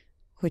 Right.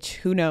 Which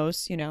who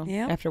knows, you know,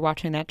 after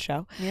watching that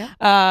show.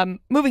 Yeah.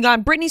 Moving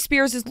on, Britney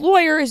Spears'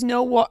 lawyer is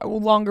no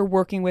longer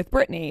working with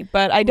Britney,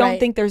 but I don't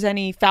think there's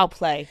any foul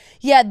play.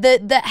 Yeah,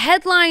 the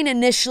headline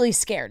initially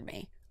scared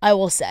me, I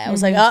will say. I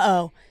was like,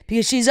 uh-oh,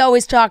 because she's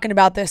always talking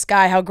about this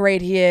guy, how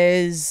great he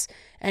is,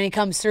 and he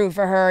comes through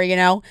for her, you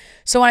know?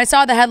 So when I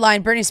saw the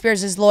headline, Britney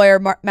Spears'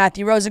 lawyer,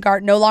 Matthew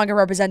Rosengart, no longer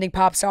representing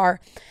pop star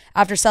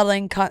after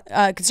settling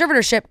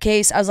conservatorship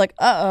case, I was like,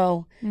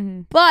 uh-oh.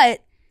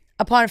 But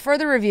upon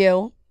further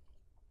review,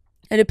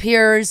 it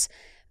appears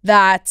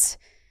that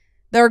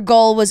their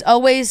goal was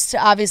always to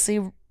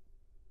obviously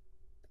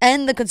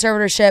end the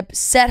conservatorship,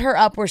 set her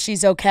up where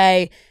she's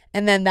okay,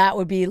 and then that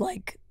would be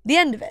like the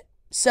end of it.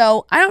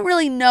 So I don't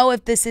really know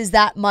if this is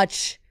that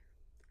much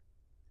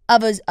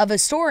of a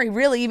story,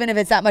 really, even if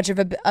it's that much of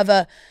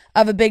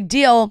a big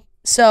deal.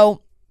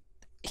 So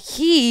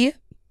he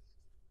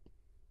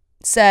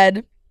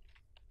said,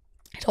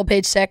 I told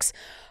Page 6,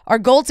 our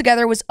goal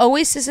together was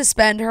always to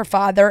suspend her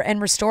father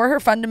and restore her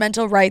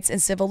fundamental rights and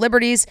civil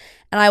liberties,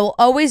 and I will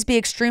always be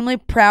extremely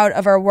proud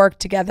of our work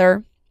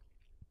together.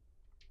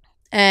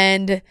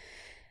 And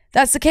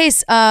that's the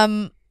case.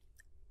 And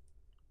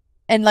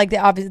like the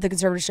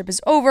conservatorship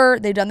is over.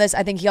 They've done this.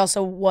 I think he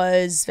also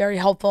was very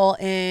helpful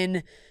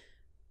in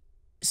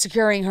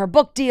securing her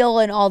book deal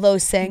and all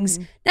those things.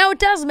 Now, it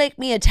does make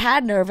me a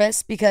tad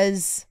nervous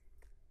because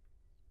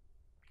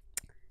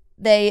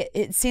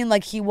it seemed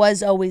like he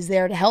was always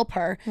there to help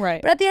her.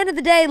 Right. But at the end of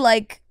the day,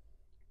 like,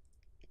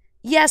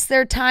 yes,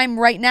 their time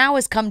right now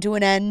has come to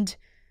an end,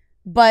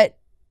 but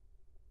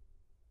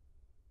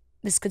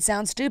this could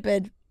sound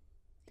stupid,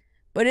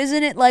 but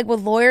isn't it like with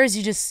lawyers,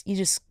 you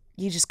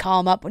just call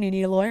them up when you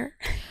need a lawyer?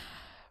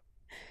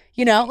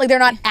 You know, like they're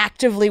not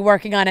actively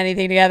working on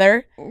anything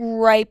together.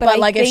 Right. But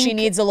like if she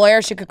needs a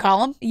lawyer, she could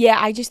call him. Yeah,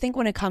 I just think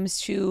when it comes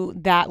to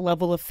that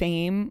level of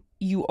fame,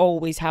 you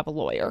always have a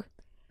lawyer.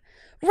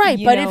 Right,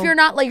 but if you're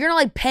not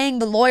paying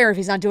the lawyer if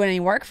he's not doing any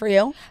work for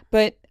you.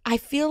 But I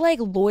feel like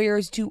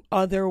lawyers do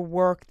other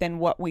work than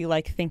what we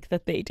like think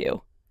that they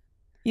do.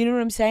 You know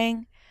what I'm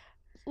saying?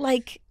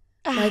 Like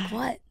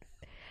what?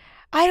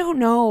 I don't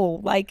know.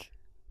 Like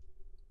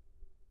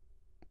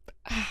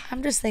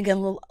I'm just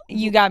thinking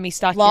you got me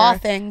stuck law here.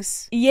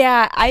 Things.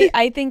 Yeah,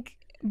 I think,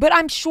 but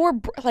I'm sure,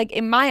 like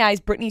in my eyes,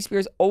 Britney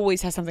Spears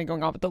always has something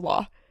going on with the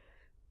law.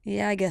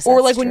 Yeah, I guess.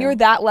 Or like true. when you're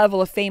that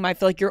level of fame, I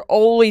feel like you're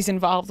always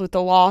involved with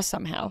the law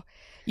somehow.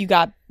 You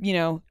got, you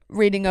know,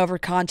 reading over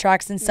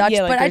contracts and such.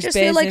 Yeah, like but I just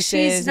feel like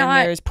she's not.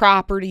 And there's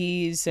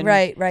properties. And...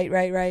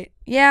 Right.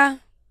 Yeah.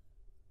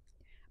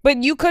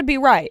 But you could be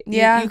right.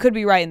 Yeah. You could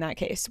be right in that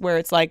case where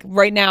it's like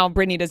right now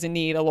Britney doesn't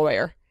need a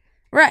lawyer.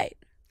 Right.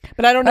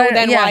 But I don't know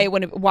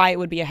why it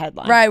would be a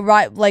headline.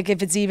 Right. Like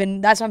if it's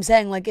even, that's what I'm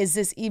saying. Like, is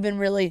this even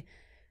really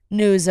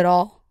news at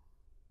all?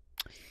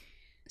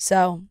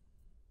 So,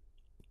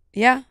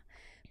 yeah.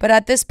 But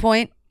at this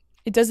point,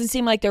 it doesn't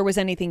seem like there was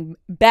anything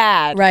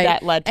bad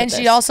that led to and this.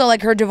 she also,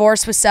 like, her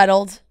divorce was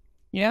settled.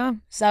 Yeah.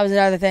 So that was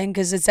another thing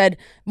because it said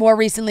more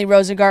recently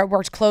Rosengart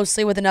worked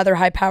closely with another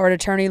high-powered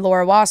attorney,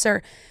 Laura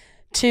Wasser,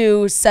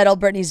 to settle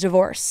Britney's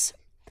divorce.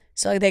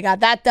 So like, they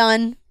got that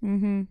done.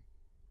 Mm-hmm.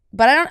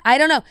 But I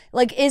don't know.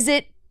 Like, is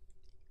it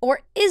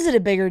a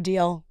bigger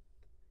deal?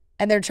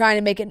 And he's trying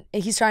to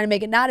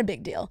make it not a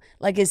big deal.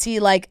 Like, is he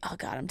like, oh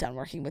God, I'm done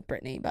working with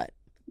Britney, but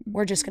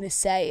we're just going to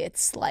say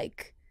it's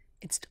like,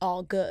 it's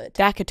all good.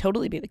 That could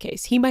totally be the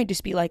case. He might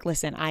just be like,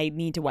 listen, I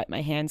need to wipe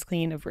my hands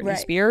clean of Britney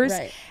Spears.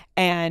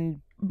 Right.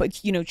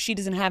 But, you know, she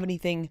doesn't have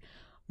anything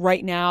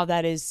right now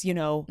that is, you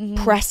know,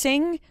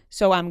 pressing.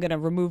 So I'm going to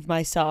remove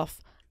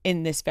myself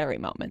in this very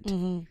moment.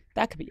 Mm-hmm.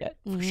 That could be it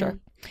for sure.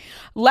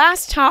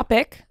 Last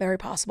topic. Very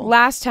possible.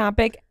 Last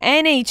topic.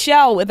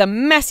 NHL with a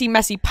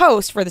messy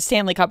post for the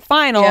Stanley Cup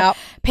final. Yep.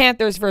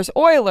 Panthers versus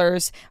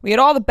Oilers. We had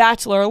all the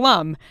Bachelor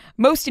alum.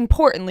 Most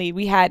importantly,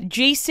 we had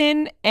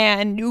Jason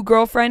and new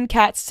girlfriend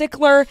Kat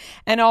Sickler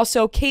and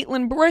also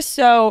Kaitlyn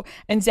Bristowe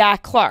and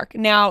Zach Clark.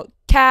 Now,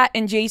 Kat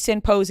and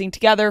Jason posing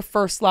together.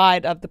 First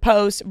slide of the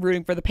post,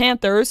 rooting for the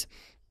Panthers.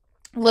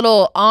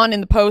 Little on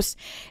in the post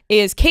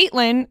is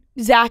Kaitlyn.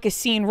 Zach is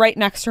seen right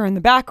next to her in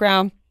the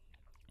background.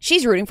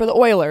 She's rooting for the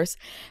Oilers.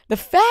 The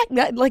fact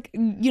that, like,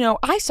 you know,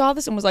 I saw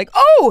this and was like,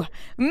 oh,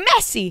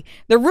 messy.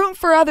 They're rooting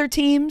for other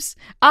teams,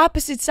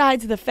 opposite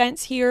sides of the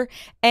fence here.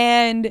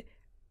 And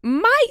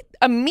my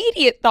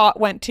immediate thought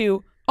went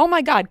to, oh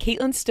my God,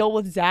 Kaitlyn's still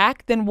with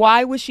Zach? Then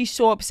why was she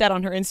so upset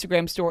on her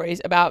Instagram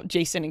stories about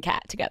Jason and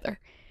Kat together?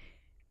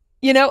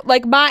 You know,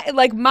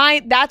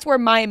 that's where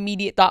my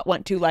immediate thought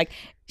went to. Like,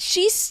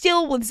 she's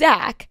still with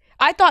Zach.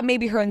 I thought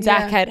maybe her and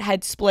Zach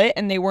had split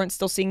and they weren't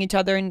still seeing each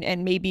other,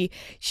 and maybe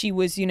she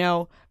was, you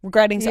know,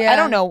 regretting. I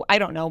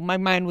don't know. My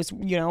mind was,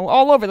 you know,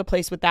 all over the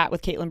place with that,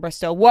 with Kaitlyn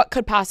Bristowe. What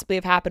could possibly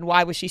have happened?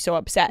 Why was she so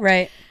upset?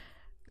 Right.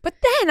 But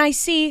then I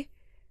see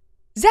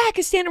Zach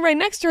is standing right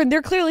next to her and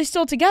they're clearly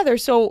still together.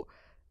 So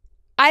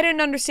I didn't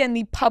understand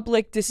the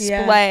public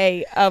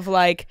display of,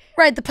 like...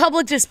 Right, the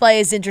public display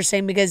is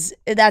interesting because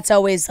that's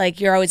always like,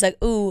 you're always like,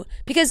 ooh,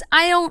 because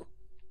I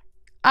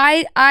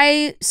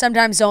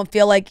sometimes don't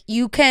feel like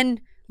you can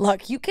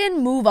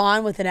move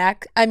on with an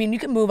ex. I mean, you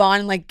can move on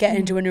and, like, get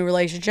into a new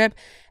relationship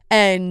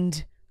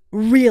and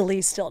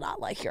really still not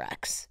like your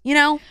ex, you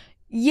know?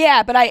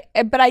 Yeah, but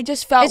I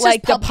just felt it's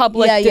like just the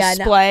public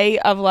display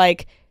of,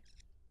 like,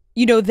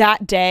 you know,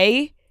 that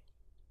day.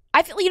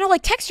 I feel, you know,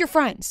 like, text your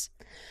friends.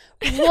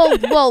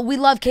 well, we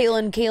love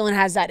Kaitlyn. Kaitlyn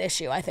has that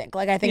issue, I think.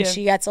 Like, I think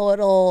she gets a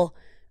little,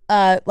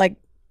 like,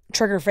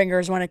 trigger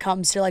fingers when it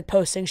comes to, like,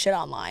 posting shit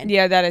online.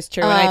 Yeah, that is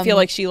true. And I feel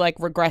like she, like,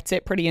 regrets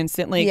it pretty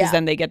instantly because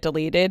then they get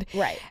deleted.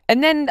 Right.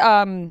 And then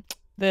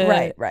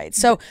Right.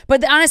 So,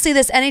 but honestly,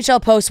 this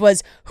NHL post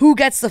was, who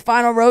gets the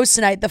final rose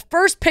tonight? The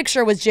first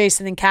picture was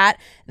Jason and Kat.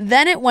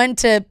 Then it went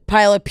to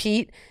Pilot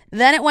Pete.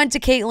 Then it went to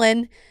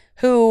Kaitlyn,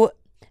 who,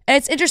 and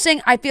it's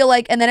interesting, I feel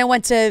like, and then it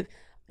went to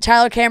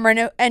Tyler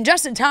Cameron and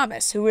Justin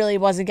Thomas, who really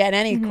wasn't getting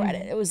any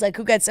credit. It was like,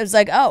 it was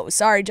like, oh,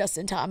 sorry,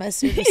 Justin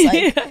Thomas, you're just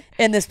like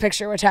in this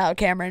picture with Tyler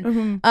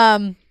Cameron.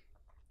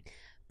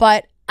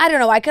 But I don't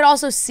know. I could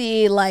also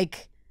see,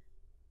 like,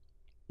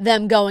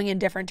 them going in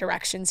different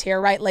directions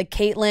here, right? Like,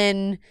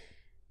 Kaitlyn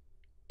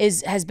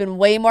has been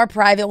way more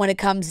private when it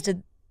comes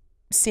to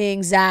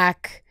seeing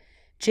Zach.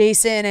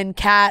 Jason and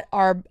Kat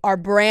are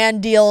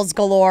brand deals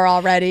galore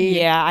already.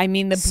 Yeah, I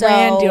mean, the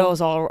brand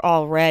deals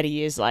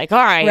already is like, all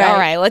right, let's take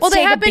a beat. Well,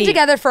 they have been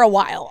together for a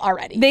while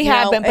already. They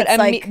have been, but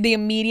the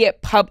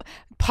immediate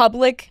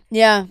public,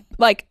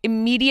 like,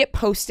 immediate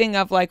posting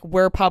of, like,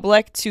 we're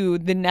public to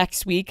the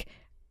next week,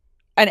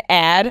 an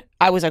ad,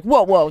 I was like,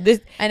 whoa,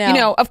 this, I know. You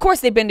know, of course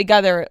they've been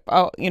together,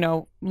 you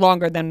know,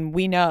 longer than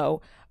we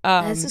know.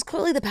 This is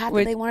clearly the path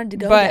that they wanted to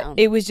go But down.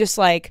 it was just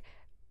like,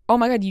 oh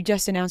my God, you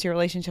just announced your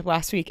relationship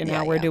last week and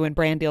now we're doing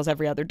brand deals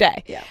every other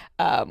day. Yeah.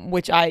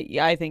 Which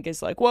I think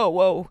is like,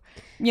 whoa,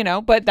 you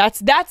know, but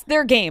that's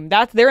their game.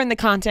 They're in the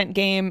content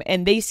game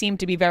and they seem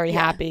to be very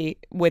happy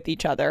with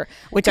each other,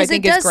 which I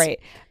think is great.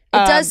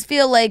 It does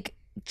feel like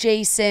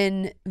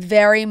Jason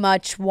very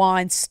much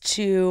wants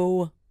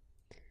to,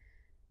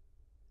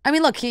 I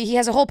mean, look, he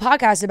has a whole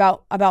podcast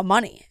about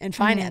money and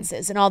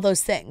finances and all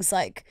those things.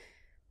 Like,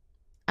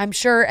 I'm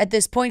sure at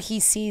this point he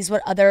sees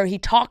he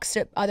talks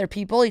to other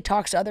people, he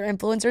talks to other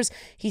influencers,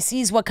 he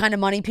sees what kind of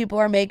money people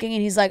are making,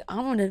 and he's like,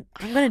 I'm gonna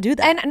do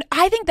that. And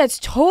I think that's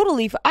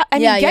totally. I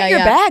mean, get your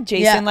bag,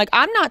 Jason. Yeah. Like,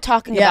 I'm not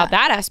talking about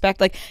that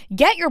aspect. Like,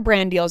 get your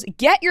brand deals,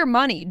 get your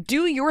money,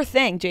 do your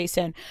thing,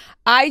 Jason.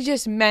 I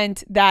just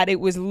meant that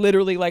it was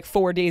literally like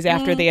 4 days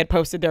after they had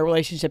posted their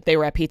relationship, they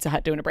were at Pizza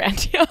Hut doing a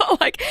brand deal.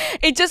 Like,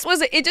 it just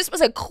was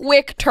a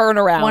quick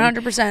turnaround.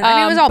 100%. I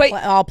mean, it was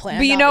all planned.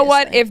 But you know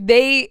what?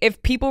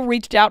 If people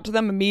reached out to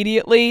them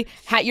immediately,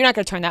 you're not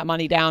going to turn that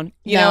money down.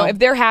 You know, if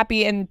they're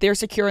happy and they're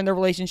secure in their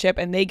relationship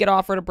and they get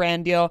offered a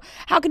brand deal,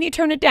 how can you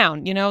turn it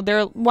down? You know,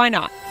 why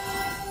not?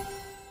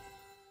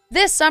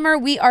 This summer,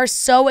 we are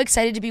so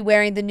excited to be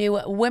wearing the new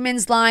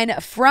women's line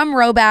from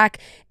Roback.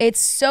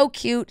 It's so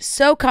cute,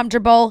 so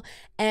comfortable,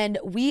 and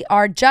we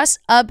are just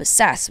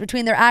obsessed.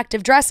 Between their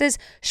active dresses,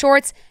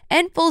 shorts,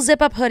 and full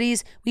zip-up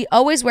hoodies, we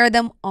always wear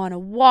them on a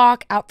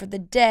walk, out for the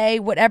day,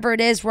 whatever it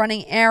is,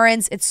 running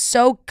errands. It's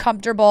so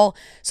comfortable.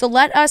 So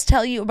let us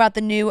tell you about the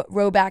new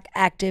Roback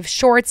active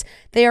shorts.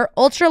 They are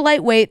ultra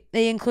lightweight.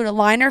 They include a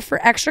liner for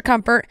extra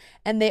comfort,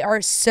 and they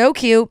are so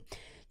cute.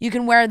 You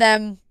can wear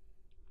them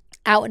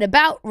out and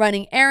about,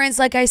 running errands,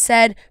 like I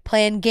said,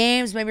 playing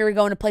games. Maybe we're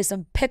going to play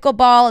some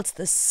pickleball. It's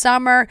the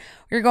summer.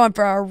 You're going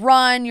for a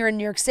run. You're in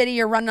New York City.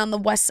 You're running on the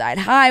West Side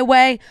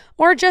Highway,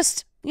 or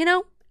just, you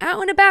know,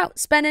 out and about,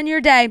 spending your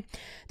day.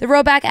 The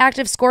Roback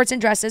active skirts and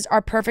dresses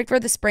are perfect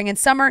for the spring and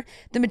summer.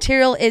 The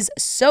material is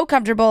so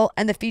comfortable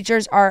and the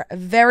features are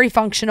very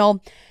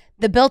functional.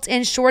 The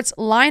built-in shorts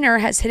liner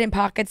has hidden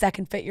pockets that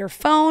can fit your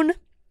phone.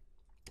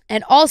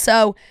 And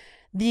also,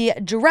 the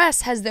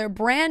dress has their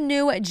brand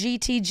new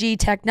GTG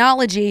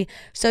technology,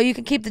 so you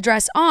can keep the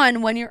dress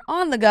on when you're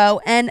on the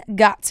go and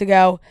got to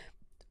go.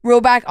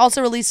 Roback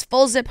also released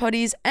full zip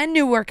hoodies and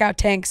new workout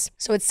tanks,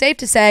 so it's safe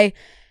to say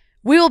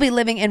we will be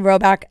living in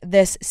Roback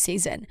this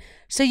season.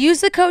 So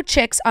use the code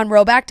CHICKS on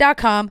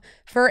Roback.com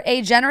for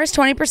a generous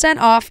 20%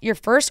 off your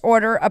first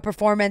order of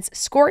performance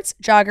skirts,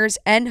 joggers,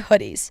 and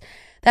hoodies.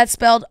 That's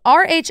spelled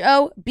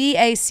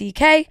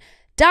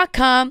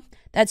RHOBACK.com.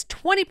 That's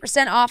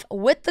 20% off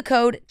with the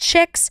code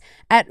CHICKS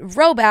at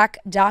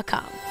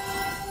Rhoback.com.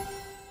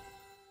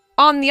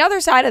 On the other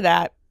side of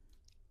that,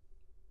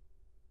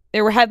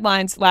 there were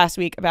headlines last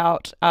week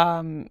about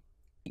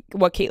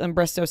what Kaitlyn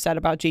Bristowe said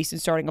about Jason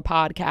starting a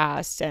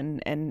podcast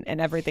and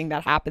everything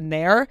that happened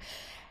there.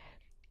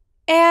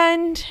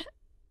 And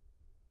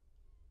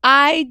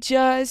I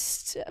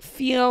just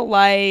feel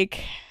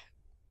like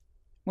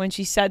when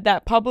she said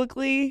that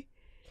publicly,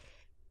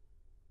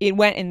 it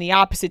went in the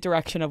opposite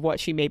direction of what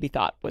she maybe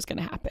thought was going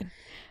to happen.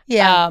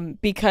 Yeah.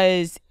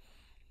 Because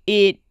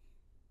it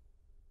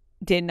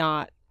did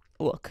not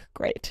look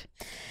great.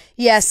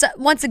 Yes.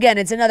 Once again,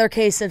 it's another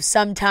case of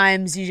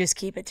sometimes you just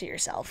keep it to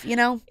yourself, you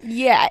know?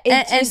 Yeah.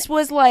 It just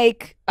was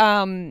like,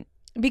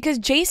 because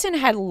Jason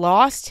had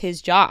lost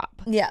his job.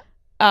 Yeah.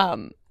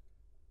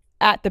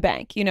 At the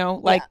bank, you know,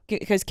 like,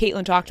 because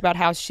Kaitlyn talked about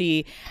how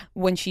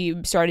when she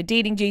started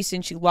dating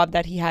Jason, she loved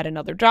that he had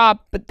another job,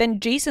 but then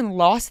Jason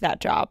lost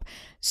that job.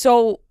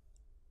 So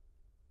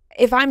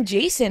if I'm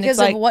Jason, because it's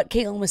like of what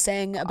Kaitlyn was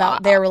saying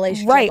about their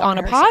relationship, right, on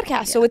a podcast.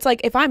 Yeah. So it's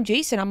like, if I'm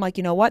Jason, I'm like,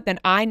 you know what? Then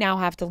I now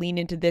have to lean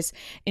into this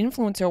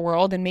influencer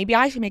world, and maybe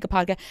I should make a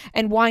podcast.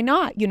 And why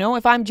not? You know,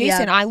 if I'm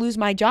Jason, I lose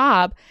my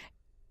job.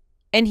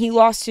 And he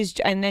lost his,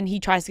 and then he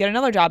tries to get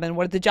another job. And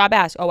what did the job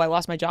ask? Oh, I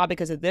lost my job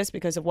because of this,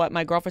 because of what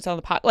my girlfriend said on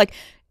the pod. Like,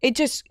 it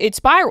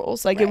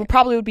spirals. Like, it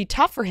would be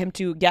tough for him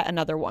to get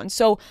another one.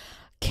 So,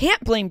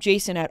 can't blame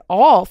Jason at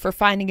all for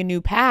finding a new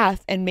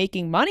path and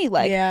making money.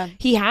 Like,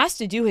 he has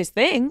to do his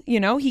thing. You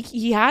know,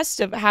 he has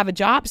to have a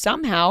job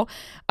somehow.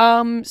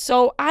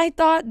 So I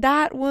thought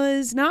that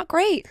was not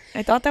great.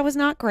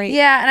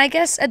 Yeah, and I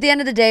guess at the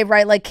end of the day,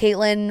 right, like,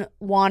 Kaitlyn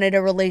wanted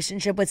a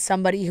relationship with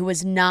somebody who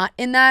was not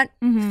in that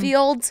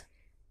field.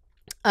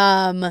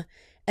 And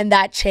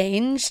that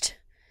changed,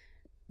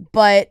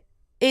 but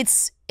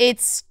it's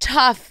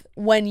tough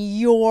when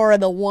you're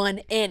the one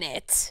in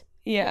it.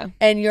 Yeah.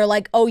 And you're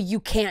like, oh,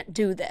 you can't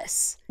do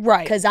this.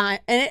 Right.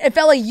 And it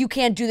felt like you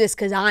can't do this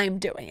because I'm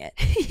doing it.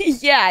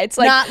 Yeah. It's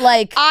like, not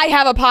like I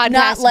have a podcast,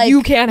 not like,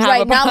 you can't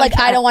have a podcast. Not like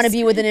I don't want to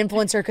be with an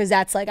influencer because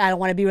that's like, I don't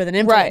want to be with an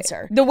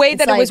influencer. Right. The way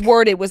that it was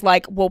worded was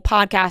like, well,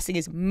 podcasting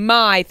is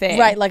my thing.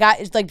 Right. Like,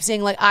 it's like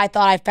saying like, I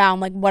thought I found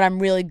like what I'm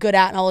really good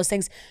at and all those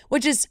things,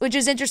 which is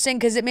interesting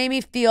because it made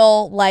me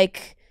feel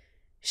like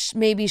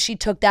maybe she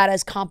took that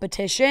as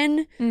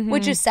competition,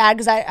 which is sad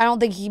because I don't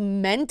think he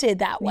meant it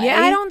that way. Yeah,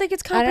 I don't think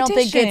it's competition. I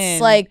don't think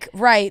it's like,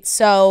 right.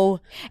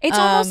 So it's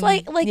almost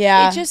like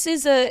yeah. It just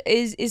is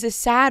a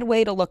sad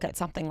way to look at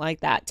something like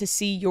that, to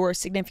see your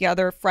significant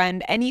other,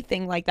 friend,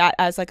 anything like that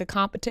as like a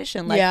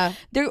competition. Like,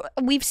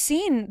 we've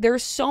seen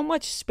there's so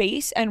much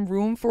space and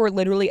room for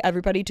literally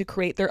everybody to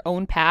create their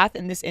own path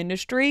in this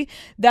industry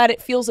that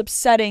it feels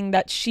upsetting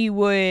that she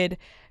would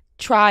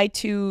try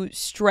to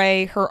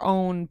stray her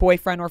own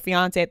boyfriend or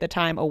fiance at the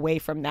time away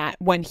from that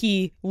when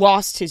he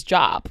lost his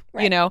job,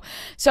 you know?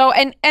 So,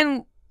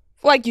 and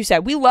like you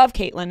said, we love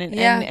Kaitlyn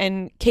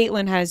and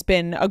Kaitlyn has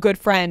been a good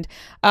friend.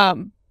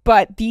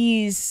 But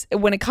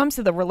when it comes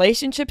to the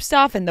relationship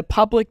stuff and the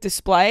public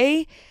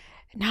display,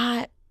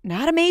 not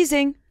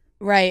amazing.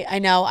 Right. I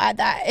know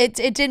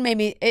it did make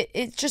me,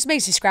 it just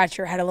makes you scratch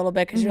your head a little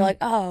bit because you're like,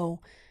 oh,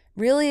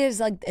 really? Is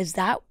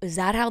that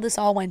how this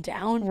all went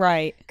down?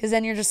 Right. Because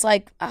then you're just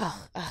like,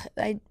 oh,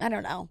 I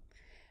don't know.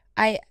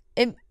 I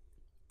don't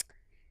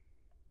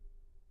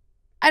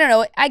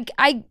know.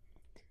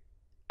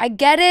 I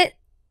get it,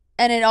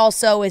 and it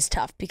also is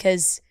tough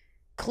because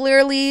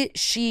clearly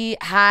she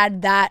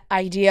had that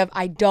idea of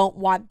I don't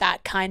want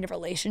that kind of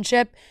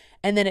relationship,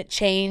 and then it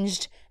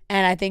changed,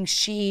 and I think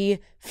she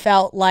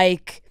felt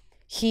like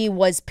he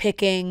was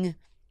picking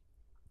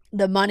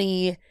the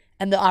money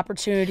and the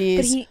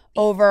opportunities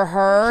over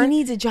her. He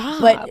needs a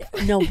job.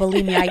 But no,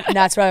 believe me,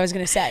 that's what I was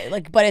gonna say.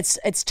 Like, but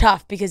it's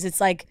tough because it's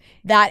like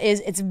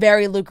it's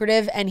very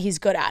lucrative and he's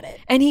good at it.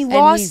 And he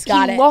lost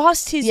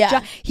his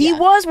job. He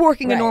was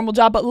working a normal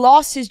job, but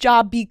lost his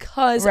job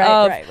because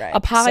of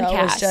a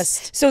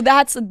podcast. So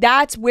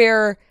that's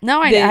where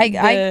I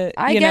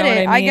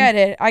get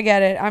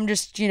it. I'm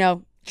just,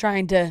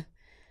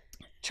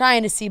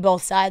 trying to see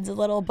both sides a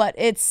little, but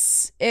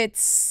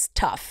it's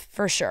tough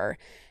for sure.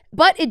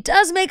 But it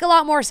does make a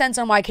lot more sense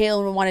on why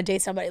Kaitlyn would want to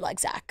date somebody like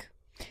Zach.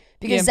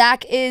 Because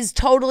Zach is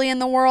totally in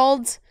the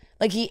world.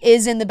 Like, he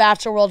is in the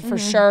Bachelor world for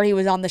sure. He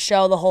was on the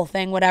show, the whole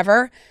thing,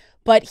 whatever.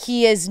 But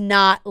he is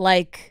not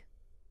like...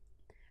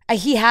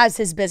 He has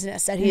his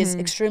business that he is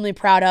extremely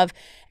proud of.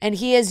 And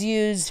he has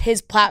used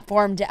his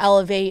platform to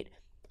elevate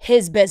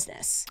his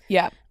business.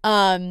 Yeah.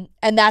 And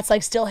that's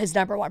like still his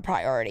number one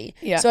priority.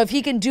 Yeah. So if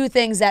he can do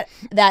things that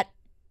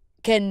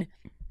can...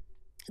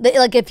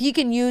 Like, if he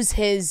can use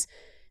his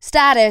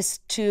status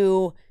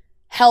to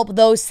help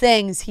those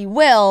things, he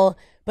will,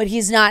 but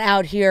he's not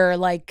out here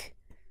like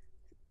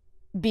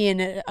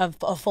being a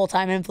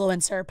full-time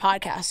influencer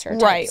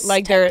podcaster right,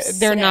 like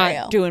they're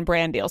not doing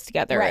brand deals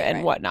together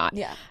and whatnot.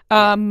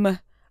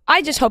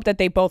 I just hope that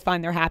they both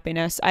find their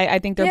happiness. I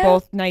think they're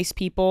both nice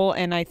people,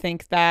 and I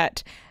think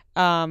that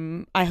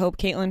I hope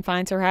Kaitlyn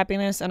finds her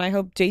happiness, and I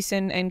hope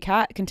Jason and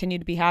Kat continue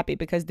to be happy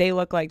because they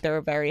look like they're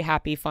a very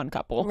happy, fun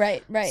couple.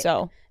 Right.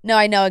 So no,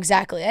 I know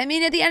exactly. I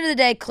mean, at the end of the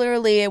day,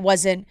 clearly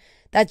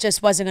that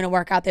just wasn't going to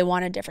work out. They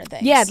wanted different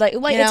things. Yeah, like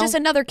it's just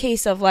another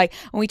case of like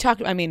when we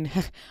talked. I mean,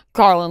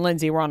 Carl and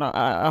Lindsay were on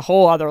a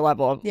whole other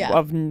level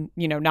of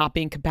not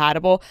being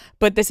compatible.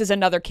 But this is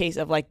another case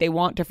of like they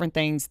want different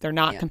things. They're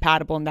not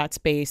compatible in that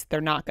space.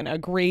 They're not going to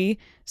agree.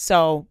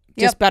 So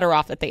just better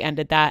off that they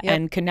ended that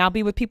and can now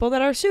be with people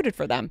that are suited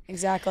for them.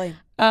 Exactly.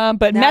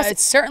 But now, it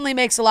certainly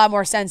makes a lot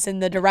more sense in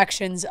the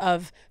directions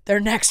of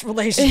their next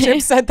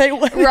relationships that they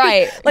would.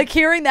 Right. Like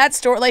hearing that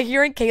story, like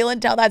hearing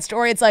Kaitlyn tell that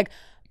story, it's like,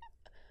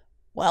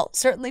 well,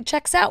 certainly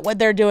checks out what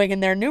they're doing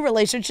in their new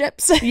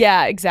relationships.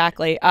 Yeah,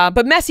 exactly.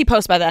 But messy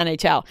post by the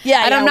NHL.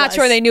 Yeah, and I'm not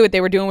sure they knew what they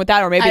were doing with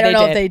that, or maybe they did. I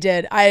don't know if they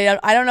did.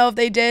 I don't know if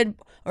they did,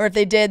 or if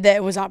they did, that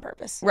it was on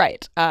purpose.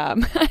 Right.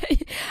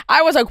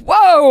 I was like,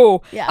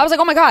 whoa. Yeah. I was like,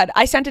 oh my God.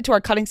 I sent it to our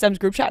Cutting Stems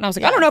group chat, and I was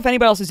like, I don't know if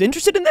anybody else is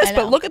interested in this,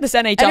 but look at this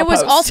NHL And it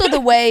was post. also the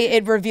way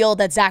it revealed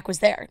that Zach was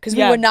there, because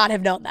we would not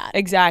have known that.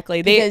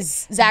 Exactly.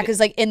 Because Zach is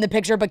like in the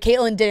picture, but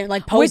Kaitlyn didn't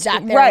like post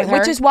Zach there with her.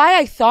 Which is why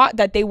I thought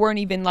that they weren't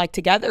even like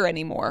together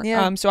anymore.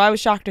 Yeah. So I was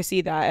shocked to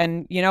see that.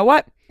 And you know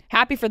what?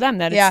 Happy for them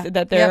that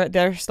that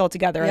they're still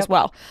together as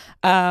well.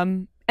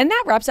 And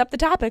that wraps up the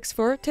topics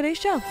for today's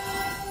show.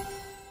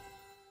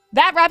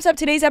 That wraps up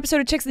today's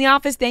episode of Chicks in the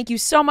Office. Thank you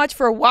so much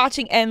for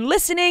watching and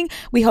listening.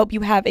 We hope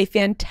you have a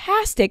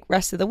fantastic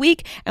rest of the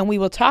week, and we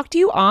will talk to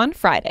you on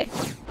Friday.